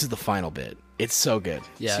 oh, this is the final bit. It's so good.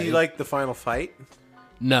 Yeah. See, like the final fight.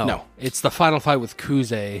 No. It's the final fight with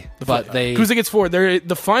Kuze, but they... Kuze gets 4.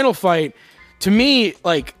 The final fight, to me,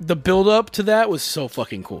 like, the build-up to that was so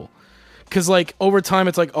fucking cool. Because, like, over time,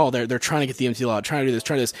 it's like, oh, they're trying to get the MT lot, trying to do this,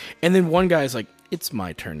 trying to do this. And then one guy's like, it's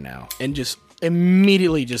my turn now. And just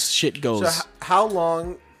immediately just shit goes. So how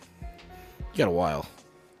long... You got a while.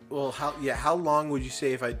 Well, how long would you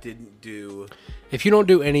say if I didn't do... If you don't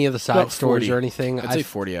do any of the side About stories 40. or anything... I'd say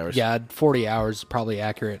 40 hours. Yeah, 40 hours is probably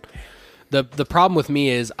accurate. The problem with me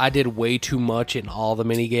is I did way too much in all the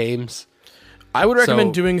mini games. I would recommend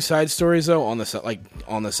So- doing side stories, though, on the side. It just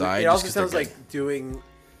also 'cause they're sounds good. like doing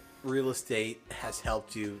real estate has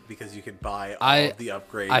helped you because you could buy all I- of the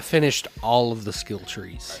upgrades. I finished all of the skill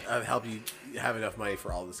trees. Help you have enough money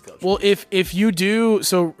for all the skills. Well, if you do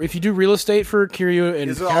real estate for Kiryu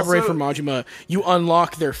and Is it Cabaret also- for Majima, you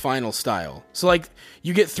unlock their final style. So like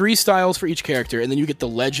you get 3 styles for each character, and then you get the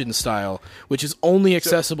legend style, which is only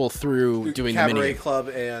accessible through doing the Cabaret mini Club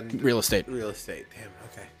and real estate. Real estate. Damn.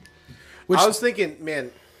 Okay. Which I was thinking,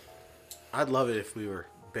 man, I'd love it if we were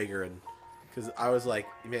bigger, and because I was like,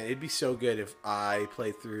 man, it'd be so good if I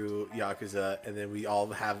played through Yakuza and then we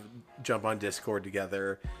all jump on Discord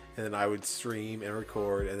together, and then I would stream and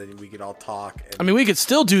record, and then we could all talk. And, I mean, we could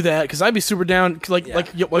still do that because I'd be super down. 'Cause like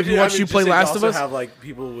you watch you play just Last of also Us. Have like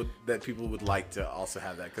people would like to also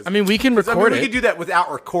have that. Cause, I mean, we can record we it. could do that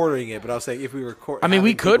without recording it, but I was saying if we record. I mean, we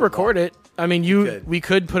having could people record it. I mean, we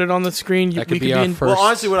could put it on the screen. That we could be our in. first- Well,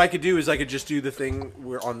 honestly, what I could do is I could just do the thing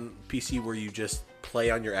where on PC where you just play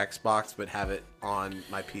on your Xbox but have it on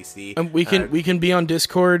my PC. And we can be on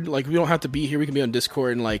Discord. Like we don't have to be here. We can be on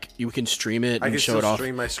Discord and like you can stream it I and can show still it off.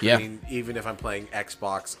 stream my screen even if I'm playing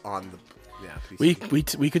Xbox on the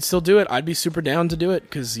PC. We could still do it. I'd be super down to do it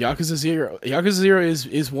because Yakuza 0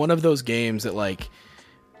 is one of those games that like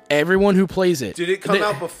everyone who plays it. Did it come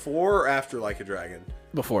out before or after Like a Dragon?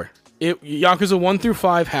 before? Yakuza 1 through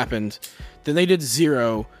 5 happened. Then they did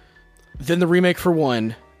 0. Then the remake for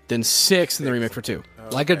 1. Then 6 and the remake for 2.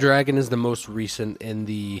 Like a Dragon is the most recent in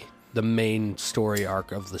the main story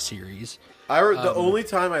arc of the series. The only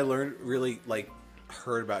time I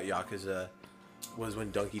heard about Yakuza was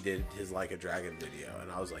when Donkey did his Like a Dragon video,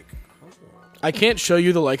 and I was like, oh. I can't show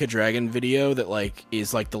you the Like a Dragon video that like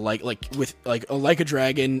is like the like with like a Like a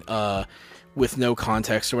Dragon with no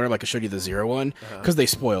context or whatever. Like I showed you the 0 one because they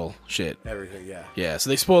spoil shit. Everything, yeah. Yeah, so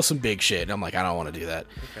they spoil some big shit, and I'm like, I don't want to do that.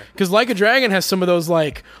 Because Like a Dragon has some of those,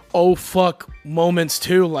 like, oh, fuck moments,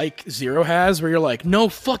 too, like Zero has, where you're like, no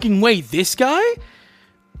fucking way, this guy?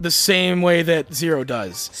 The same way that Zero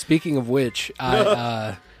does. Speaking of which,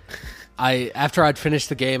 I after I'd finished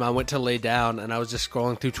the game, I went to lay down, and I was just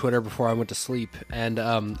scrolling through Twitter before I went to sleep, and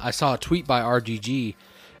I saw a tweet by RGG,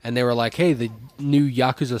 and they were like, hey, the new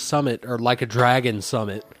Yakuza Summit, or Like a Dragon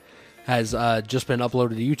Summit, has just been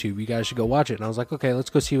uploaded to YouTube. You guys should go watch it. And I was like, okay, let's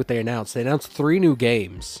go see what they announced. They announced 3 new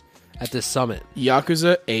games at this summit.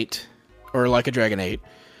 Yakuza 8, or Like a Dragon 8,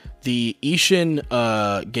 the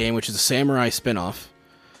Ishin game, which is a samurai spinoff,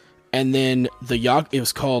 and then it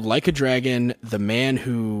was called Like a Dragon, The Man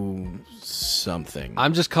Who something.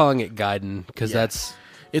 I'm just calling it Gaiden, because that's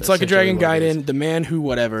It's Like a essentially Dragon what it is. Gaiden, The Man Who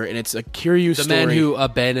whatever, and it's a Kiryu The story. man who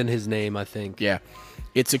abandoned his name, I think. Yeah.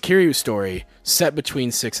 It's a Kiryu story set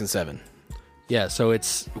between 6 and 7. Yeah, so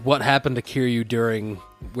it's what happened to Kiryu during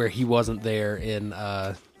where he wasn't there in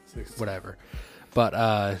whatever. But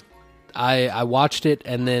I watched it,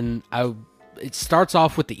 and then it starts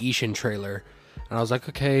off with the Ishin trailer, and I was like,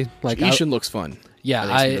 okay, like Ishin looks fun. yeah,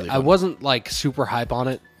 That makes it really I fun. wasn't like super hype on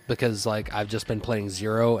it because like I've just been playing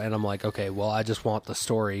Zero, and I'm like, okay, well, I just want the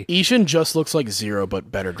story. Ishin just looks like Zero,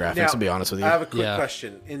 but better graphics, to be honest with you. I have a quick Yeah.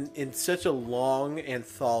 question. In such a long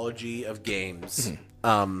anthology of games,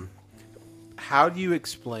 Mm-hmm. how do you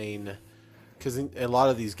explain? Because in a lot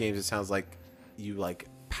of these games, it sounds like you like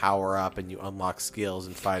power up and you unlock skills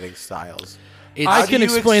and fighting styles. It's, I How do can you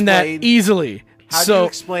explain that explain- easily. How do you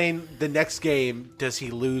explain the next game? Does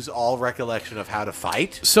he lose all recollection of how to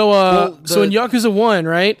fight? So so in Yakuza 1,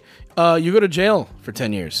 right? You go to jail for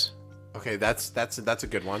 10 years. Okay, that's a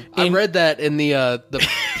good one. I read that in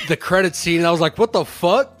the credit scene, and I was like, "What the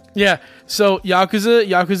fuck?" Yeah. So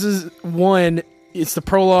Yakuza's 1, it's the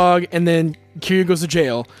prologue, and then Kiryu goes to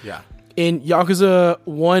jail. Yeah. In Yakuza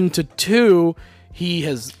 1 to 2, he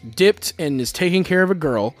has dipped and is taking care of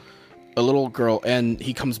a little girl, and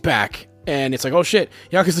he comes back, and it's like, oh shit.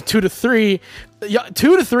 Yakuza 2 to 3,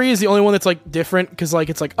 2 to 3 is the only one that's like different, because like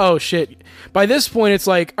it's like, oh shit. By this point, it's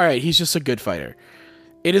like, all right, he's just a good fighter.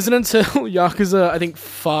 It isn't until Yakuza, I think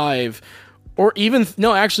 5, or even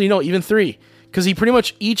even 3. Because he pretty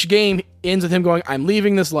much, each game ends with him going, I'm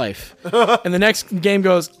leaving this life. And the next game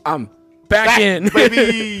goes, I'm back in.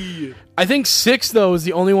 Baby! I think 6, though, is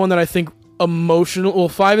the only one that I think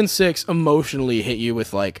 5 and 6 emotionally hit you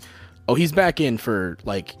with, like, oh, he's back in for,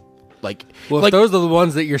 like... Well, if those are the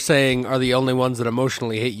ones that you're saying are the only ones that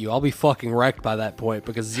emotionally hit you, I'll be fucking wrecked by that point,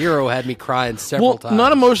 because 0 had me crying several times.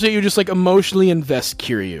 Not emotionally, you just like emotionally invest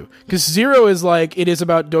Kiryu. Because 0 is like, it is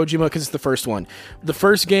about Dojima because it's the first one. The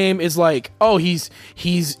first game is like, oh, it's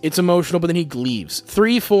emotional, but then he leaves.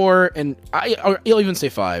 3, 4, and I'll even say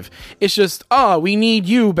 5. It's just, we need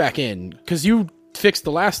you back in because you fixed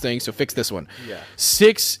the last thing, so fix this one. Yeah.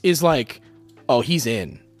 6 is like, oh, he's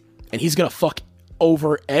in, and he's gonna fuck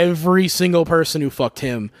over every single person who fucked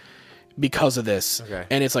him because of this. Okay.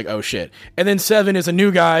 And it's like, oh shit. And then 7 is a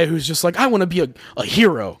new guy who's just like, I want to be a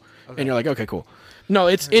hero. Okay. And you're like, okay, cool. No,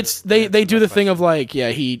 they do the thing of like,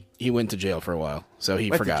 yeah, he went to jail for a while, so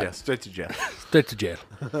he forgot. Straight to jail. Straight to jail.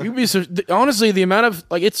 You'd be honestly, the amount of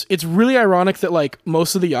like, it's really ironic that like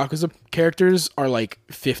most of the Yakuza characters are like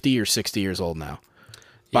 50 or 60 years old now.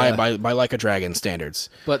 By Like a Dragon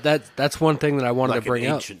standards. But that's one thing that I wanted Like to bring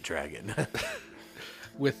an up. ancient dragon.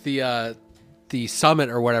 With the summit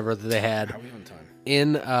or whatever that they had Are we on time?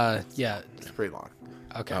 in It's pretty long.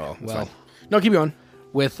 okay, Oh, it's well fine. No, keep going.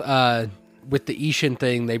 with the Ishin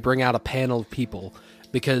thing, they bring out a panel of people,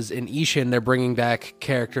 because in Ishin they're bringing back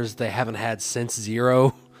characters they haven't had since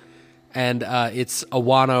 0, and it's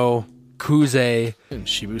Awano, Kuze, And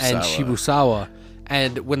Shibusawa. and Shibusawa.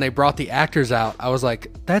 And when they brought the actors out, I was like,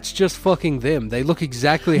 that's just fucking them. They look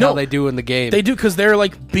exactly how they do in the game. They do, because they're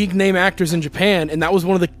like big name actors in Japan, and that was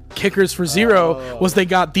one of the kickers for 0 was they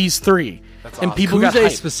got these 3. And people got Kuze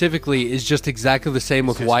hyped. specifically is just exactly the same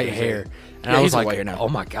with just white Kuze. hair. And Yeah, I he's was a like, white hair now. oh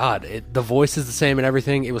my god, the voice is the same and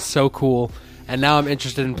everything. It was so cool. And now I'm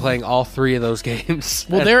interested in playing all 3 of those games.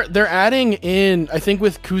 Well, they're adding in, I think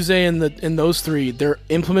with Kuze and in those 3, they're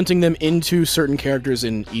implementing them into certain characters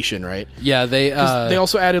in Ishin, right? yeah, they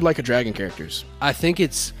Also added Like a Dragon characters. I think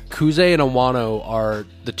it's Kuze and Awano are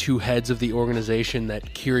the 2 heads of the organization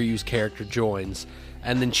that Kiryu's character joins.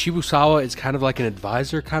 And then Shibusawa is kind of like an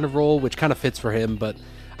advisor kind of role, which kind of fits for him, but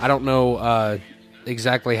I don't know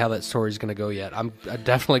exactly how that story's going to go yet. I'm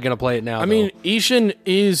definitely going to play it now. I mean, Ishin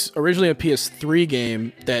is originally a PS3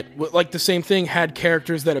 game that, like the same thing, had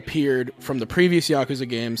characters that appeared from the previous Yakuza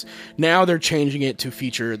games. Now they're changing it to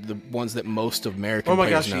feature the ones that most of American Oh my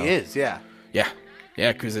players gosh, know. he is, yeah. Yeah.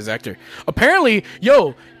 Yeah, Kuze's actor. Apparently,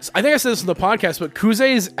 I think I said this in the podcast, but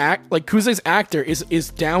Kuze's actor is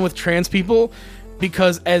down with trans people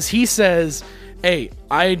because, as he says, hey,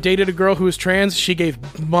 I dated a girl who was trans, she gave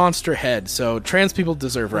monster head, so trans people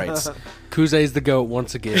deserve rights. Kuze's the GOAT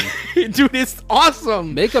once again. Dude, it's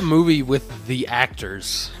awesome. Make a movie with the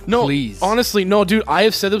actors, No, please. honestly, no, dude, I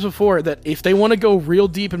have said this before, that if they want to go real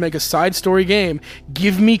deep and make a side story game,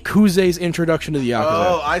 give me Kuze's introduction to the Yakuza.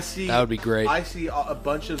 Oh, I see. That would be great. I see a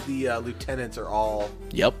bunch of the lieutenants are all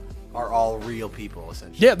Yep. real people,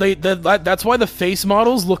 essentially. Yeah, that's why the face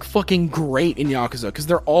models look fucking great in Yakuza, because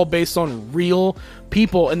they're all based on real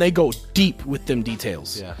people, and they go deep with them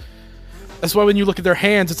details. Yeah. That's why when you look at their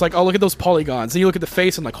hands, it's like, oh, look at those polygons. Then you look at the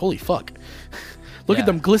face, and like, holy fuck. Look Yeah. at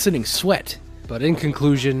them glistening sweat. But in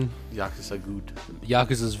conclusion, Yakuza good.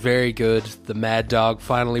 Yakuza's very good. The Mad Dog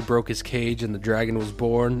finally broke his cage and the dragon was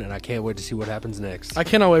born, and I can't wait to see what happens next. I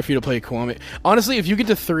cannot wait for you to play Kiwami. Honestly, if you get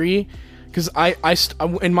to 3, because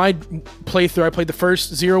in my playthrough, I played the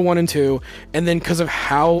first 0, 1, and 2, and then because of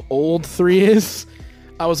how old 3 is,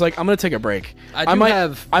 I was like, I'm going to take a break. I might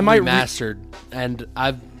have remastered, and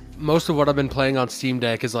most of what I've been playing on Steam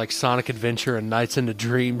Deck is like Sonic Adventure and Nights into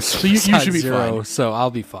Dreams. So you should be fine. So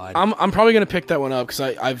I'll be fine. I'm probably going to pick that one up, because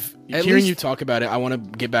I've At hearing least- you talk about it, I want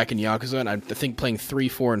to get back in Yakuza, and I think playing 3,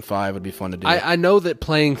 4, and 5 would be fun to do. I know that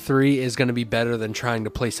playing 3 is going to be better than trying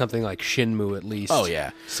to play something like Shinmu at least. Oh,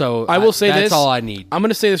 yeah. So I will say that's this. all I need. I'm going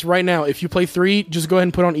to say this right now. If you play 3, just go ahead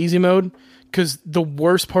and put on easy mode, Because the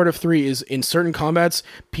worst part of 3 is in certain combats,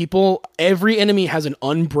 every enemy has an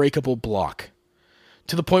unbreakable block.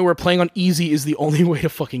 To the point where playing on easy is the only way to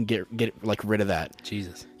fucking get like rid of that.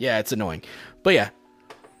 Jesus. Yeah, it's annoying. But yeah,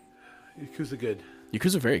 Yakuza good.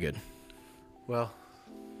 Yakuza very good. Well,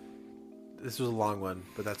 this was a long one,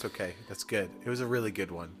 but that's okay. That's good. It was a really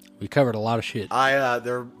good one. We covered a lot of shit.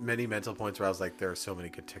 There are many mental points where I was like, there are so many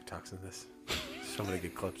good TikToks in this. So many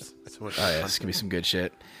good clips. So much Oh yeah, this could be some good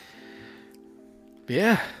shit. But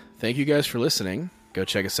yeah, thank you guys for listening. Go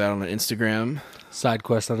check us out on Instagram.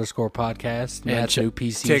 SideQuest_podcast. Yeah, Matt's new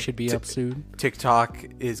PC should be up soon. TikTok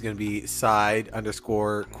is going to be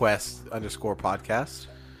side_quest_podcast.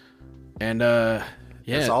 And yeah,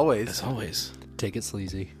 As always. As always. Take it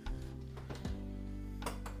sleazy.